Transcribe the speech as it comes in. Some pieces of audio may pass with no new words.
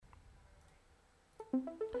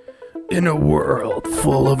In a world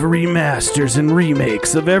full of remasters and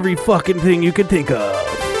remakes of every fucking thing you could think of.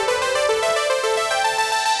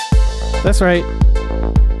 That's right.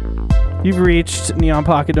 You've reached Neon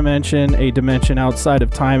Pocket Dimension, a dimension outside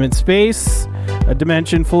of time and space, a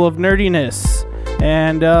dimension full of nerdiness,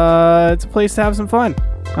 and it's a place to have some fun.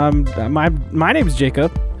 My name's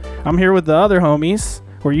Jacob. I'm here with the other homies.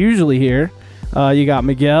 We're usually here. You got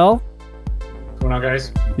Miguel. What's going on,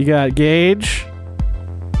 guys? You got Gage.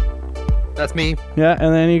 That's me. Yeah,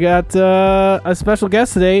 and then you got a special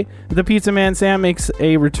guest today. Thepizzamansam makes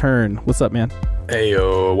a return. What's up, man? Hey,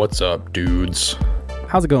 yo, what's up, dudes?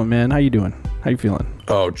 How's it going, man? How you doing? How you feeling?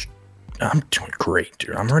 Oh, I'm doing great,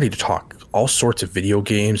 dude. I'm ready to talk all sorts of video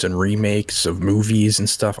games and remakes of movies and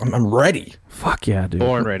stuff. I'm ready. Fuck yeah, dude.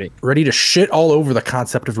 Born ready. Ready to shit all over the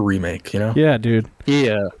concept of a remake, you know? Yeah, dude.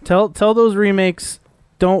 Yeah. Tell those remakes,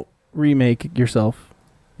 don't remake yourself.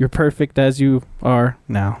 You're perfect as you are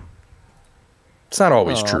now. It's not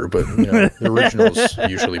always true, but you know, the original's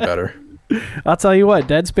usually better. I'll tell you what,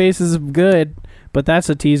 Dead Space is good, but that's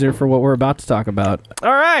a teaser for what we're about to talk about.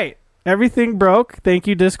 All right. Everything broke. Thank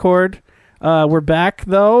you, Discord. We're back,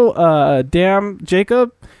 though. Damn,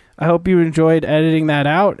 Jacob, I hope you enjoyed editing that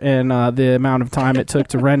out and the amount of time it took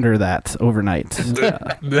to render that overnight.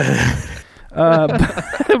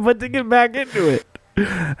 But to get back into it,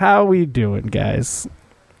 how we doing, guys?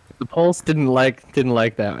 The Pulse didn't like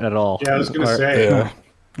that at all. Yeah, I was gonna say. Yeah.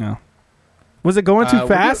 No. Was it going too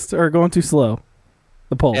fast or going too slow?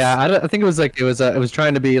 The Pulse. Yeah, I think it was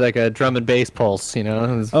trying to be like a drum and bass pulse, you know?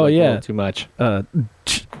 It was Oh, like yeah. a little too much.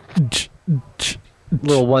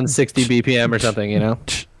 Little 160 BPM or something, you know?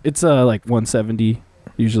 It's like 170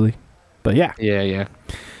 usually, but yeah. Yeah. You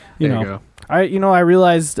There know, you go. I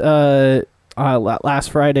realized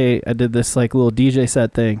last Friday I did this like little DJ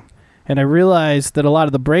set thing, and I realized that a lot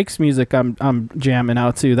of the breaks music I'm jamming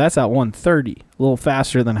out to, that's at 130, a little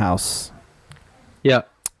faster than house. Yeah.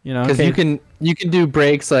 You know, Because you can do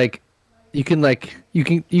breaks like you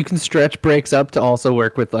can stretch breaks up to also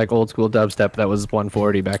work with like old school dubstep that was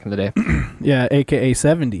 140 back in the day. yeah, aka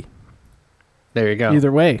 70. There you go.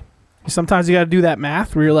 Either way, sometimes you got to do that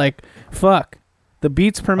math where you're like, fuck, the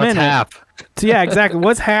beats per What's minute. half? So yeah, exactly.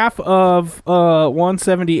 What's half of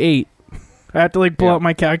 178? I have to like pull out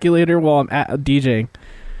my calculator while I'm DJing.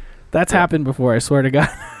 That's happened before, I swear to God.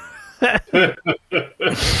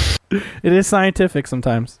 It is scientific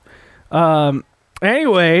sometimes.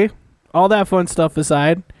 Anyway, all that fun stuff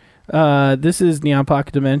aside, this is Neon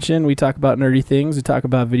Pocket Dimension. We talk about nerdy things. We talk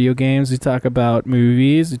about video games. We talk about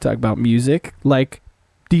movies. We talk about music, like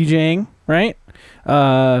DJing, right?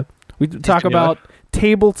 We talk about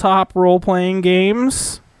tabletop role-playing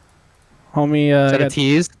games. Homie, Is that a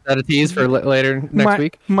tease? Is that a tease for later next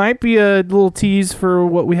week? Might be a little tease for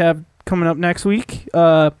what we have coming up next week.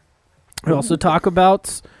 We also talk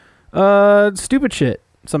about stupid shit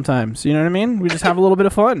sometimes. You know what I mean? We just have a little bit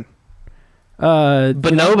of fun.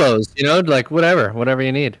 Bonobos, you know, like whatever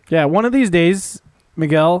you need. Yeah, one of these days,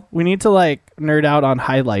 Miguel, we need to like nerd out on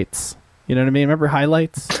highlights. You know what I mean? Remember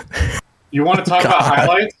highlights? You want to talk about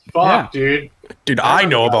highlights? Fuck, dude. Dude, I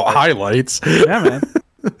know about highlights. Yeah, man.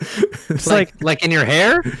 It's like in your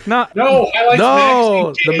hair? not No, highlights.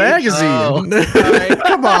 No, magazine, the magazine. Oh.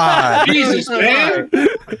 Come on. Jesus, man.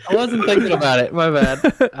 I wasn't thinking about it. My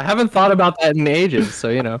bad. I haven't thought about that in ages, so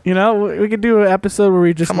you know. You know, we could do an episode where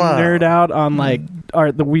we just Come on. nerd out on like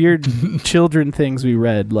the weird children things we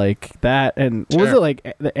read, like that. And what was it,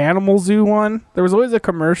 like the Animal Zoo one? There was always a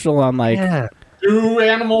commercial on like Do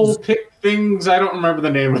animal pick things? I don't remember the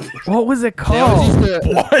name of it. what was it They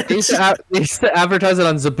called? used to advertise it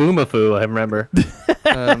on Zaboomafu, I remember.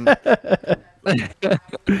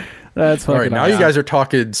 That's fucking All right, now awesome. you guys are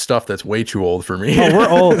talking stuff that's way too old for me. Oh, we're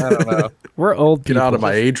old. I don't know. We're old. Get out of people.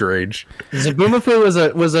 my age range.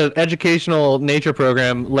 Zaboomafu was an educational nature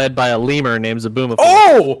program led by a lemur named Zaboomafu.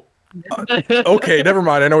 Oh! Okay, never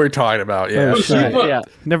mind. I know what you're talking about. Yeah. Oh, shit. Yeah.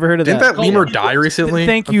 Never heard of Didn't that. that lemur die recently?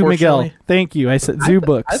 Thank you, Miguel. unfortunately? Thank you. I said zoo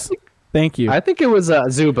books. Thank you. I think it was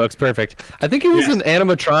Zoo Books. Perfect. I think it was an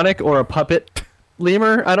animatronic or a puppet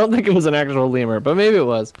lemur. I don't think it was an actual lemur, but maybe it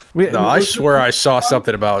was. No, I swear I saw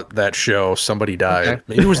something about that show. Somebody died. Okay.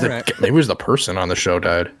 Maybe it was the person on the show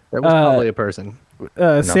died. It was probably a person.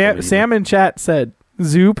 Sam in chat said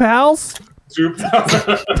zoo pals.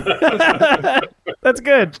 That's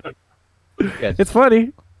good. Good. It's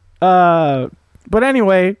funny. But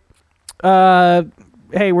anyway,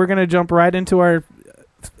 hey, we're gonna jump right into our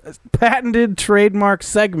patented trademark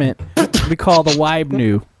segment we call the Wibe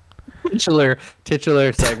New. titular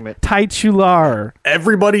segment. Titular.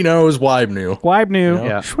 Everybody knows Weibnu. Weibnu.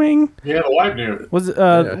 Yeah. Schwing. Yeah, the wife knew.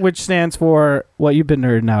 Which stands for what you've been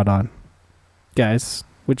nerding out on, guys.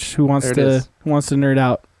 Who wants There it to nerd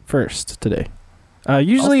out first today?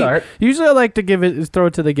 Usually I'll start. I like to throw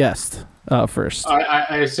it to the guest first.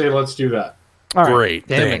 I say let's do that. All right. Great.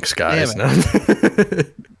 Damn Thanks, it. guys.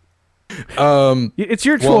 It's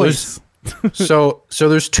your Well, choice. so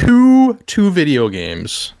there's two video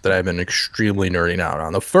games that I've been extremely nerding out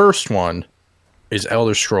on. The first one is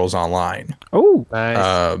Elder Scrolls Online. Oh,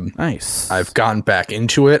 Nice. nice. I've gotten back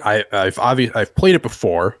into it. I've played it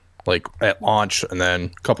before, like at launch, and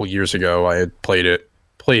then a couple years ago I had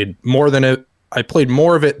played more of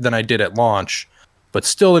it than I did at launch, but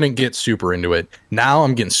still didn't get super into it. Now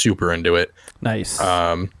I'm getting super into it. Nice.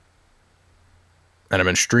 And I've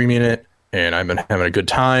been streaming it, and I've been having a good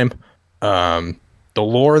time. The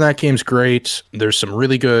lore in that game's great. There's some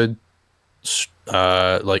really good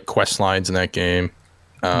like quest lines in that game.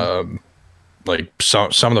 Like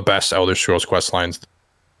some of the best Elder Scrolls quest lines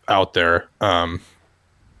out there.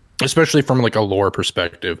 Especially from like a lore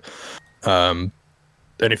perspective. And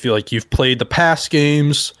if you've played the past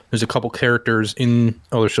games, there's a couple characters in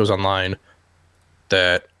Elder Scrolls Online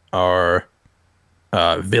that are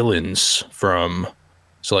villains from,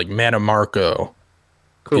 so like Manamarco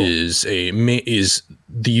is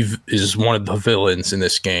one of the villains in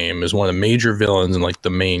this game, is one of the major villains in like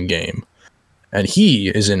the main game, and he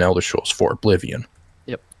is in Elder Scrolls 4 Oblivion.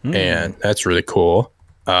 Yep. And that's really cool.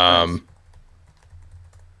 Who's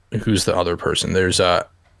the other person? There's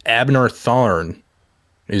Abner Tharn.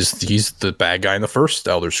 He's the bad guy in the first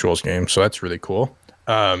Elder Scrolls game, so that's really cool.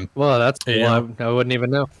 Well, that's cool. yeah. I wouldn't even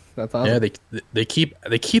know. That's awesome. Yeah, they keep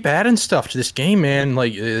adding stuff to this game, man.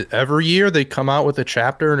 Like every year they come out with a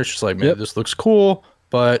chapter, and it's just like, man, this looks cool,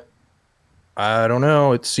 but I don't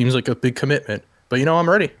know. It seems like a big commitment, but I'm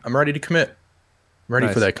ready. I'm ready to commit. I'm ready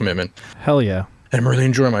for that commitment. Hell yeah. And I'm really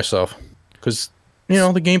enjoying myself because the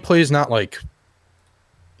gameplay is not like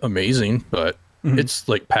amazing, but it's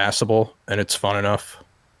like passable and it's fun enough.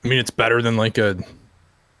 I mean, it's better than like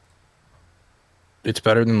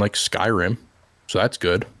Skyrim, so that's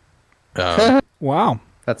good. Wow.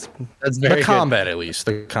 That's very The good. combat, at least.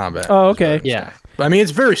 The combat. Oh, okay. Yeah. I mean, it's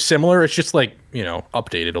very similar. It's just like,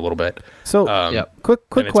 updated a little bit. So, quick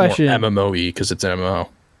and it's question. more MMOE because it's MMO.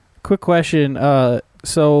 Quick question.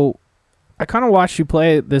 So I kind of watched you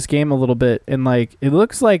play this game a little bit, and like it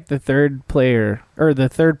looks like the third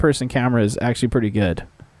person camera is actually pretty good.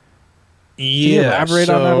 Can you elaborate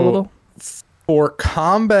on that a little? For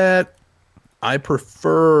combat, I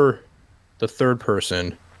prefer the third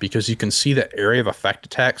person because you can see the area of effect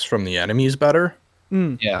attacks from the enemies better.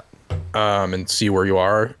 Yeah. And see where you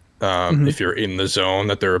are if you're in the zone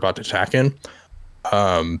that they're about to attack in.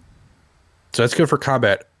 So that's good for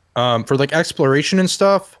combat. For like exploration and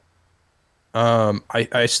stuff,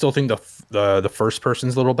 I still think the first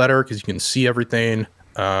person's a little better because you can see everything.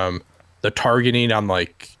 The targeting on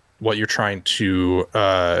like what you're trying to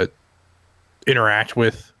interact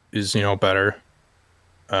with is better.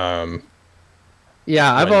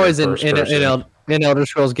 Yeah, I've when always you're in first person. Elder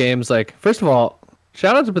Scrolls games, like, first of all,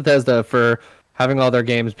 shout out to Bethesda for having all their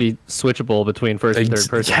games be switchable between first and third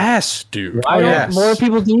person. Yes, dude. Why don't more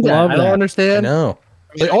people do that? Love I don't that. understand. I know.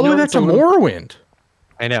 mean, Like, all the way I know back it's to a little- Morrowind.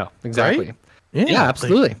 I know, exactly. Right? Yeah,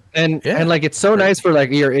 absolutely. And yeah. and like it's so nice for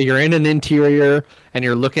like you're in an interior and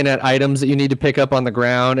you're looking at items that you need to pick up on the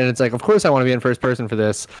ground, and it's like, of course I want to be in first person for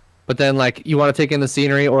this. But then like you want to take in the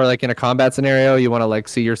scenery, or like in a combat scenario, you want to like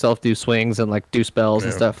see yourself do swings and like do spells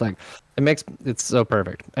and stuff. Like it's so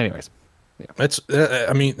perfect. Anyways. That's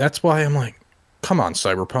I mean, that's why I'm like, come on,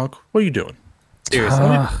 Cyberpunk, what are you doing? Seriously.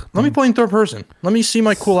 Let me play in third person. Let me see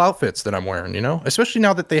my cool outfits that I'm wearing, especially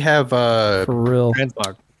now that they have For real.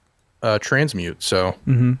 Transmog. transmute, so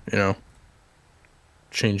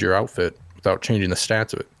change your outfit without changing the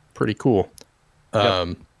stats of it. Pretty cool.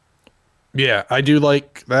 Yeah, I do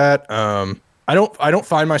like that. I don't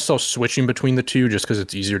find myself switching between the two just because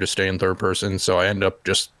it's easier to stay in third person, so I end up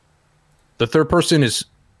just the third person is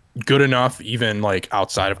good enough even like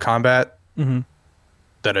outside of combat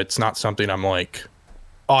that it's not something I'm like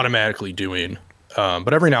automatically doing.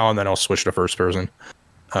 But every now and then I'll switch to first person.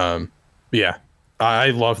 Yeah. I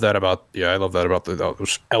love that about the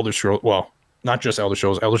Elder Scrolls. Well, not just Elder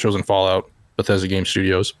Scrolls and Fallout, Bethesda Game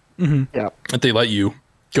Studios. Yeah. That they let you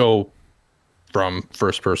go from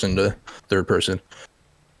first person to third person.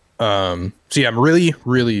 So yeah, I'm really,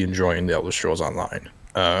 really enjoying the Elder Scrolls Online.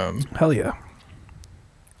 Hell yeah.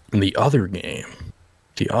 And the other game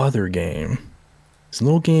is a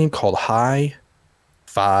little game called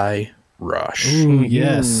Hi-Fi Rush. Ooh,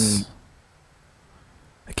 yes.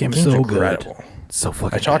 That game is Game's so incredible. good. So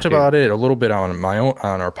fucking. I talked about it a little bit on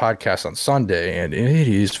our podcast on Sunday, and it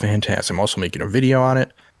is fantastic. I'm also making a video on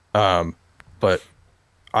it. But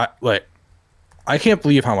I can't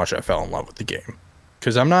believe how much I fell in love with the game,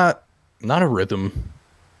 because I'm not a rhythm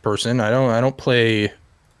person. I don't play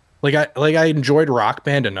I enjoyed Rock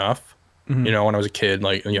Band enough, Mhm. you know, when I was a kid,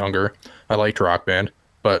 like younger. I liked Rock Band,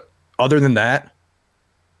 but other than that,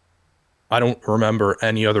 I don't remember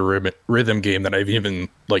any other rhythm game that I've even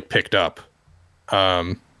like picked up.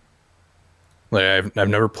 I've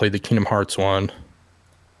never played the Kingdom Hearts one.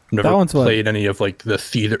 Never played any of like the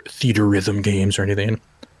theater rhythm games or anything.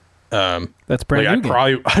 That's brand new.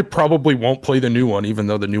 I probably won't play the new one, even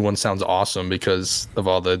though the new one sounds awesome because of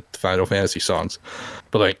all the Final Fantasy songs.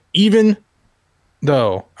 But like, even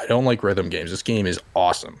though I don't like rhythm games, this game is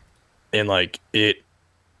awesome, and like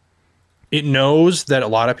it knows that a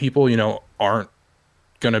lot of people, you know, aren't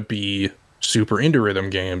gonna be super into rhythm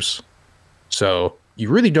games, so you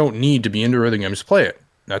really don't need to be into rhythm games to play it.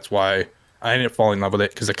 That's why I ended up falling in love with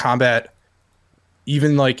it, because the combat,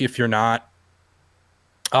 even like if you're not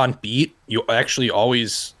on beat, you actually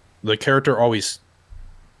the character always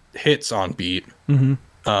hits on beat.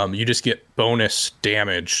 Mm-hmm. You just get bonus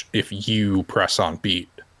damage if you press on beat.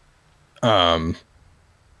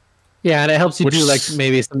 Yeah, and it helps you do like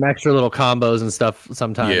maybe some extra little combos and stuff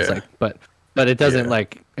sometimes. Yeah. Like, but it doesn't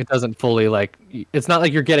it doesn't fully like. It's not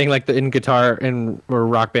like you're getting like the or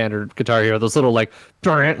Rock Band or Guitar Hero, those little like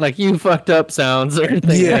you fucked up sounds or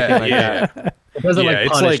anything. That. It doesn't like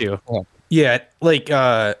punish you.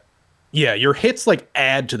 Your hits like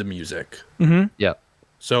add to the music. Mm-hmm. Yeah.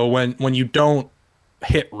 So when you don't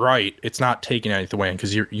hit right, it's not taking anything away,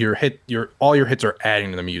 because all your hits are adding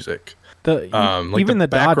to the music. Even the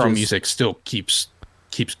background dodges, music still keeps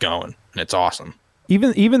going, and it's awesome.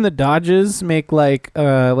 Even the dodges make like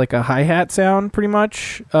a hi-hat sound pretty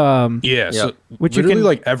much. So which literally you can,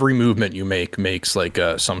 like every movement you make makes like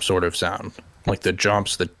some sort of sound, like the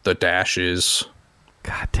jumps, the dashes.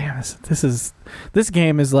 God damn, this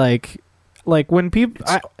game is like when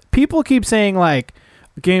people keep saying like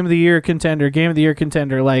game of the year contender,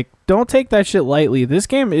 like don't take that shit lightly. This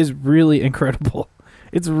game is really incredible.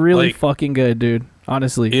 It's really like, fucking good, dude.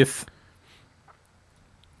 Honestly, if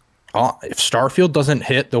Starfield doesn't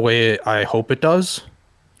hit the way I hope it does,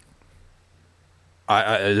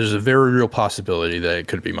 there's a very real possibility that it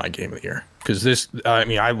could be my game of the year. Because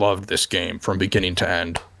I loved this game from beginning to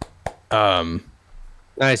end.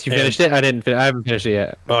 Nice, you finished it? I haven't finished it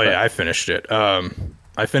yet. Oh yeah, I finished it.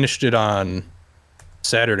 I finished it on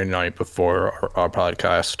Saturday night before our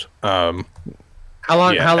podcast. How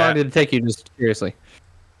long did it take you? Just curiously.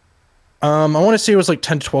 I want to say it was like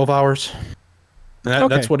 10 to 12 hours.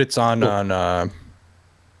 And that's what it's on How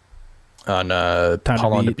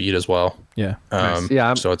Long to Beat as well. Yeah. Nice.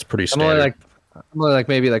 Yeah. So it's pretty standard. I'm only like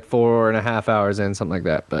maybe like 4.5 hours in, something like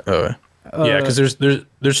that. But yeah, because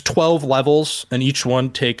there's 12 levels, and each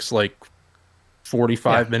one takes like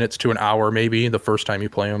 45 minutes to an hour maybe the first time you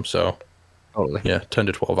play them. So totally. Yeah, 10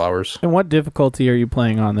 to 12 hours. And what difficulty are you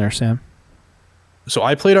playing on there, Sam? So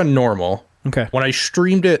I played on normal. Okay. When I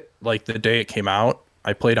streamed it like the day it came out,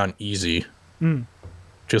 I played on easy.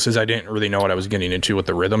 Just as I didn't really know what I was getting into with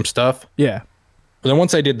the rhythm stuff. Yeah. But then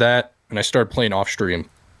once I did that and I started playing off stream,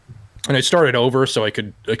 and I started over so I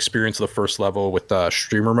could experience the first level with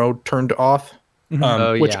streamer mode turned off,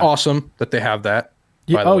 which awesome that they have that.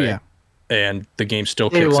 By the way. Yeah. And the game still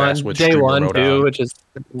kicks ass with streamer mode on. Which is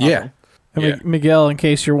awesome. Miguel, in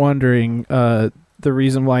case you're wondering, the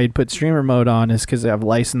reason why you'd put streamer mode on is because they have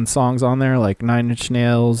licensed songs on there like Nine Inch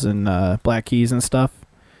Nails and Black Keys and stuff.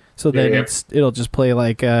 So then it'll just play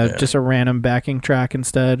like just a random backing track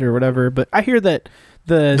instead or whatever. But I hear that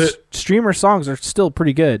the streamer songs are still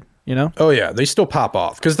pretty good, you know? Oh yeah, they still pop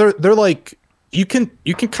off because they're like you can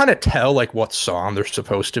kind of tell like what song they're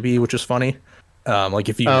supposed to be, which is funny. Like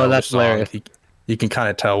if you know the song, you can kind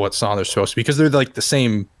of tell what song they're supposed to be because they're like the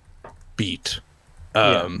same beat.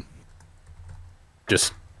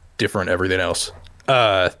 Just different everything else.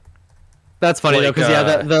 That's funny though, because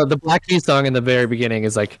the Black Keys song in the very beginning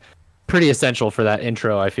is like pretty essential for that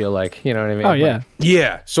intro. I feel like, you know what I mean? Oh yeah,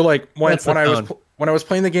 yeah. So like when I was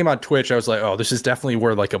playing the game on Twitch, I was like, oh, this is definitely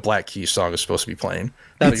where like a Black Keys song is supposed to be playing.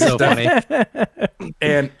 That's so funny.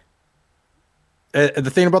 And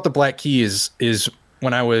the thing about the Black Keys is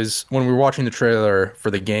when we were watching the trailer for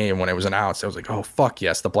the game when it was announced, I was like, oh fuck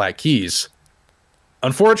yes, the Black Keys.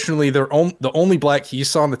 Unfortunately, the only Black Keys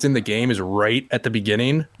song that's in the game is right at the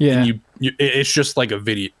beginning. Yeah, and it's just like a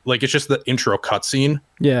video, like it's just the intro cutscene.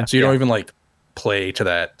 Yeah, so you don't even like play to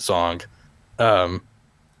that song,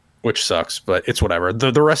 which sucks, but it's whatever.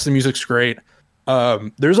 The rest of the music's great.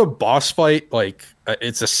 There's a boss fight, like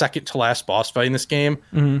it's the second to last boss fight in this game.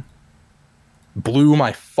 Mm-hmm. Blew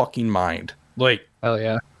my fucking mind. Like, hell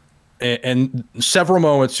yeah. And several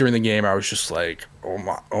moments during the game, I was just like,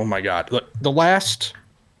 oh my god. Look, the last,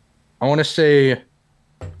 I want to say, I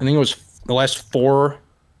think it was the last 4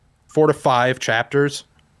 to 5 chapters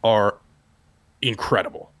are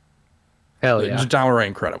incredible. Hell yeah. It's downright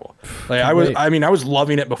incredible. Like I was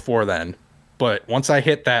loving it before then, but once I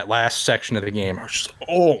hit that last section of the game, I was just like,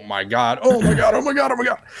 oh my god.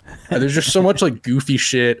 And there's just so much like goofy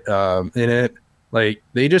shit in it. Like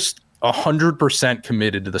they just 100%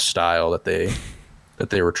 committed to the style that they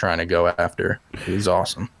were trying to go after. It was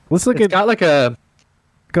awesome. Let's look It's got like a...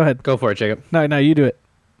 Go ahead. Go for it, Jacob. No, you do it.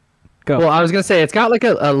 Go. Well, I was going to say, it's got like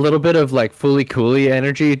a little bit of like Fooly Cooly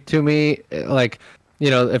energy to me. Like, you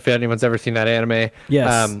know, if anyone's ever seen that anime.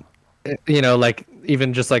 Yes. You know, like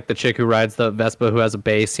even just like the chick who rides the Vespa who has a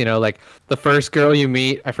bass, you know, like the first girl you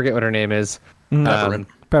meet, I forget what her name is.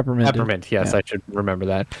 Peppermint. Yes, yeah. I should remember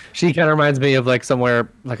that. She kind of reminds me of like somewhere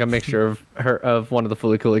like a mixture of one of the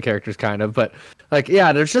Fooly Cooly characters, kind of. But like,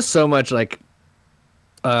 yeah, there's just so much like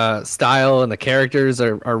style, and the characters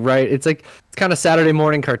are right. It's like it's kind of Saturday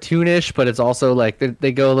morning cartoonish, but it's also like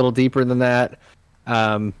they go a little deeper than that.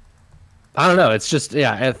 I don't know. It's just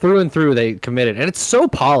through and through they committed, and it's so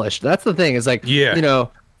polished. That's the thing. Is like you know,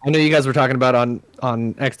 I know you guys were talking about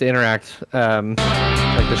on X to Interact.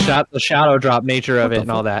 Like the shadow drop nature of it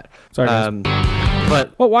and all that. Sorry,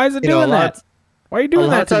 but why is it doing that? Why are you doing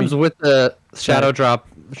that? A lot of times with the shadow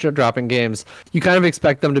dropping games, you kind of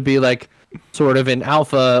expect them to be like sort of in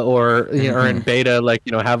alpha or or in beta, like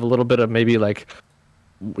have a little bit of maybe like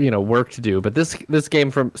work to do. But this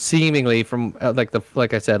game from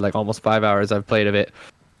like I said, like almost 5 hours I've played of it,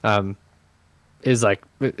 is like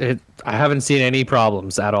I haven't seen any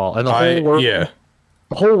problems at all, and the whole world. Yeah.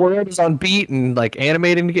 The whole world is on beat and like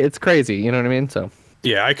animating. It's crazy. You know what I mean? So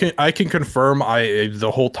yeah, I can confirm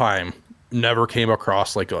the whole time never came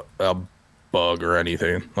across like a bug or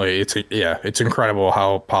anything. Like it's incredible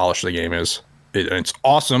how polished the game is. It's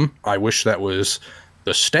awesome. I wish that was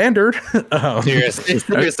the standard. Seriously.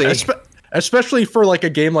 Especially for like a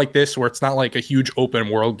game like this where it's not like a huge open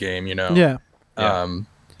world game. Yeah.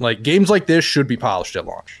 Like games like this should be polished at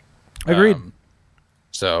launch. Agreed.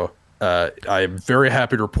 I'm very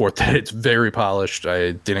happy to report that it's very polished.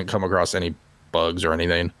 I didn't come across any bugs or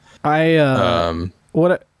anything. I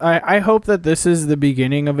hope that this is the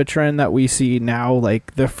beginning of a trend that we see now,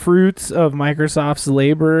 like the fruits of Microsoft's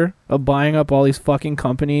labor of buying up all these fucking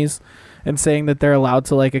companies and saying that they're allowed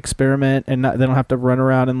to like experiment and they don't have to run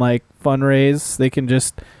around and like fundraise.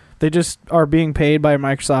 They just are being paid by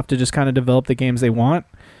Microsoft to just kind of develop the games they want.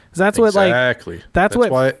 That's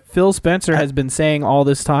what Phil Spencer has been saying all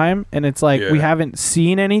this time, and it's like we haven't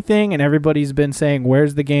seen anything, and everybody's been saying,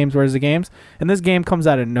 "Where's the games? Where's the games?" And this game comes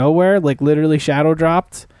out of nowhere, like literally shadow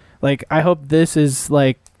dropped. Like I hope this is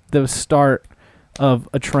like the start of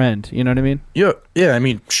a trend. You know what I mean? Yeah. I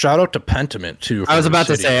mean, shout out to Pentiment too. I was about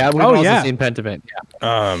to say, we've also seen Pentiment.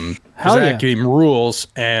 Yeah. That game rules,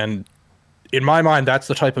 and in my mind, that's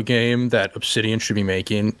the type of game that Obsidian should be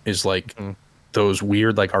making. Is like. Those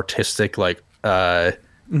weird, like artistic, like really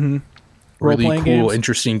cool, games.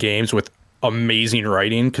 Interesting games with amazing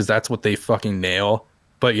writing, because that's what they fucking nail.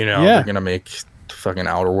 But they're gonna make fucking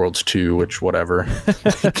Outer Worlds 2, which whatever.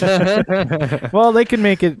 Well, they can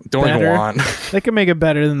make it. Don't better. even want. They can make it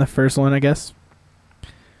better than the first one, I guess.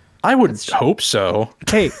 I would hope so.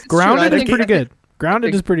 Hey, Grounded is pretty good.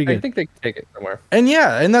 Grounded is pretty good. I think they can take it somewhere. And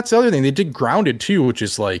and that's the other thing. They did Grounded too, which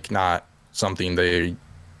is like not something they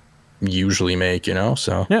usually make,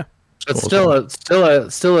 so yeah, it's still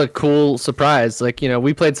a cool surprise. Like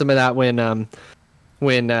we played some of that when it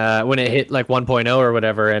hit like 1.0 or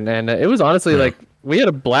whatever, and it was honestly like we had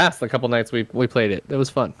a blast the couple nights we played it. It was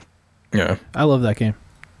fun. Yeah, I love that game.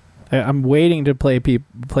 I'm waiting to play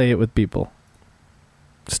it with people.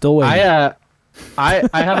 Still waiting. I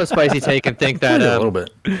have a spicy take and think that a little bit.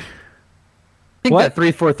 I think that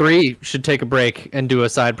 343 should take a break and do a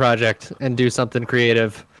side project and do something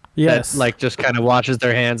creative. Yes, that, like just kind of washes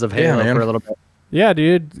their hands of Halo for a little bit. Yeah,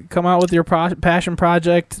 dude, come out with your passion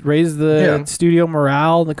project, raise the studio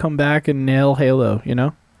morale to come back and nail Halo.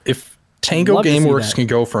 If Tango Gameworks can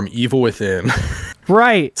go from Evil Within,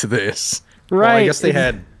 right, to this, right? Well, I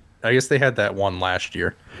guess they had that one last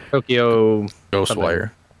year, Tokyo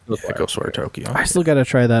Ghostwire. Ghostwire Tokyo. I still gotta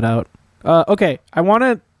try that out. Okay, I want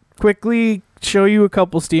to quickly show you a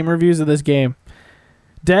couple Steam reviews of this game.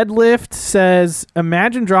 Deadlift says,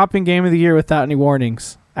 "Imagine dropping Game of the Year without any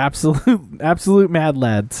warnings. Absolute mad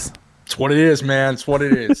lads." It's what it is, man. It's what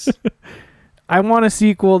it is. I want a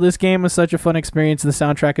sequel. This game was such a fun experience. The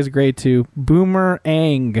soundtrack is great too.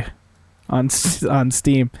 Boomerang on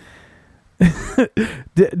Steam. Is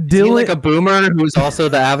he like a boomer who's also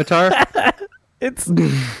the avatar? It's.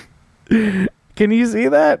 Can you see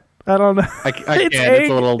that? I don't know. I can't. It's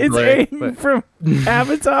a little blurry. It's Aang from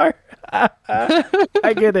Avatar.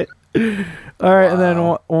 I get it. All right, and then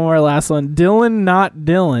one more last one. Dylan, not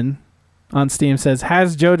Dylan, on Steam says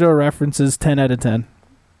has JoJo references 10 out of 10.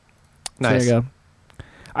 Nice. So there you go.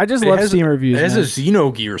 I just love Steam reviews. It has man. a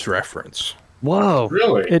Xenogears reference. Whoa.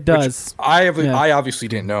 Really? It does. I obviously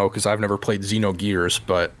didn't know because I've never played Xenogears,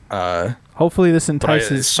 but Hopefully this I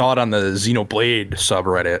entices. saw it on the Xenoblade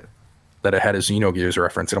subreddit that it had a Xenogears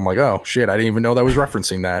reference, and I'm like, oh shit, I didn't even know that was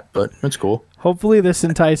referencing that, but it's cool. Hopefully this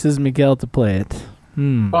entices Miguel to play it.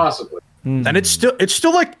 Possibly. And it's still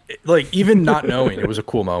like even not knowing, it was a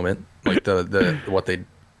cool moment, like the what they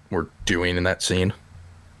were doing in that scene.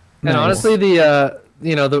 And honestly, the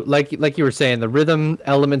like you were saying, the rhythm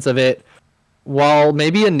elements of it, while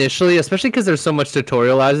maybe initially, especially because there's so much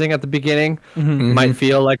tutorializing at the beginning, might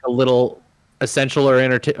feel like a little essential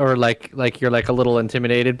or like you're like a little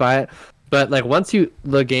intimidated by it. But like once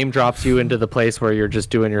the game drops you into the place where you're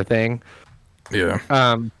just doing your thing, Yeah.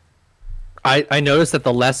 I noticed that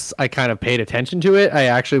the less I kind of paid attention to it, I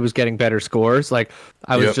actually was getting better scores. Like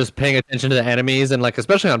I was just paying attention to the enemies, and like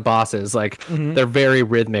especially on bosses, like they're very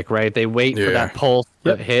rhythmic, right? They wait for that pulse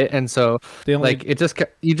to hit, and so like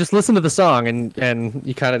you just listen to the song and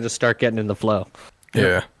you kind of just start getting in the flow.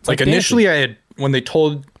 Yeah. Like initially I had when they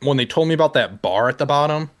told me about that bar at the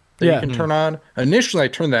bottom that you can turn on. Initially I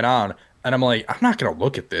turned that on and I'm like, I'm not gonna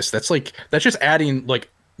look at this. That's just adding like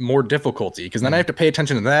more difficulty because then I have to pay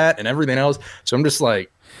attention to that and everything else. So I'm just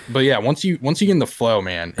like, but yeah, once you get in the flow,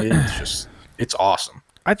 man, it's awesome.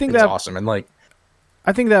 I think it's that awesome. And like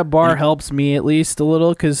I think that bar helps me at least a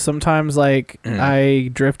little because sometimes like I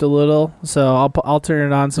drift a little, so I'll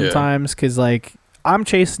turn it on sometimes because like I'm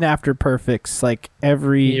chasing after perfects like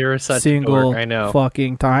every single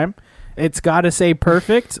fucking time. It's got to say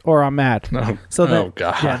perfect or I'm mad. God,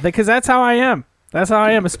 yeah, because that's how I am. That's how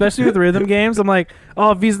I am, especially with rhythm games. I'm like,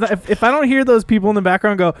 oh, if I don't hear those people in the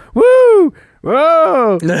background go, woo,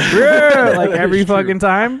 whoa, like every fucking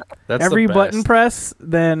time, every button press,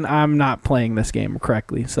 then I'm not playing this game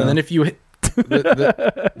correctly. So, and then if you hit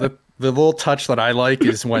the little touch that I like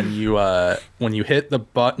is when you hit the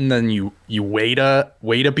button, then you wait a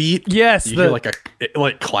beat. Yes, you hear it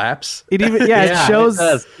like claps. It even it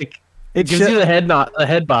shows. It gives you the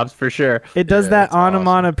head bobs for sure. It does that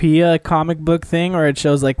onomatopoeia comic book thing where it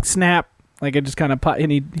shows like snap, like it just kind of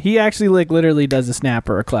and he actually like literally does a snap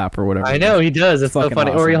or a clap or whatever. I know he does. It's so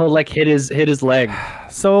funny. Awesome. Or he'll like hit his leg.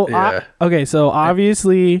 So so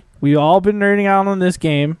obviously we all been nerding out on this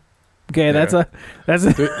game. Okay, that's a There's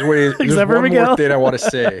one more thing I want to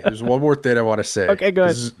say. There's one more thing I want to say. Okay, go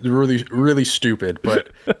ahead. This is really really stupid, but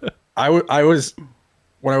I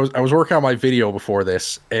was working on my video before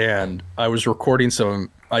this, and I was recording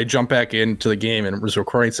I jumped back into the game and was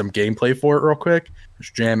recording some gameplay for it real quick,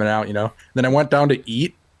 just jamming out, Then I went down to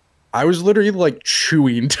eat. I was literally like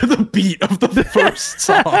chewing to the beat of the first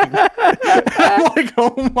song. I'm like,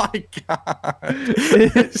 oh my god,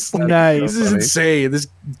 it's nice. This is insane. This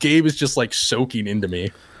game is just like soaking into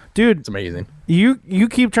me, dude. It's amazing. You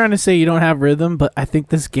keep trying to say you don't have rhythm, but I think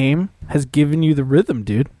this game has given you the rhythm,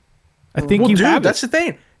 dude. I think have. That's the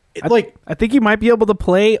thing. I think you might be able to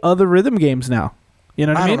play other rhythm games now. You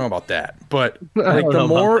know what I mean? I don't know about that, but like the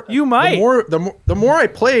more I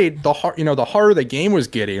played, the harder the game was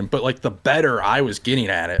getting, but like the better I was getting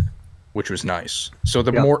at it, which was nice. So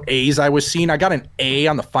the more A's I was seeing, I got an A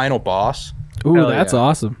on the final boss. Ooh, that's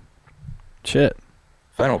awesome. Shit.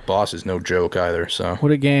 Final boss is no joke either. So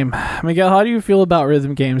what a game, Miguel. How do you feel about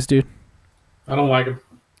rhythm games, dude? I don't like them.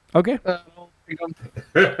 Okay.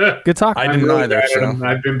 Good talk. I didn't either. So.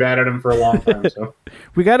 I've been bad at them for a long time. So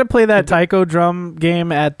we got to play that taiko drum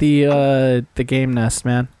game at the game nest,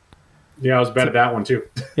 man. Yeah, I was bad at that one too.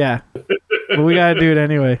 Yeah, but we got to do it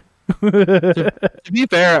anyway. To be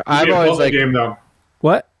fair, I've always like game though.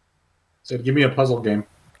 What? Said give me a puzzle game.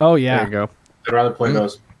 Oh yeah, there you go. I'd rather play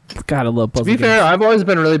those. Gotta love puzzle. To be fair, I've always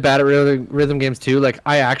been really bad at rhythm games too. Like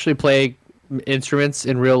I actually play instruments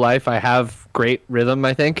in real life. I have great rhythm,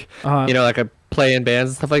 I think. Like I play in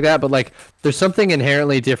bands and stuff like that, but like there's something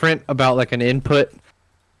inherently different about like an input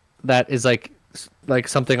that is like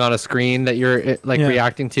something on a screen that you're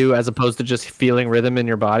reacting to as opposed to just feeling rhythm in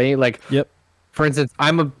your body. Like for instance,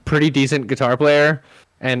 I'm a pretty decent guitar player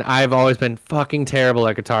and I've always been fucking terrible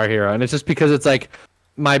at Guitar Hero, and it's just because it's like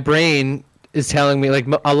my brain is telling me like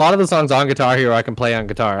a lot of the songs on Guitar Hero I can play on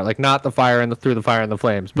guitar, like not the Fire and the Through the Fire and the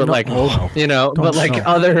Flames, but like you know, but like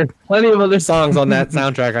plenty of other songs on that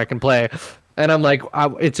soundtrack I can play. And I'm like,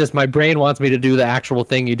 it's just my brain wants me to do the actual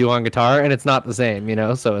thing you do on guitar, and it's not the same, you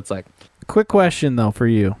know. So it's like, quick question though for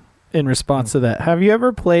you in response to that: have you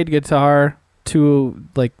ever played guitar to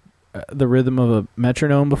like the rhythm of a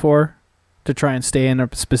metronome before, to try and stay in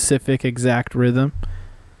a specific exact rhythm?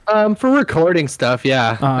 For recording stuff,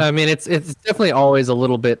 yeah. I mean, it's definitely always a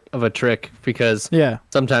little bit of a trick because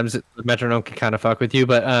sometimes the metronome can kind of fuck with you.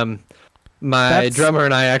 But my drummer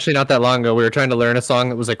and I actually not that long ago we were trying to learn a song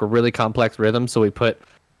that was like a really complex rhythm, so we put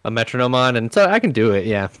a metronome on, and so I can do it.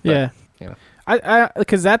 Yeah. But, yeah. I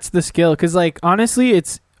because that's the skill. Because like honestly,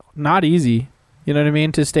 it's not easy. You know what I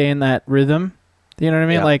mean? To stay in that rhythm. You know what I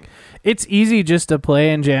mean? Yeah. Like it's easy just to play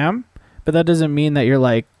and jam, but that doesn't mean that you're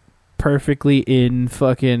like perfectly in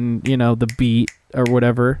fucking, you know, the beat or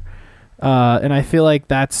whatever. And I feel like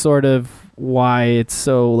that's sort of why it's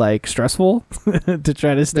so like stressful to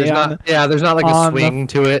try to stay there's not like a swing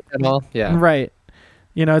to it at all. Yeah. Right.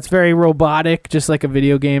 You know, it's very robotic, just like a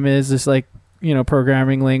video game is, just like, you know,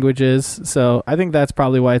 programming languages. So I think that's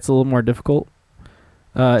probably why it's a little more difficult.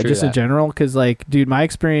 Just in general, because like, dude, my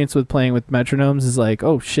experience with playing with metronomes is like,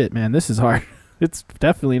 oh shit, man, this is hard. It's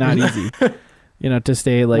definitely not easy. You know, to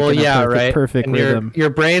stay like perfect and rhythm. Your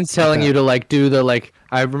brain's telling you to like do the like.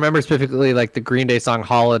 I remember specifically like the Green Day song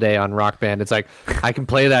 "Holiday" on Rock Band. It's like I can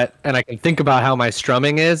play that and I can think about how my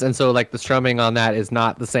strumming is, and so like the strumming on that is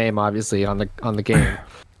not the same, obviously, on the game.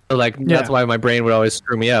 So like that's why my brain would always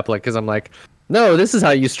screw me up, like because I'm like, no, this is how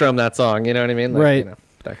you strum that song. You know what I mean? Like, right. You know,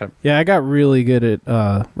 that kind of... Yeah, I got really good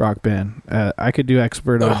at Rock Band. I could do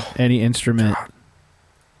expert on any instrument,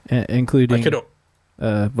 including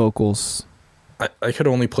vocals. I could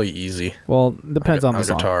only play easy. Well, depends on the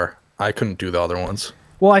song. Guitar. I couldn't do the other ones.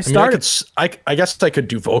 Well, I started. I guess I could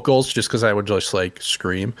do vocals just because I would just like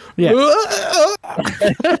scream. Yeah.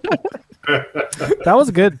 That was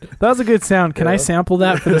good. That was a good sound. Can I sample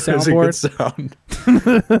that for the soundboard?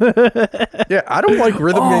 Yeah, I don't like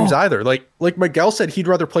rhythm games either. Like Miguel said, he'd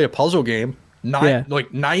rather play a puzzle game.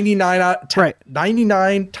 Like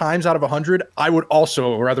 99 times out of 100, I would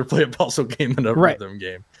also rather play a puzzle game than a rhythm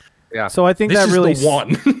game. Yeah. So I think this that is really the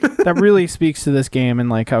one. that really speaks to this game and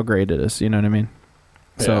like how great it is. You know what I mean?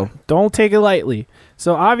 So don't take it lightly.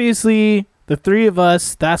 So obviously the three of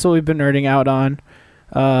us, that's what we've been nerding out on.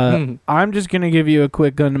 I'm just gonna give you a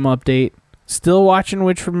quick Gundam update. Still watching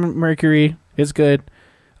Witch from Mercury. It's good.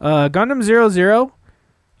 Gundam 00.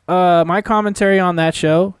 My commentary on that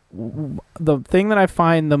show. The thing that I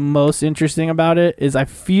find the most interesting about it is I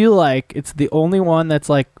feel like it's the only one that's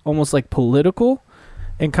like almost like political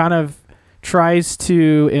and kind of tries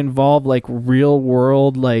to involve like real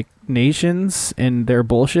world like nations and their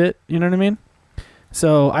bullshit. You know what I mean?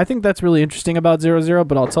 So I think that's really interesting about 00,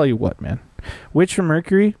 but I'll tell you what, man. Witch from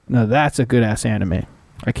Mercury, no, that's a good ass anime.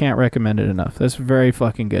 I can't recommend it enough. That's very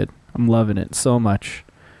fucking good. I'm loving it so much.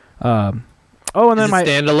 And then my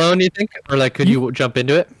standalone, you think, or like could you jump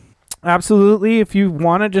into it? Absolutely. If you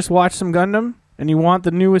want to just watch some Gundam and you want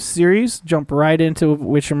the newest series, jump right into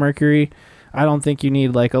Witch from Mercury. I don't think you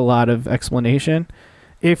need like a lot of explanation.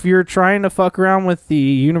 If you're trying to fuck around with the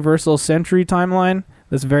Universal Century timeline,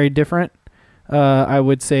 that's very different. I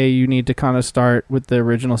would say you need to kind of start with the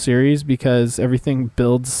original series because everything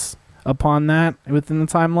builds upon that within the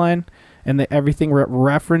timeline, and everything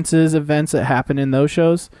references events that happen in those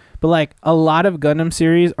shows. But like a lot of Gundam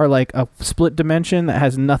series are like a split dimension that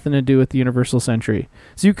has nothing to do with the Universal Century.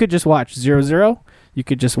 So you could just watch 00. You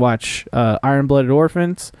could just watch Iron-Blooded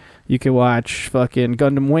Orphans. You could watch fucking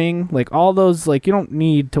Gundam Wing. Like all those, like you don't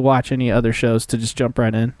need to watch any other shows to just jump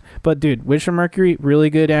right in. But dude, Witch from Mercury, really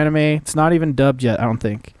good anime. It's not even dubbed yet, I don't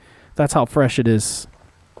think. That's how fresh it is.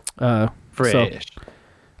 Fresh.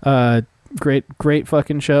 So, great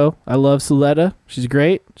fucking show. I love Suletta. She's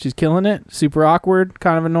great. She's killing it. Super awkward,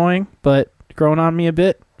 kind of annoying, but growing on me a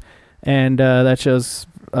bit. And that show's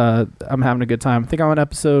I'm having a good time. I think I'm on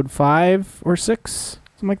episode 5 or 6,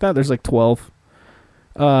 something like that. There's like 12.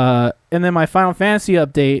 And then my Final Fantasy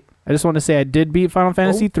update. I just want to say I did beat Final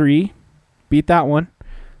Fantasy 3. Beat that one.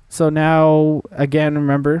 So now, again,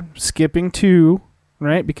 remember, skipping 2,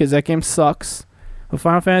 right? Because that game sucks. But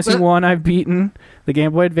Final Fantasy 1 I've beaten, the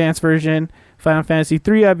Game Boy Advance version. Final Fantasy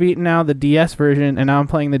 3 I've beaten now, the DS version, and now I'm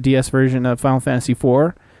playing the DS version of Final Fantasy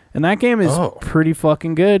 4. And that game is pretty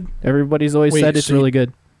fucking good. Everybody's always said it's really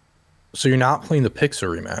good. So you're not playing the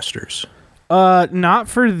Pixar remasters? Not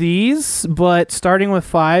for these, but starting with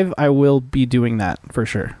 5, I will be doing that for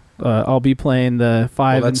sure. I'll be playing the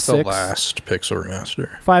 5 and 6. That's the last Pixar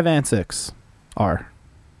remaster. 5 and 6 are.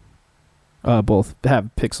 Both have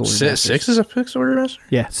pixel remasters. 6 is a pixel remaster?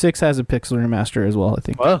 Yeah, 6 has a pixel remaster as well, I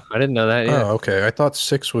think. Well, I didn't know that. Yeah. Oh, okay. I thought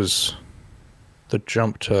 6 was the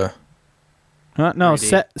jump to... No,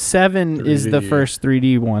 3D. 7 is the 3D. first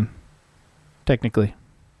 3D one, technically.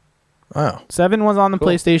 Oh. 7 was on the Cool.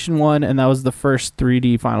 PlayStation 1, and that was the first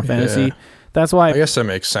 3D Final Fantasy. Yeah. That's I why guess that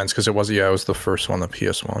makes sense because it was the first one, the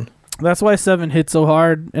PS1. that's why 7 hit so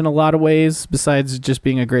hard in a lot of ways, besides just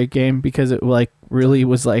being a great game, because it like really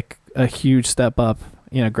was like a huge step up,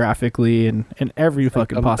 graphically and in every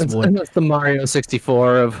fucking possible way. It's the Mario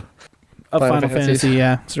 64 of Final Fantasy,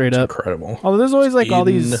 yeah, straight up. Incredible. Although there's always like all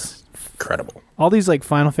these Incredible. like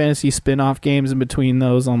Final Fantasy spin-off games in between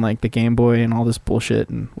those on like the Game Boy and all this bullshit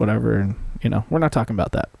and whatever, and we're not talking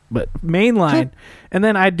about that. But mainline, and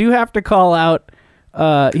then I do have to call out,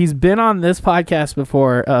 he's been on this podcast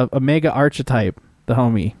before, Omega Archetype, the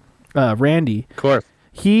homie, Randy. Of course.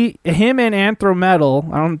 Him and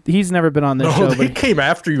Anthrometal, he's never been on this show, They but came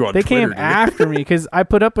after you on they Twitter. came after me because I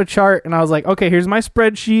put up a chart and I was like, okay, here's my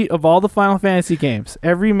spreadsheet of all the Final Fantasy games.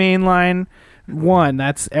 Every mainline one,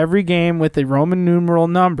 that's every game with a Roman numeral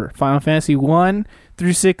number. Final Fantasy 1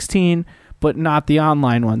 through 16, but not the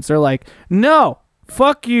online ones. They're like, no,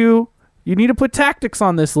 fuck you. You need to put Tactics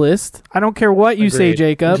on this list. I don't care what you say, Agreed.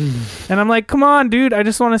 Jacob. And I'm like, come on, dude. I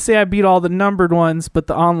just want to say I beat all the numbered ones, but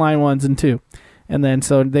the online ones in 2. And then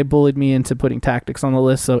so they bullied me into putting Tactics on the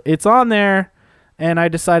list. So it's on there, and I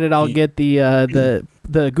decided I'll get the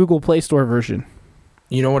Google Play Store version.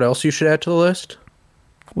 You know what else you should add to the list?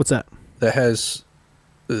 What's that? That has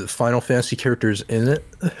Final Fantasy characters in it.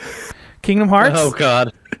 Kingdom Hearts? Oh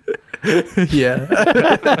God.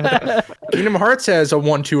 Yeah. Kingdom Hearts has a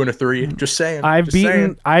 1, 2, and a 3. Just saying. I've Just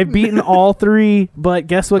saying. beaten all 3, but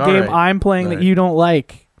guess what All game right. I'm playing that All right. you don't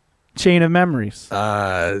like? Chain of Memories.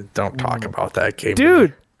 Don't talk about that game.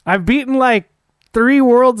 Dude, I've beaten like 3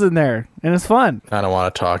 worlds in there, and it's fun. I don't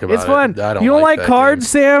want to talk about It's fun. it. I don't You don't like that cards,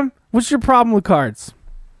 game. Sam? What's your problem with cards?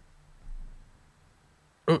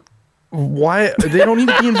 Why? They don't need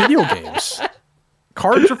to be in video games.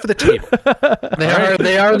 Cards are for the table.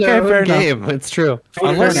 They are Okay, their fair own enough. game. It's true.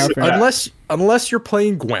 Unless you're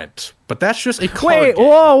playing Gwent, but that's just a card Wait, game.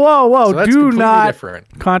 whoa. So that's Do completely not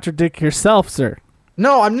different. contradict yourself, sir.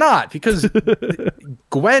 No, I'm not, because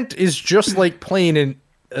Gwent is just like playing in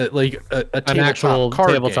like a An tabletop actual card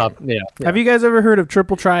tabletop. game. Yeah. Have you guys ever heard of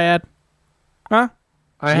Triple Triad? Huh?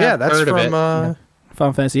 I Yeah, have that's heard of from it.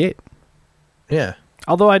 Final Fantasy 8. yeah.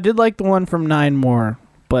 Although I did like the one from 9 more,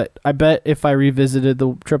 but I bet if I revisited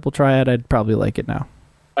the Triple Triad, I'd probably like it now.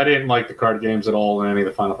 I didn't like the card games at all in any of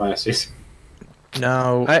the Final Fantasies.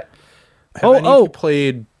 Now, I-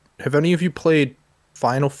 have any of you played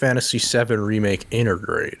Final Fantasy VII Remake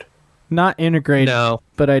Intergrade? Not Integrate, No.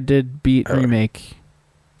 but I did beat Oh. Remake,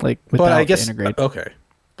 like without But I guess the Integrate. okay.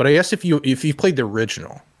 But I guess if you played the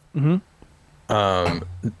original, Mhm.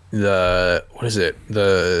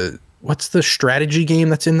 What's the strategy game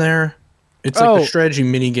that's in there? It's like Oh. the strategy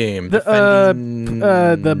mini game.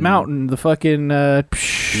 The mountain, the fucking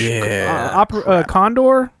Yeah,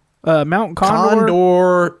 Condor, Mountain Condor.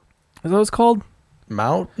 Condor Is that what it's called?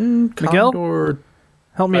 Mountain Miguel? Condor.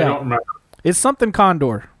 Help me I out. don't remember. It's something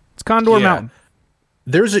Condor. It's Condor Yeah. Mountain.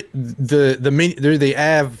 There's the mini. They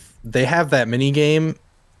have that mini game,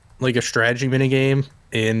 like a strategy mini game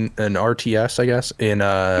in an RTS, I guess.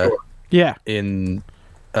 Yeah, In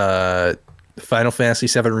Final Fantasy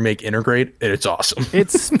VII Remake Intergrade, and it's awesome.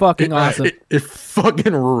 it's fucking awesome, It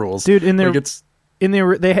fucking rules, dude. In their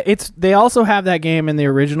Like it's they also have that game in the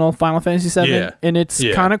original Final Fantasy VII, Yeah. and it's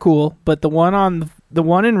Yeah. kind of cool. But the one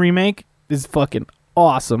in Remake is fucking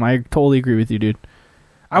awesome. I totally agree with you, dude.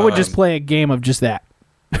 I would just play a game of just that.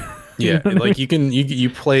 yeah, like you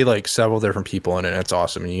play like several different people in it. And it's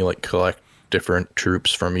awesome, and you like collect different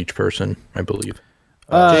troops from each person, I believe.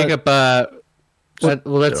 Jacob,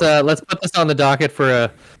 let's put this on the docket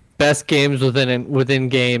for best games within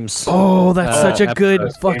games. Oh, that's such a good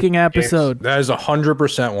episodes. fucking episode. That is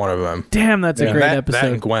 100% one of them. Damn, that's a great that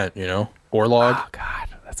episode. and Gwent, Orlog. Oh God,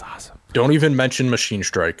 that's awesome. Don't even mention Machine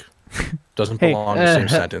Strike. Doesn't Hey. belong in the same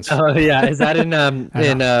sentence. Oh yeah, is that in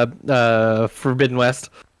Forbidden West?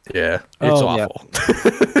 Yeah, it's Oh, yeah. awful.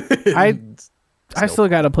 I still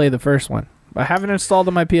got to play the first one. I haven't installed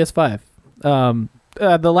on my PS5.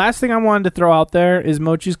 The last thing I wanted to throw out there is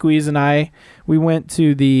Mochi Squeeze and we went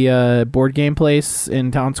to the board game place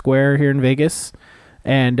in Town Square here in Vegas,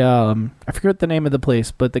 and I forget the name of the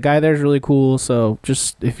place, but the guy there is really cool. So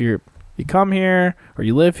just if you come here or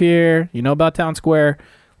you live here, you know about Town Square,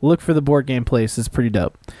 look for the board game place. It's pretty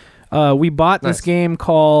dope. We bought this Nice. game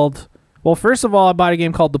called. Well, first of all, I bought a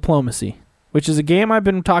game called Diplomacy, which is a game I've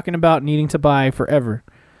been talking about needing to buy forever.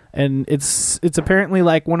 and it's apparently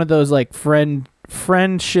like one of those like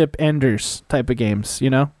friendship enders type of games, you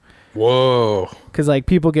know? Whoa. Because like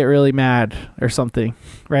people get really mad or something,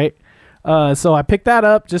 right? So I picked that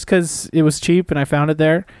up just because it was cheap and I found it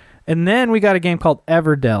there. And then we got a game called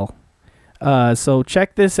Everdell. So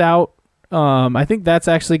check this out. I think that's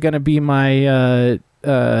actually going to be my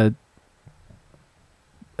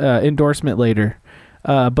endorsement later.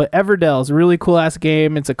 But Everdell is a really cool ass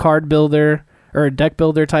game. It's a card builder or a deck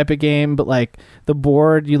builder type of game, but like the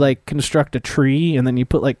board, you like construct a tree and then you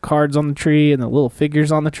put like cards on the tree and the little figures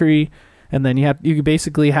on the tree, and then you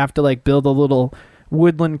basically have to like build a little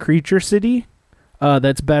woodland creature city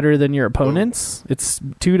that's better than your opponents. It's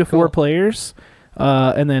 2 to 4 players.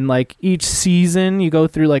 And then like each season, you go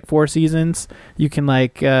through like 4 seasons, you can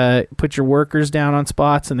like put your workers down on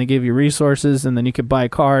spots and they give you resources, and then you can buy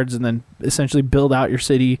cards and then essentially build out your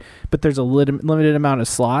city, but there's a limited amount of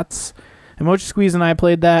slots. And Mochi Squeeze and I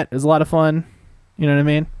played that. It was a lot of fun. You know what I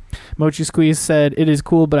mean? Mochi Squeeze said, it is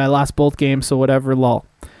cool, but I lost both games, so whatever, lol.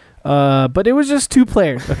 But it was just 2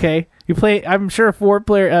 players, okay? You play, I'm sure a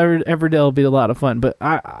 4-player Everdell will be a lot of fun, but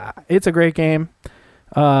it's a great game.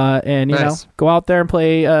 And you know, go out there and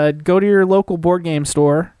play, go to your local board game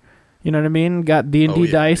store. You know what I mean? Got D&D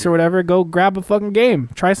dice or whatever. Go grab a fucking game.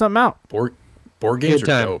 Try something out. Board games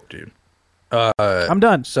are dope, dude. I'm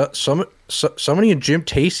done. Somebody in Jim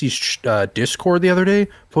Tacey's Discord the other day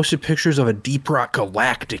posted pictures of a Deep Rock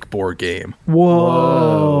Galactic board game.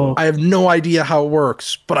 Whoa. I have no idea how it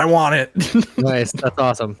works, but I want it. Nice. That's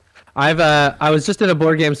awesome. I was just in a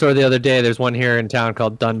board game store the other day. There's one here in town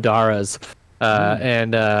called Dundara's.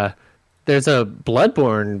 And there's a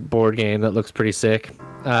Bloodborne board game that looks pretty sick.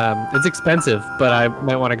 It's expensive, but I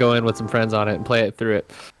might want to go in with some friends on it and play it through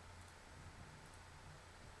it.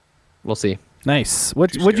 We'll see. Nice.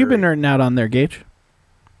 What you been nerding out on there, Gage?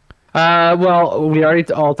 Well, we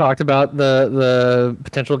already all talked about the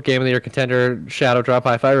potential Game of the Year contender, Shadow Drop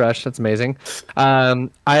Hi-Fi Rush. That's amazing. I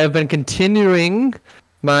have been continuing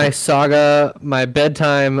my saga, my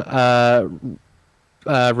bedtime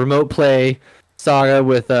remote play saga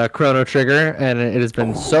with Chrono Trigger, and it has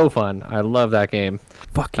been so fun. I love that game.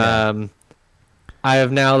 Fuck yeah. I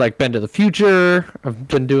have now like been to the future. I've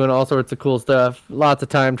been doing all sorts of cool stuff. Lots of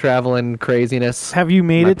time traveling craziness. Have you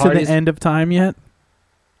made it to the end of time yet?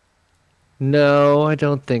 No, I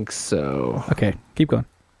don't think so. Okay, keep going.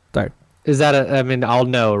 Sorry. Is that I mean, I'll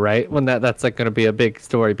know, right? When that's like going to be a big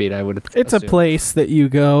story beat, I would It's assume. a place that you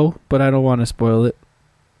go, but I don't want to spoil it.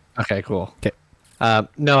 Okay, cool. Okay.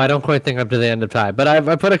 No, I don't quite think I'm to the end of time, but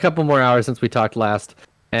I put a couple more hours since we talked last,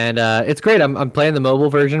 and it's great. I'm playing the mobile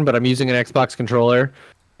version, but I'm using an Xbox controller,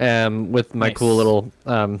 with my cool little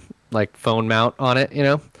like phone mount on it, you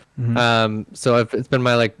know. Mm-hmm. So it's been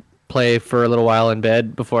my like play for a little while in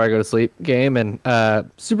bed before I go to sleep game, and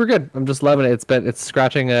super good. I'm just loving it. It's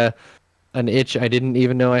scratching an itch I didn't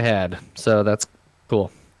even know I had, so that's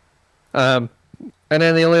cool. And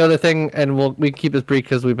then the only other thing, and we can keep this brief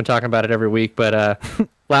because we've been talking about it every week, but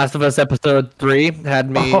Last of Us Episode 3 had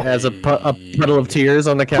me as a puddle of tears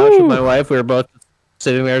on the couch with my wife. We were both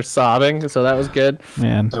sitting there sobbing, so that was good.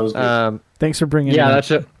 Man, That was good. thanks for bringing it Yeah, up.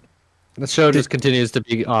 that show just continues to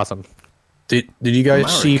be awesome. Did you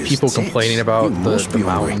guys see America's people tense. complaining about You the must be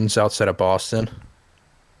mountains outside of Boston?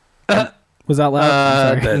 Was that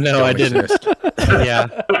loud? I'm sorry. No, don't I didn't. exist? Yeah.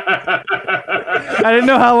 I didn't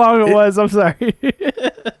know how long it was. I'm sorry.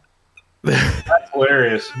 That's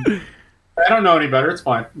hilarious. I don't know any better. It's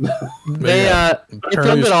fine. They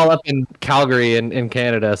filmed it all up in Calgary in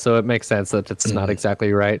Canada, so it makes sense that it's not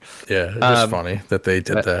exactly right. Yeah, it's just funny that they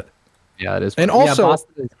did that. Yeah, it is. And funny. also- yeah,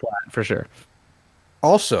 Boston is flat for sure.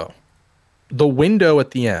 Also, the window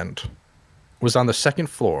at the end was on the second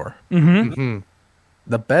floor. Mm-hmm.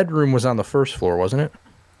 The bedroom was on the first floor, wasn't it?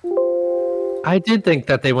 I did think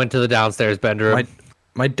that they went to the downstairs bedroom.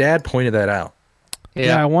 My dad pointed that out.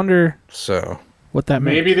 Yeah, I wonder So what that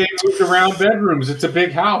meant. Maybe they moved around bedrooms. It's a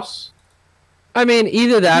big house. I mean,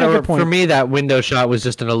 either that Yeah, or good point. for me, that window shot was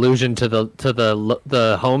just an allusion to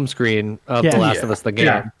the home screen of Yeah. The Last of Us, the game.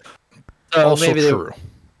 Yeah. So also maybe true.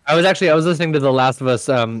 I was listening to The Last of Us,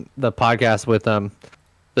 the podcast with the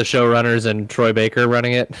showrunners and Troy Baker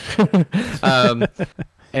running it,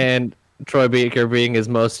 and Troy Baker being his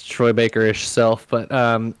most Troy Baker-ish self.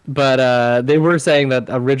 But they were saying that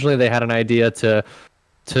originally they had an idea to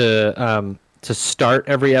start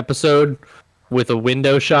every episode with a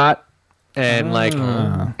window shot and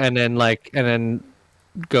and then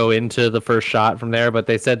go into the first shot from there. But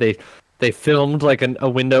they said they filmed like a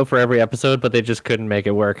window for every episode, but they just couldn't make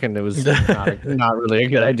it work, and it was not really a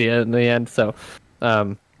good idea in the end. So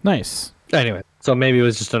Nice. anyway, so maybe it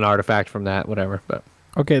was just an artifact from that, whatever. But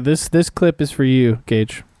Okay, this clip is for you,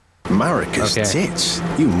 Gage. Marika's tits.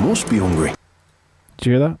 You must be hungry. Did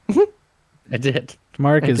you hear that? I did.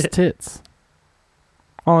 Marika's tits.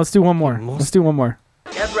 Oh, let's do one more. Let's do one more.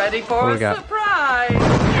 Get ready for a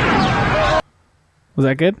surprise. Was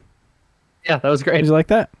that good? Yeah, that was great. Did you like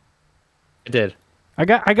that? I did. I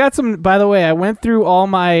got some. By the way, I went through all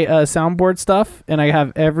my soundboard stuff, and I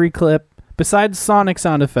have every clip besides Sonic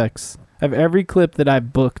sound effects. I have every clip that I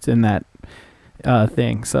booked in that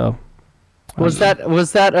thing. So was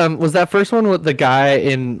that first one with the guy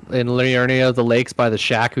in Liurnia, the lakes by the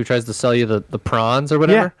shack, who tries to sell you the prawns or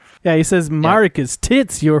whatever? Yeah. He says, "Marika's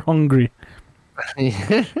tits, you're hungry."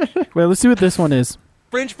 Wait, let's see what this one is.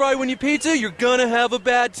 French fry when you pizza, you're gonna have a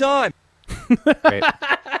bad time. Great.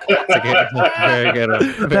 Very good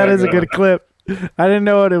one. That is a good clip. I didn't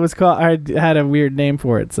know what it was called. I had a weird name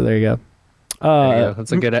for it, so there you go. There you go.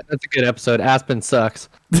 That's a good episode. Aspen sucks.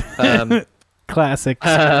 Classic.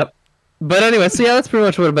 But anyway, so yeah, that's pretty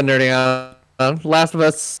much what I've been nerding out on. Last of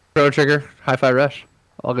Us, Chrono Trigger, Hi-Fi Rush,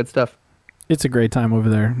 all good stuff. It's a great time over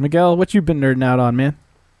there. Miguel, what you been nerding out on, man?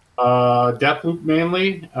 Deathloop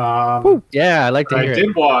mainly. Yeah, I like to hear it. I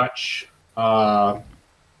did watch The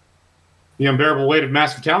Unbearable Weight of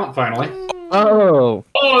Massive Talent finally. Oh,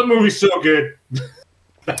 the movie's so good.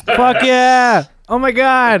 Fuck yeah! Oh my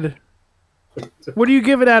god! What do you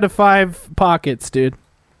give it out of 5 pockets, dude?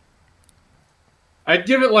 I'd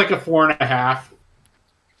give it like a 4.5.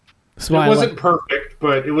 It wasn't perfect,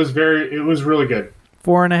 but it was really good.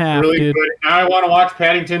 4.5, really dude. Good. Now I want to watch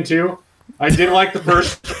Paddington 2. I did like the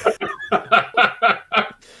first.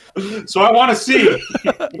 So I want to see.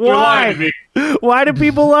 Why? Why do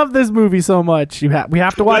people love this movie so much? We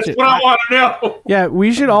have to watch it. That's what I want to know. Yeah,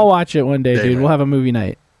 we should all watch it one day, dude. We'll have a movie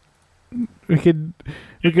night. We could.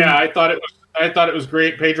 Yeah, I thought it was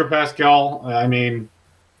great. Pedro Pascal. I mean,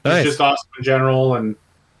 nice. He's just awesome in general, and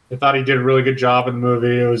I thought he did a really good job in the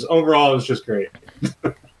movie. It was just great.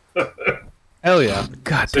 Hell yeah!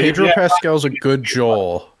 God, so, Pedro Pascal's a good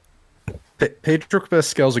Joel. Pedro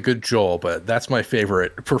Pascal's a good Joel, but that's my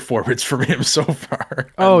favorite performance from him so far.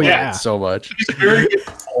 Oh yeah, so much. He's very good.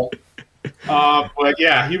 But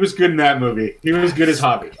yeah, he was good in that movie. He was good as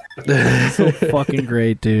Hobby. So fucking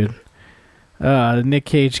great, dude. Nick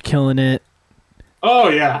Cage killing it. Oh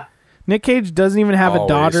yeah. Nick Cage doesn't even have a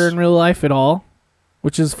daughter in real life at all,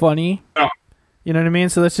 which is funny. No. You know what I mean?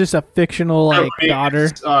 So that's just a fictional daughter.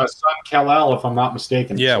 Son Kal-El, if I'm not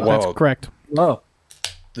mistaken. Yeah, So. well, That's correct. Whoa.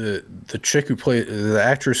 The chick who the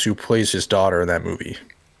actress who plays his daughter in that movie.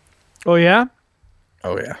 Oh yeah.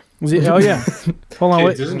 Oh yeah. Oh yeah. Hold on.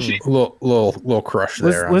 Wait. Isn't she? Little crush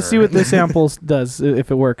there. Let's see what this sample does if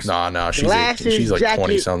it works. Nah. She's like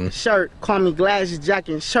 20 something. Shirt. Call me glasses,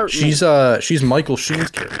 jacket, and shirt. She's Michael Sheen's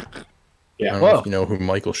kid. Yeah. I don't know if you know who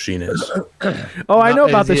Michael Sheen is. Oh, I know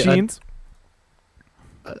about the Sheens.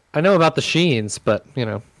 I know about the Sheens, but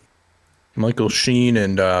Michael Sheen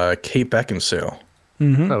and Kate Beckinsale.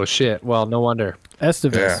 Mm-hmm. Oh shit! Well, no wonder.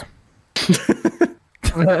 Estevez.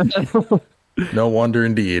 Yeah. No wonder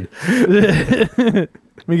indeed.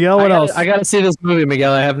 Miguel, what else? I gotta see this movie,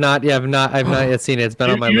 Miguel. I've not yet seen it. It's been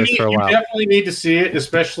on my list for a while. You definitely need to see it,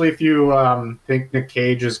 especially if you think Nick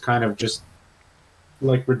Cage is kind of just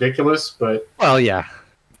like ridiculous. But well, yeah.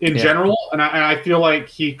 In general, and I feel like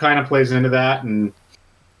he kind of plays into that, and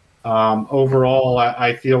overall,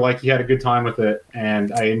 I feel like he had a good time with it,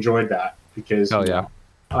 and I enjoyed that because I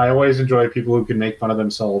always enjoy people who can make fun of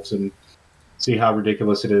themselves and see how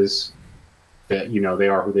ridiculous it is that they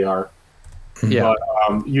are who they are. Yeah,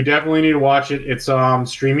 but you definitely need to watch it. It's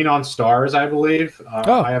streaming on Stars, I believe.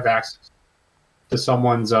 I have access to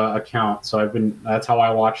someone's account, so that's how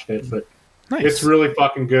I watched it. But nice. It's really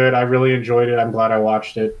fucking good. I really enjoyed it. I'm glad I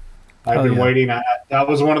watched it. I've been waiting. That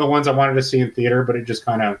was one of the ones I wanted to see in theater, but it just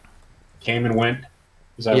kind of came and went.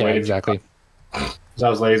 Exactly. Because I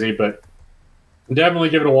was lazy, but definitely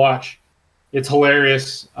give it a watch. It's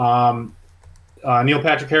hilarious. Neil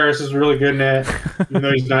Patrick Harris is really good in it, even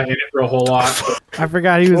though he's not in it for a whole lot. I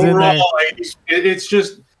forgot he was overall, in there.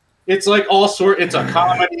 It's like all sorts. It's a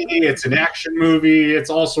comedy. It's an action movie. It's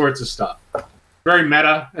all sorts of stuff. Very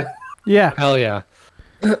meta. Yeah. Hell yeah.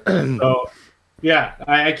 So, yeah,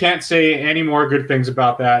 I can't say any more good things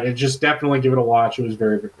about that. It just definitely give it a watch. It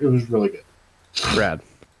was really good. Rad.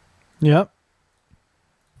 Yep.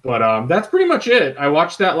 But that's pretty much it. I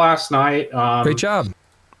watched that last night. Great job.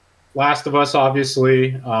 Last of Us,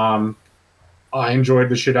 obviously. I enjoyed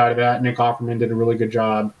the shit out of that. Nick Offerman did a really good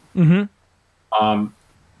job. Mm-hmm.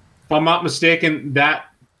 If I'm not mistaken, that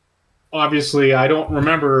obviously I don't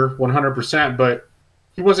remember 100%, but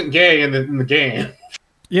he wasn't gay in the game.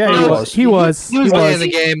 Yeah, he was. He was in the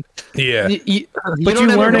game. Yeah. But you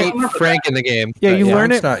learn it Frank in the game. Yeah, you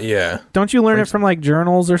learn it. Don't you learn Frank's it from like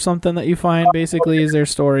journals or something that you find? Basically, is their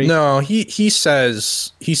story? No, he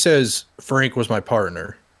says Frank was my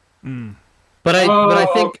partner. But I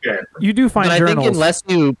think you do find journals.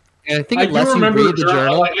 I think unless you read the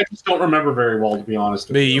journal, I just don't remember very well, to be honest.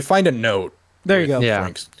 You find a note. There you go. Yeah.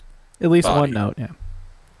 Frank's at least body. one note. Yeah.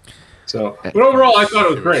 So, but overall, I thought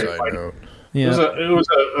it was great. Yeah. It was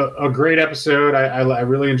a great episode. I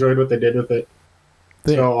really enjoyed what they did with it.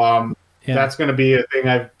 So that's going to be a thing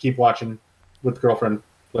I keep watching with the girlfriend,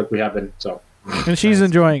 like we have been. So, and she's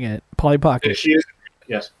enjoying it. Polly Pocket. She is.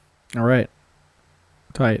 Yes. All right.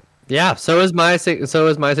 Tight. Yeah. So is my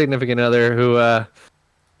significant other, who,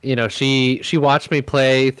 she watched me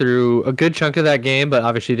play through a good chunk of that game, but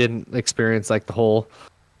obviously didn't experience like the whole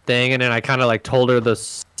thing. And then I kind of like told her the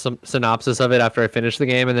synopsis of it after I finished the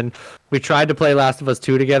game, and then we tried to play Last of Us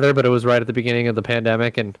 2 together, but it was right at the beginning of the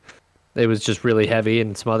pandemic, and it was just really heavy,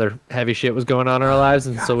 and some other heavy shit was going on in our lives,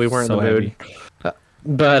 and so we weren't in the mood.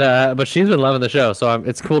 But she's been loving the show, so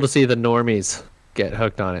it's cool to see the normies get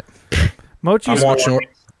hooked on it.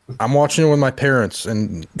 I'm watching it with my parents,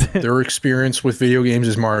 and their experience with video games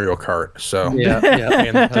is Mario Kart. So and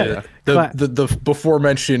the before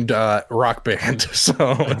mentioned Rock Band. So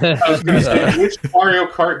which Mario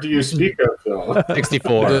Kart do you speak of, though?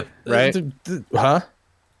 64, right?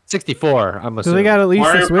 64. I'm assuming. So they got at least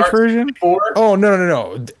Mario the Switch Kart version. 64? Oh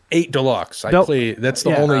no, 8 Deluxe. I play. That's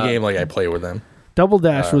the only game like I play with them. Double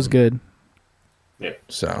Dash was good. Yeah.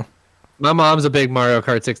 So. My mom's a big Mario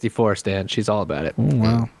Kart 64 stan. She's all about it. Oh,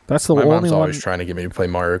 wow, that's the my only mom's one. always trying to get me to play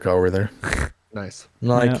Mario Kart over there. Nice.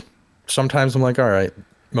 Sometimes I'm like, all right.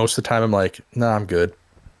 Most of the time I'm like, nah, I'm good.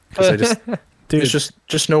 Because I just, Dude, it's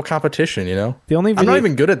just no competition, you know. The only I'm not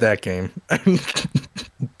even good at that game.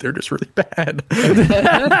 They're just really bad.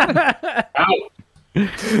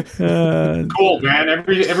 Cool, man.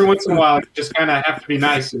 Every once in a while, you just kind of have to be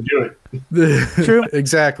nice and do it. True.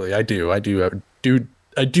 Exactly. I do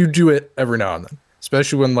it every now and then,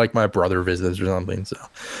 especially when like my brother visits or something. So,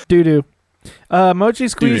 Mochi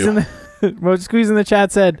Squeeze in the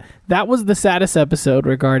chat said that was the saddest episode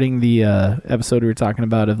regarding the episode we were talking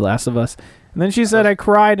about of Last of Us. And then she said I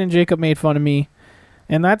cried and Jacob made fun of me,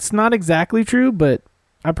 and that's not exactly true, but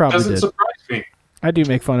I probably doesn't did. surprise me. I do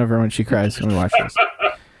make fun of her when she cries when we watch this.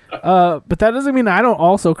 But that doesn't mean I don't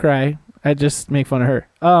also cry. I just make fun of her.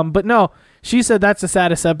 But no, she said that's the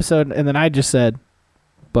saddest episode, and then I just said,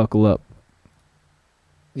 buckle up.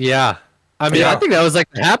 Yeah. I mean, I think that was like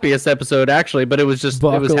the happiest episode, actually, but it was just,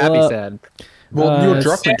 it was happy sad. Well, Neil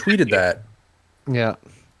Druckmann tweeted that. Yeah.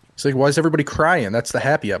 It's like, why is everybody crying? That's the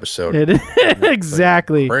happy episode.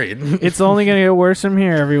 Exactly. Great. It's only going to get worse from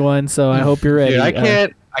here, everyone, so I hope you're ready. Dude,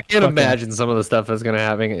 I can't imagine some of the stuff that's going to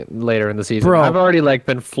happen later in the season. Bro. I've already like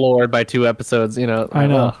been floored by 2 episodes, you know. I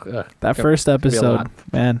know. That first episode,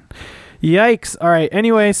 man. Yikes. All right.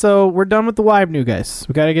 Anyway, so we're done with the Wibe new, guys.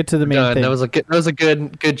 We got to get to the main thing. That was a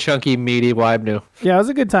good chunky meaty Wibe new. Yeah, it was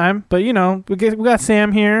a good time, but you know, we got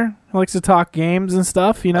Sam here. He likes to talk games and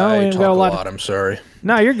stuff, you know. I we talk got a lot. I'm sorry.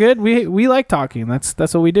 No, you're good. We like talking. That's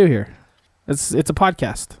what we do here. It's a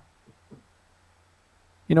podcast.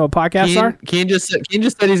 You know what podcasts are? Keen just said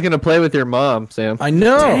he's going to play with your mom, Sam. I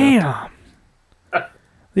know. Damn.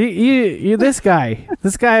 You this guy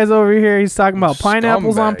is over here. He's talking about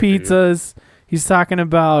pineapples on pizzas. Dude. He's talking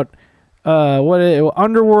about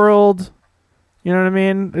Underworld. You know what I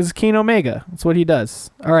mean? It's Keen Omega. That's what he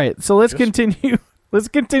does. All right, so let's continue. Let's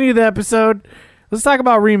continue the episode. Let's talk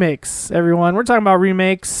about remakes, everyone. We're talking about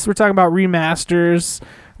remakes. We're talking about remasters.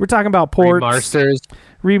 We're talking about ports.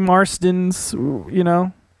 Remarstons. You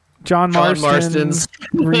know, John Marstons.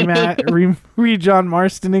 John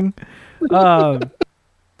Marstoning.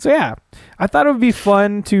 So yeah, I thought it would be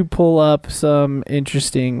fun to pull up some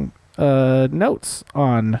interesting notes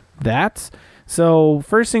on that. So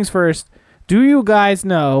first things first, do you guys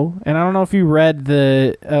know, and I don't know if you read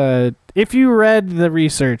the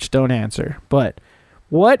research, don't answer, but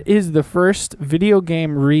what is the first video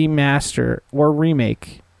game remaster or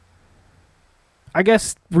remake? I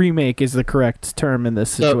guess remake is the correct term in this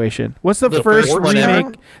situation. What's the first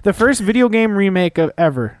remake? The first video game remake of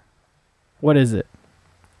ever. What is it?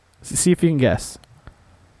 See if you can guess.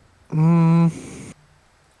 Mario.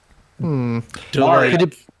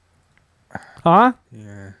 Huh?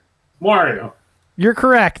 Yeah. Mario. You're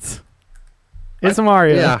correct. It's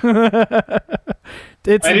Mario. Yeah. I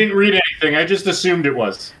didn't read anything. I just assumed it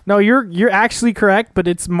was. No, you're actually correct, but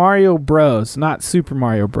it's Mario Bros, not Super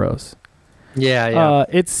Mario Bros. Yeah.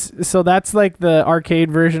 That's like the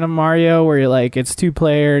arcade version of Mario where you're like it's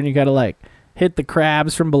 2-player and you gotta like hit the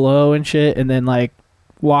crabs from below and shit, and then like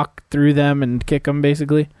walk through them and kick them,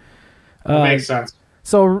 basically. Makes sense.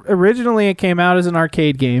 So originally it came out as an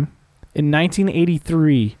arcade game in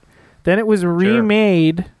 1983. Then it was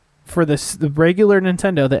remade for the regular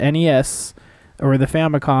Nintendo, the NES, or the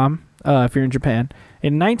Famicom, if you're in Japan,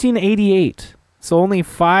 in 1988. So only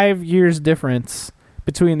 5 years difference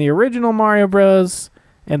between the original Mario Bros.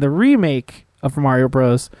 And the remake of Mario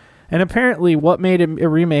Bros. And apparently what made it a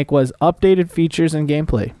remake was updated features and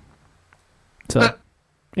gameplay. So,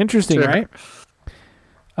 interesting, right?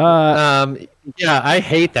 Yeah, I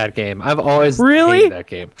hate that game. I've always hated that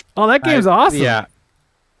game. Oh, that game's awesome. Yeah.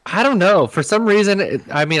 I don't know. For some reason,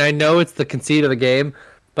 I know it's the conceit of the game,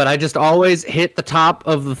 but I just always hit the top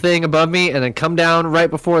of the thing above me and then come down right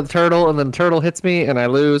before the turtle, and then the turtle hits me and I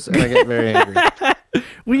lose and I get very angry.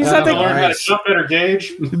 We just have to learn how to jump better,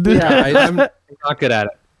 Gage. I'm not good at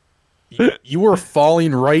it. You were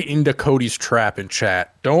falling right into Cody's trap in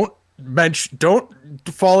chat. Don't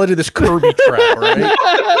fall into this Kirby trap, all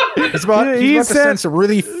right? He's about to sense a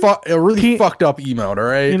really fucked up emote, all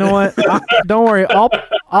right? You know what? Don't worry.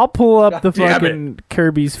 I'll pull up the fucking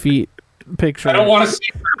Kirby's feet picture. I don't want to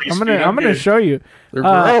see Kirby's feet. I'm gonna show you. They're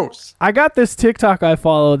gross. I got this TikTok I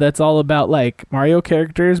follow that's all about like Mario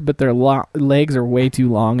characters, but their legs are way too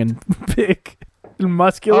long and big and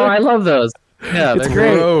muscular. Oh, I love those. Yeah, it's they're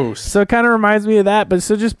great. Gross. So it kind of reminds me of that. But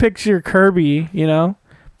so just picture Kirby,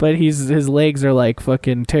 but his legs are like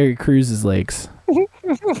fucking Terry Crews's legs. You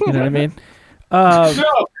know what I mean? No, he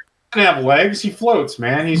doesn't have legs. He floats,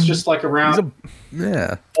 man. He's just like a round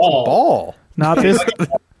ball. Not this.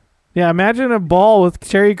 Yeah, imagine a ball with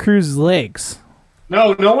Terry Crews' legs.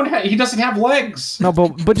 No one. He doesn't have legs. No,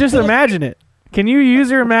 but just imagine it. Can you use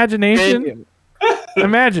your imagination?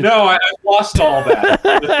 Imagine. No, I've lost all that.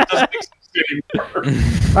 It doesn't exist anymore.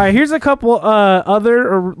 All right, here's a couple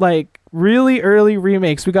other like really early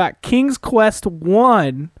remakes. We got King's Quest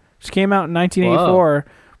 1, which came out in 1984,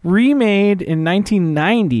 remade in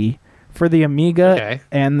 1990 for the Amiga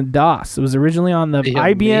and the DOS. It was originally on the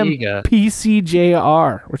IBM Amiga.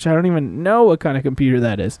 PCJR, which I don't even know what kind of computer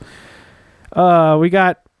that is. We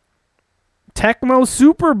got Tecmo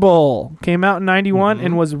Super Bowl, came out in 91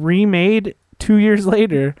 and was remade 2 years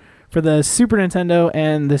later for the Super Nintendo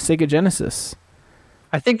and the Sega Genesis.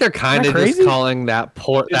 I think they're kind of just calling that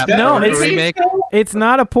port it's a remake. It's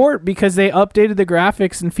not a port because they updated the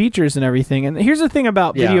graphics and features and everything. And here's the thing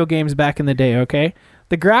about video games back in the day, okay?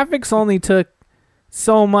 The graphics only took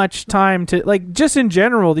so much time to, like, just in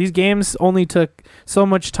general, these games only took so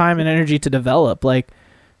much time and energy to develop. Like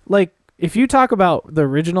if you talk about the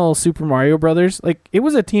original Super Mario Brothers, like, it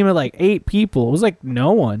was a team of like 8 people. It was like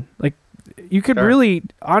no one. Like, you could really,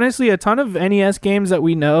 honestly, a ton of NES games that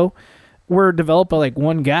we know were developed by like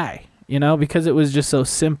one guy, because it was just so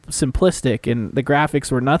simplistic and the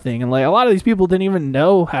graphics were nothing. And like a lot of these people didn't even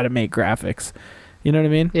know how to make graphics. You know what I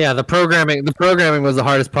mean? Yeah, the programming was the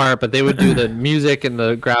hardest part, but they would do the music and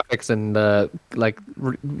the graphics and the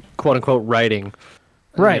quote unquote writing.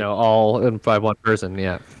 Right. All by one person,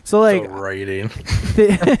 yeah. So like writing.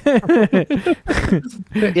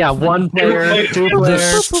 Yeah, one player, two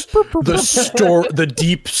players. The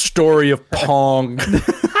deep story of Pong.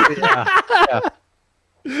 Yeah.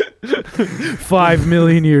 5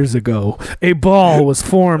 million years ago, a ball was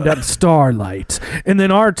formed at starlight, and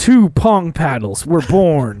then our 2 Pong paddles were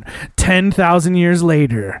born 10,000 years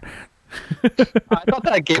later. I thought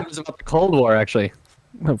that game was about the Cold War, actually.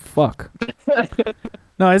 Oh, fuck.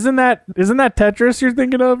 No, isn't that Tetris you're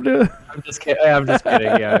thinking of, dude? I'm just kidding.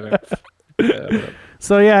 Yeah.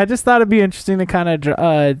 So, yeah, I just thought it'd be interesting to kind of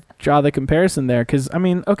draw the comparison there. Because, I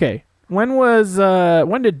mean, okay,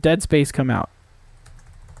 when did Dead Space come out?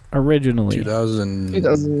 Originally.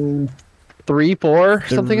 2003, 4,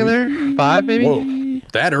 something in there? 5, maybe? Whoa,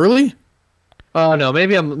 that early? Oh, no,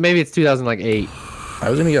 maybe it's 2008. I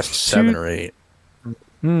was going to guess 7 or 8.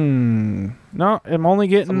 No, I'm only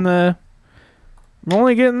getting the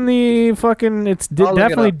fucking.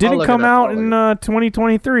 Definitely didn't come out in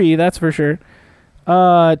 2023. That's for sure.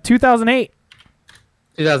 2008.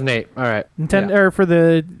 2008. All right. Nintendo or for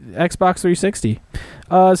the Xbox 360.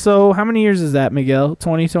 So how many years is that, Miguel?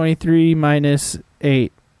 2023 minus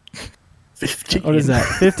 8. 15. What is that?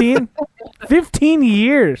 15? 15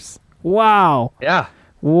 years. Wow. Yeah.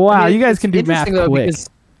 Wow. You guys can do math quick.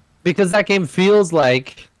 Because that game feels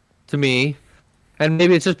like, to me, and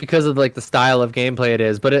maybe it's just because of like the style of gameplay it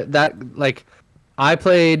is, but I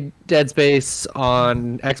played Dead Space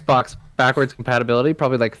on Xbox backwards compatibility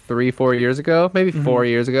probably like 3-4 years ago, maybe 4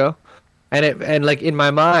 years ago, and like in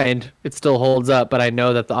my mind it still holds up, but I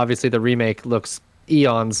know that obviously the remake looks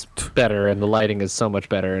eons better, and the lighting is so much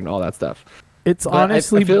better, and all that stuff. It's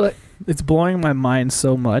honestly, I feel like it's blowing my mind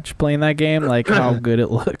so much playing that game, like how good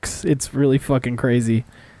it looks. It's really fucking crazy.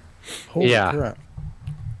 Holy crap.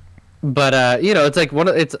 But it's like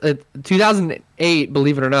 2008,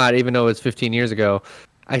 believe it or not, even though it's 15 years ago,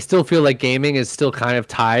 I still feel like gaming is still kind of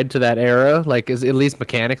tied to that era, like at least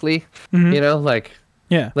mechanically. Like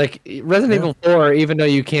Resident Evil 4, even though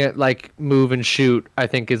you can't like move and shoot, I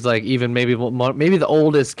think is like even maybe the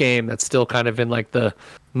oldest game that's still kind of in like the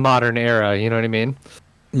modern era. You know what I mean?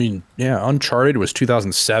 I mean, yeah, Uncharted was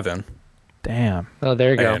 2007. Damn. Oh,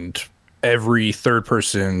 there you go. And every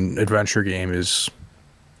third-person adventure game is,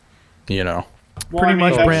 pretty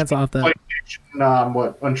much brands off that.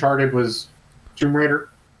 What Uncharted was, Tomb Raider,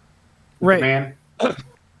 right? Man.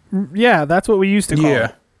 Yeah, that's what we used to call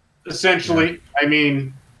it. Essentially, I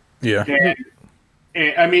mean, yeah.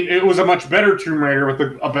 And, I mean, it was a much better Tomb Raider with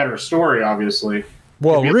a better story, obviously.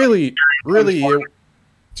 Well, really,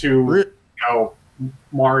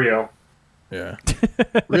 Mario. Yeah.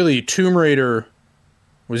 Really, Tomb Raider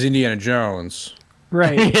was Indiana Jones.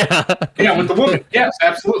 Right. Yeah, with the woman. Yes,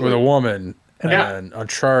 absolutely. With a woman. And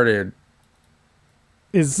Uncharted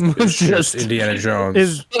is just Indiana Jones.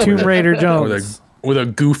 Is Tomb Raider Jones. With a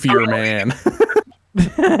goofier man.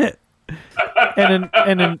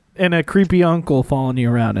 and a creepy uncle following you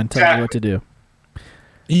around and telling you what to do.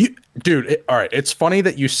 All right. It's funny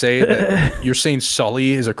that you say that you're saying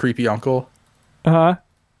Sully is a creepy uncle. Uh-huh.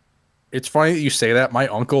 It's funny that you say that. My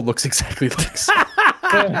uncle looks exactly like Sully.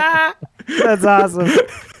 That's awesome.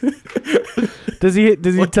 Does he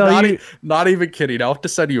tell you? Not even kidding. I'll have to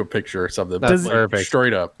send you a picture or something. That's perfect.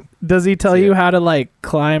 Straight up. Does he tell you how to like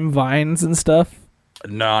climb vines and stuff?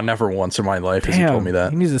 No, never once in my life has he told me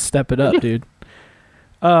that. He needs to step it up, dude.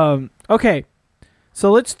 Okay,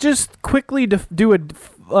 so let's just quickly do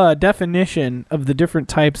a definition of the different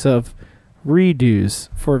types of redos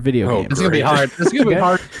for video games. It's gonna be hard. It's gonna be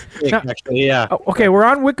hard. Actually, yeah. Okay, we're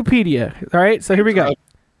on Wikipedia. All right, so here we go.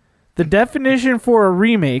 The definition for a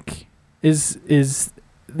remake is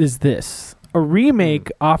this: a remake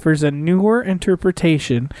offers a newer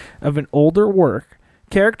interpretation of an older work,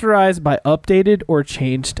 characterized by updated or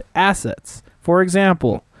changed assets. For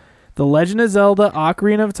example, The Legend of Zelda: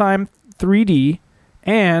 Ocarina of Time 3D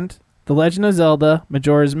and The Legend of Zelda: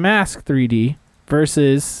 Majora's Mask 3D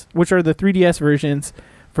which are the 3DS versions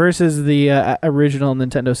versus the original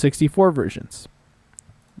Nintendo 64 versions.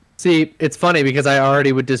 See, it's funny because I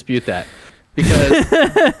already would dispute that, because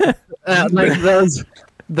like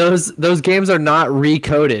those games are not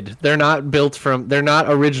recoded. They're not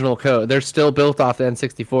original code. They're still built off the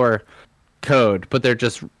N64 code, but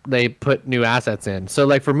they put new assets in. So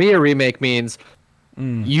like for me, a remake means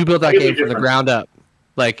you built that game from the ground up.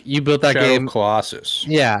 Like you built that game, Colossus.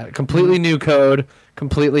 Yeah, completely new code,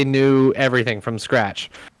 completely new everything from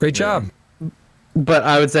scratch. Great job. But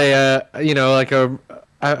I would say, like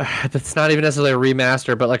it's not even necessarily a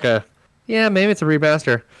remaster, but like maybe it's a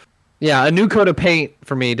remaster. Yeah, a new coat of paint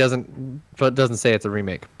for me doesn't say it's a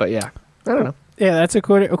remake. But yeah, I don't know. Yeah, that's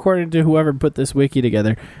according to whoever put this wiki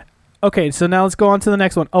together. Okay, so now let's go on to the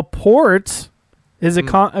next one. A port is a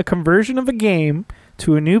conversion of a game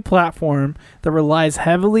to a new platform that relies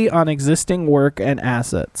heavily on existing work and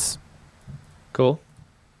assets. Cool.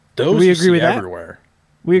 Those we agree with everywhere.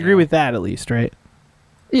 That? We agree with that at least, right?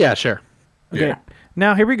 Yeah, sure. Okay. Yeah.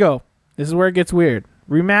 Now here we go. This is where it gets weird.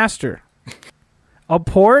 Remaster. A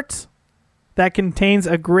port that contains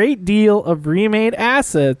a great deal of remade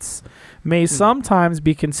assets may sometimes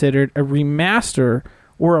be considered a remaster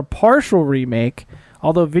or a partial remake,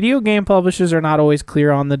 although video game publishers are not always clear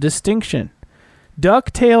on the distinction.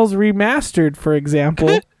 DuckTales Remastered, for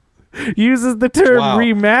example, uses the term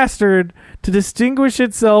remastered to distinguish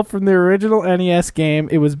itself from the original NES game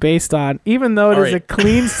it was based on, even though it is a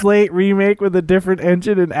clean slate remake with a different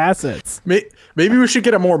engine and assets. Maybe we should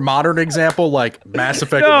get a more modern example, like Mass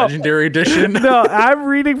Effect Legendary Edition. No, I'm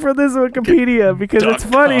reading from this Wikipedia because it's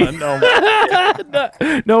funny.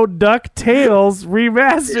 No, DuckTales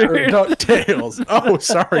Remastered. DuckTales. Oh,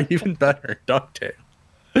 sorry, even better. DuckTales.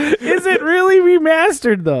 Is it really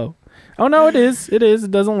remastered, though? Oh, no, it is. It is.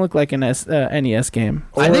 It doesn't look like an NES game.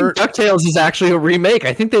 I think DuckTales is actually a remake.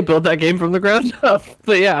 I think they built that game from the ground up.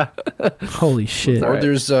 But yeah. Holy shit. Or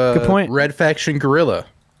there's Good point. Red Faction Guerrilla.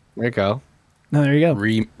 There you go. No, there you go.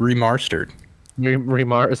 Remastered.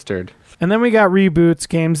 Remastered. And then we got reboots,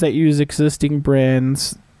 games that use existing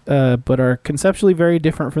brands but are conceptually very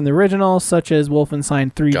different from the original, such as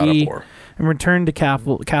Wolfenstein 3D and Return to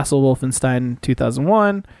Castle Wolfenstein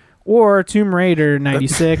 2001, or Tomb Raider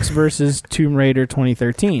 96 versus Tomb Raider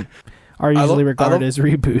 2013 are usually regarded as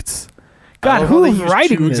reboots. God, who's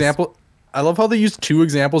writing this? I love how they used 2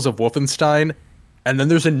 examples of Wolfenstein, and then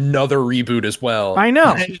there's another reboot as well. I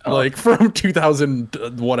know. Like from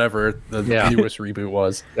 2000 whatever the newest reboot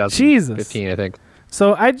was. Jesus. 15, I think.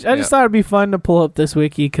 So I just thought it'd be fun to pull up this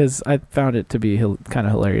wiki because I found it to be kind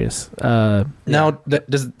of hilarious. Now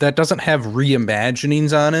that doesn't have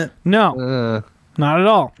reimaginings on it? No, not at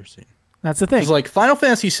all. Interesting. That's the thing. It's like Final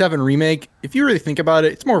Fantasy VII Remake, if you really think about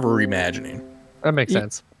it, it's more of a reimagining. That makes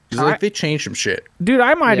sense. Like they changed some shit. Dude,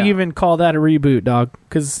 I might even call that a reboot, dog,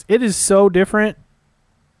 because it is so different.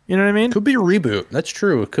 You know what I mean? Could be a reboot. That's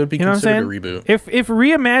true. It could be considered a reboot. If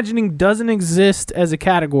reimagining doesn't exist as a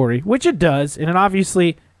category, which it does, and it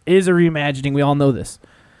obviously is a reimagining, we all know this.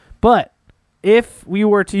 But if we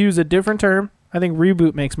were to use a different term, I think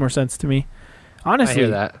reboot makes more sense to me. Honestly, I hear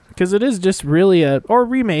that. Because it is just really or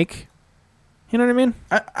remake. You know what I mean?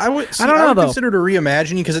 I would consider it a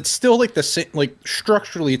reimagining because it's still like the same. Like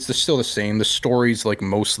structurally, it's still the same. The story's like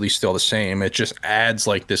mostly still the same. It just adds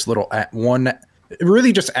like this little one. It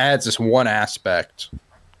really just adds this one aspect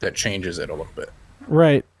that changes it a little bit.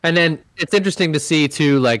 Right. And then it's interesting to see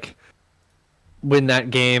too, like when that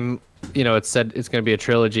game, it said it's going to be a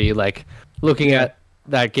trilogy. Like looking at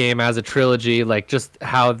that game as a trilogy, like just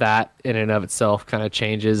how that in and of itself kind of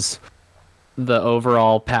changes the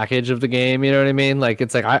overall package of the game. You know what I mean? Like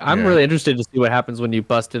it's like I'm really interested to see what happens when you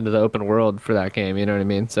bust into the open world for that game. You know what I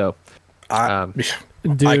mean? So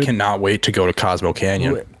Dude. I cannot wait to go to Cosmo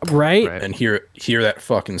Canyon. Right? And hear that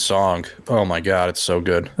fucking song. Oh my god, it's so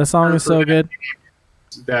good. The song is so good.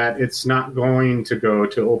 That it's not going to go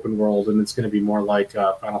to open world, and it's going to be more like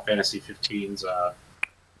Final Fantasy 15's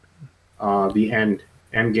the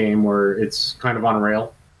end game, where it's kind of on a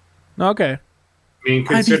rail. Okay. I mean,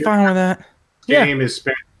 I'd be fine with that. Game is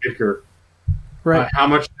spent bigger. Right. How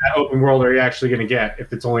much of that open world are you actually going to get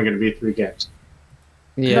if it's only going to be 3 games?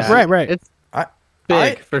 Yeah. Right. It's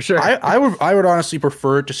big for sure. I would honestly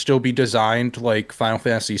prefer it to still be designed like Final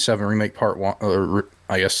Fantasy VII Remake Part 1, or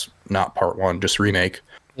I guess not Part 1, just Remake.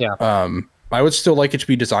 Yeah. I would still like it to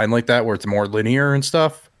be designed like that, where it's more linear and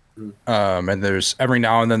stuff. And there's every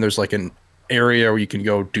now and then there's like an area where you can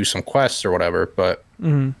go do some quests or whatever. But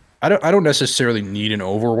I don't necessarily need an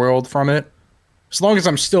overworld from it, as long as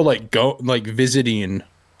I'm still like visiting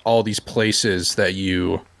all these places that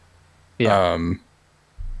you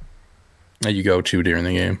that you go to during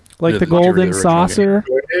the game, like the Golden Saucer.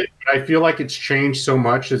 I feel like it's changed so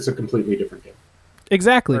much; it's a completely different game.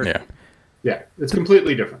 Exactly. Yeah, it's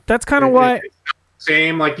completely different. That's kind of why. It's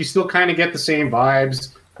same, like you still kind of get the same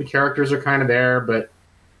vibes. The characters are kind of there, but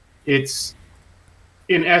it's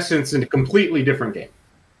in essence a completely different game.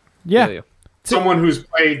 Yeah. Someone who's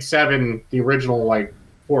played 7, the original, like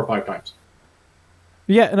 4 or 5 times.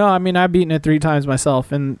 Yeah, no, I mean, I've beaten it 3 times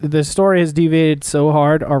myself, and the story has deviated so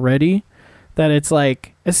hard already that it's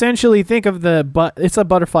like, essentially think of it's a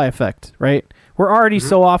butterfly effect, right? We're already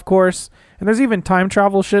so off course, and there's even time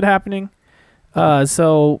travel shit happening.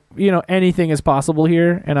 So, anything is possible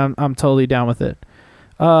here, and I'm totally down with it.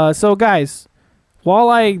 So guys, while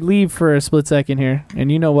I leave for a split second here,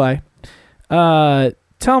 and you know why,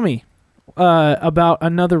 tell me about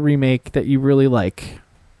another remake that you really like.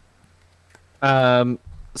 So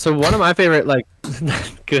one of my favorite, like,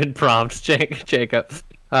 good prompts, Jacob.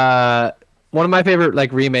 One of my favorite,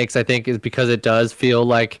 like, remakes, I think, is because it does feel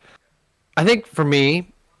like, I think for me,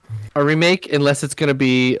 a remake, unless it's going to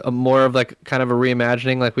be more of like kind of a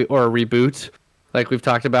reimagining, or a reboot, like we've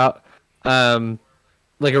talked about,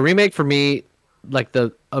 like a remake for me, like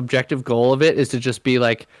the objective goal of it is to just be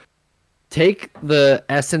like, take the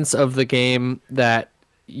essence of the game that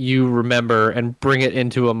you remember and bring it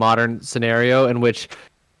into a modern scenario in which,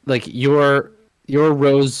 like, your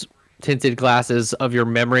rose tinted glasses of your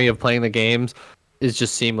memory of playing the games is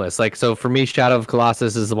just seamless. Like, so for me, Shadow of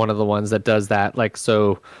Colossus is one of the ones that does that like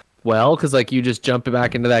so well, because like you just jump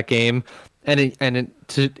back into that game, and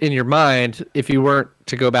in your mind, if you weren't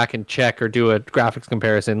to go back and check or do a graphics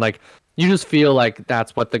comparison, like you just feel like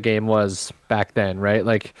that's what the game was back then, right?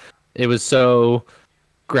 Like it was so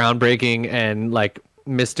groundbreaking and like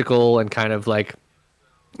mystical and kind of like,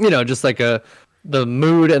 just like the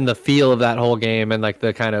mood and the feel of that whole game, and like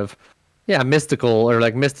the kind of mystical or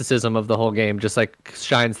like mysticism of the whole game just like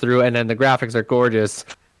shines through, and then the graphics are gorgeous.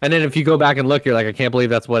 And then if you go back and look, you're like, I can't believe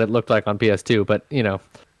that's what it looked like on PS2. But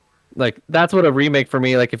like that's what a remake for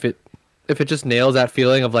me, like if it just nails that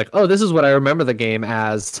feeling of like, oh, this is what I remember the game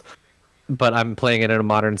as, but I'm playing it in a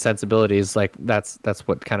modern sensibilities, like that's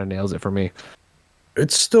what kind of nails it for me.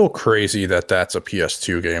 It's still crazy that that's a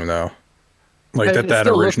PS2 game though. Like that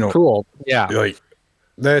original, cool. Yeah. Like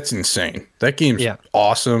That's insane. That game's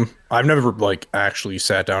awesome. I've never like actually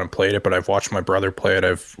sat down and played it, but I've watched my brother play it.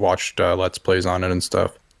 I've watched Let's Plays on it and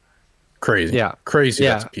stuff. Crazy. Yeah. Crazy.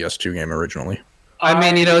 Yeah. That's a PS2 game originally. I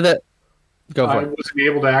mean, you know that. Go for it. I wasn't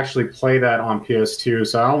able to actually play that on PS2,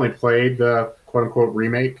 so I only played the quote-unquote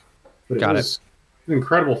remake. But it was an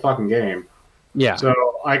incredible fucking game. Yeah. So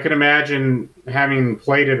I could imagine having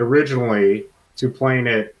played it originally to playing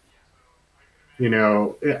it, you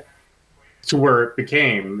know, to where it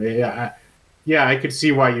became. Yeah, I could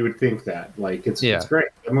see why you would think that. Like, it's great.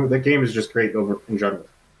 I mean, that game is just great over in general.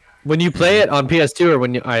 When you play it on PS2 or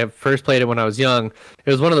when I first played it when I was young,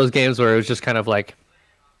 it was one of those games where it was just kind of like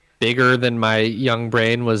bigger than my young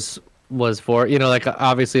brain was for. You know, like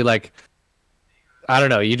obviously like, I don't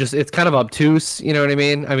know, it's kind of obtuse, you know what I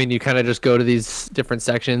mean? I mean, you kind of just go to these different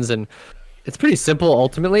sections and it's pretty simple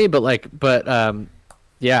ultimately, but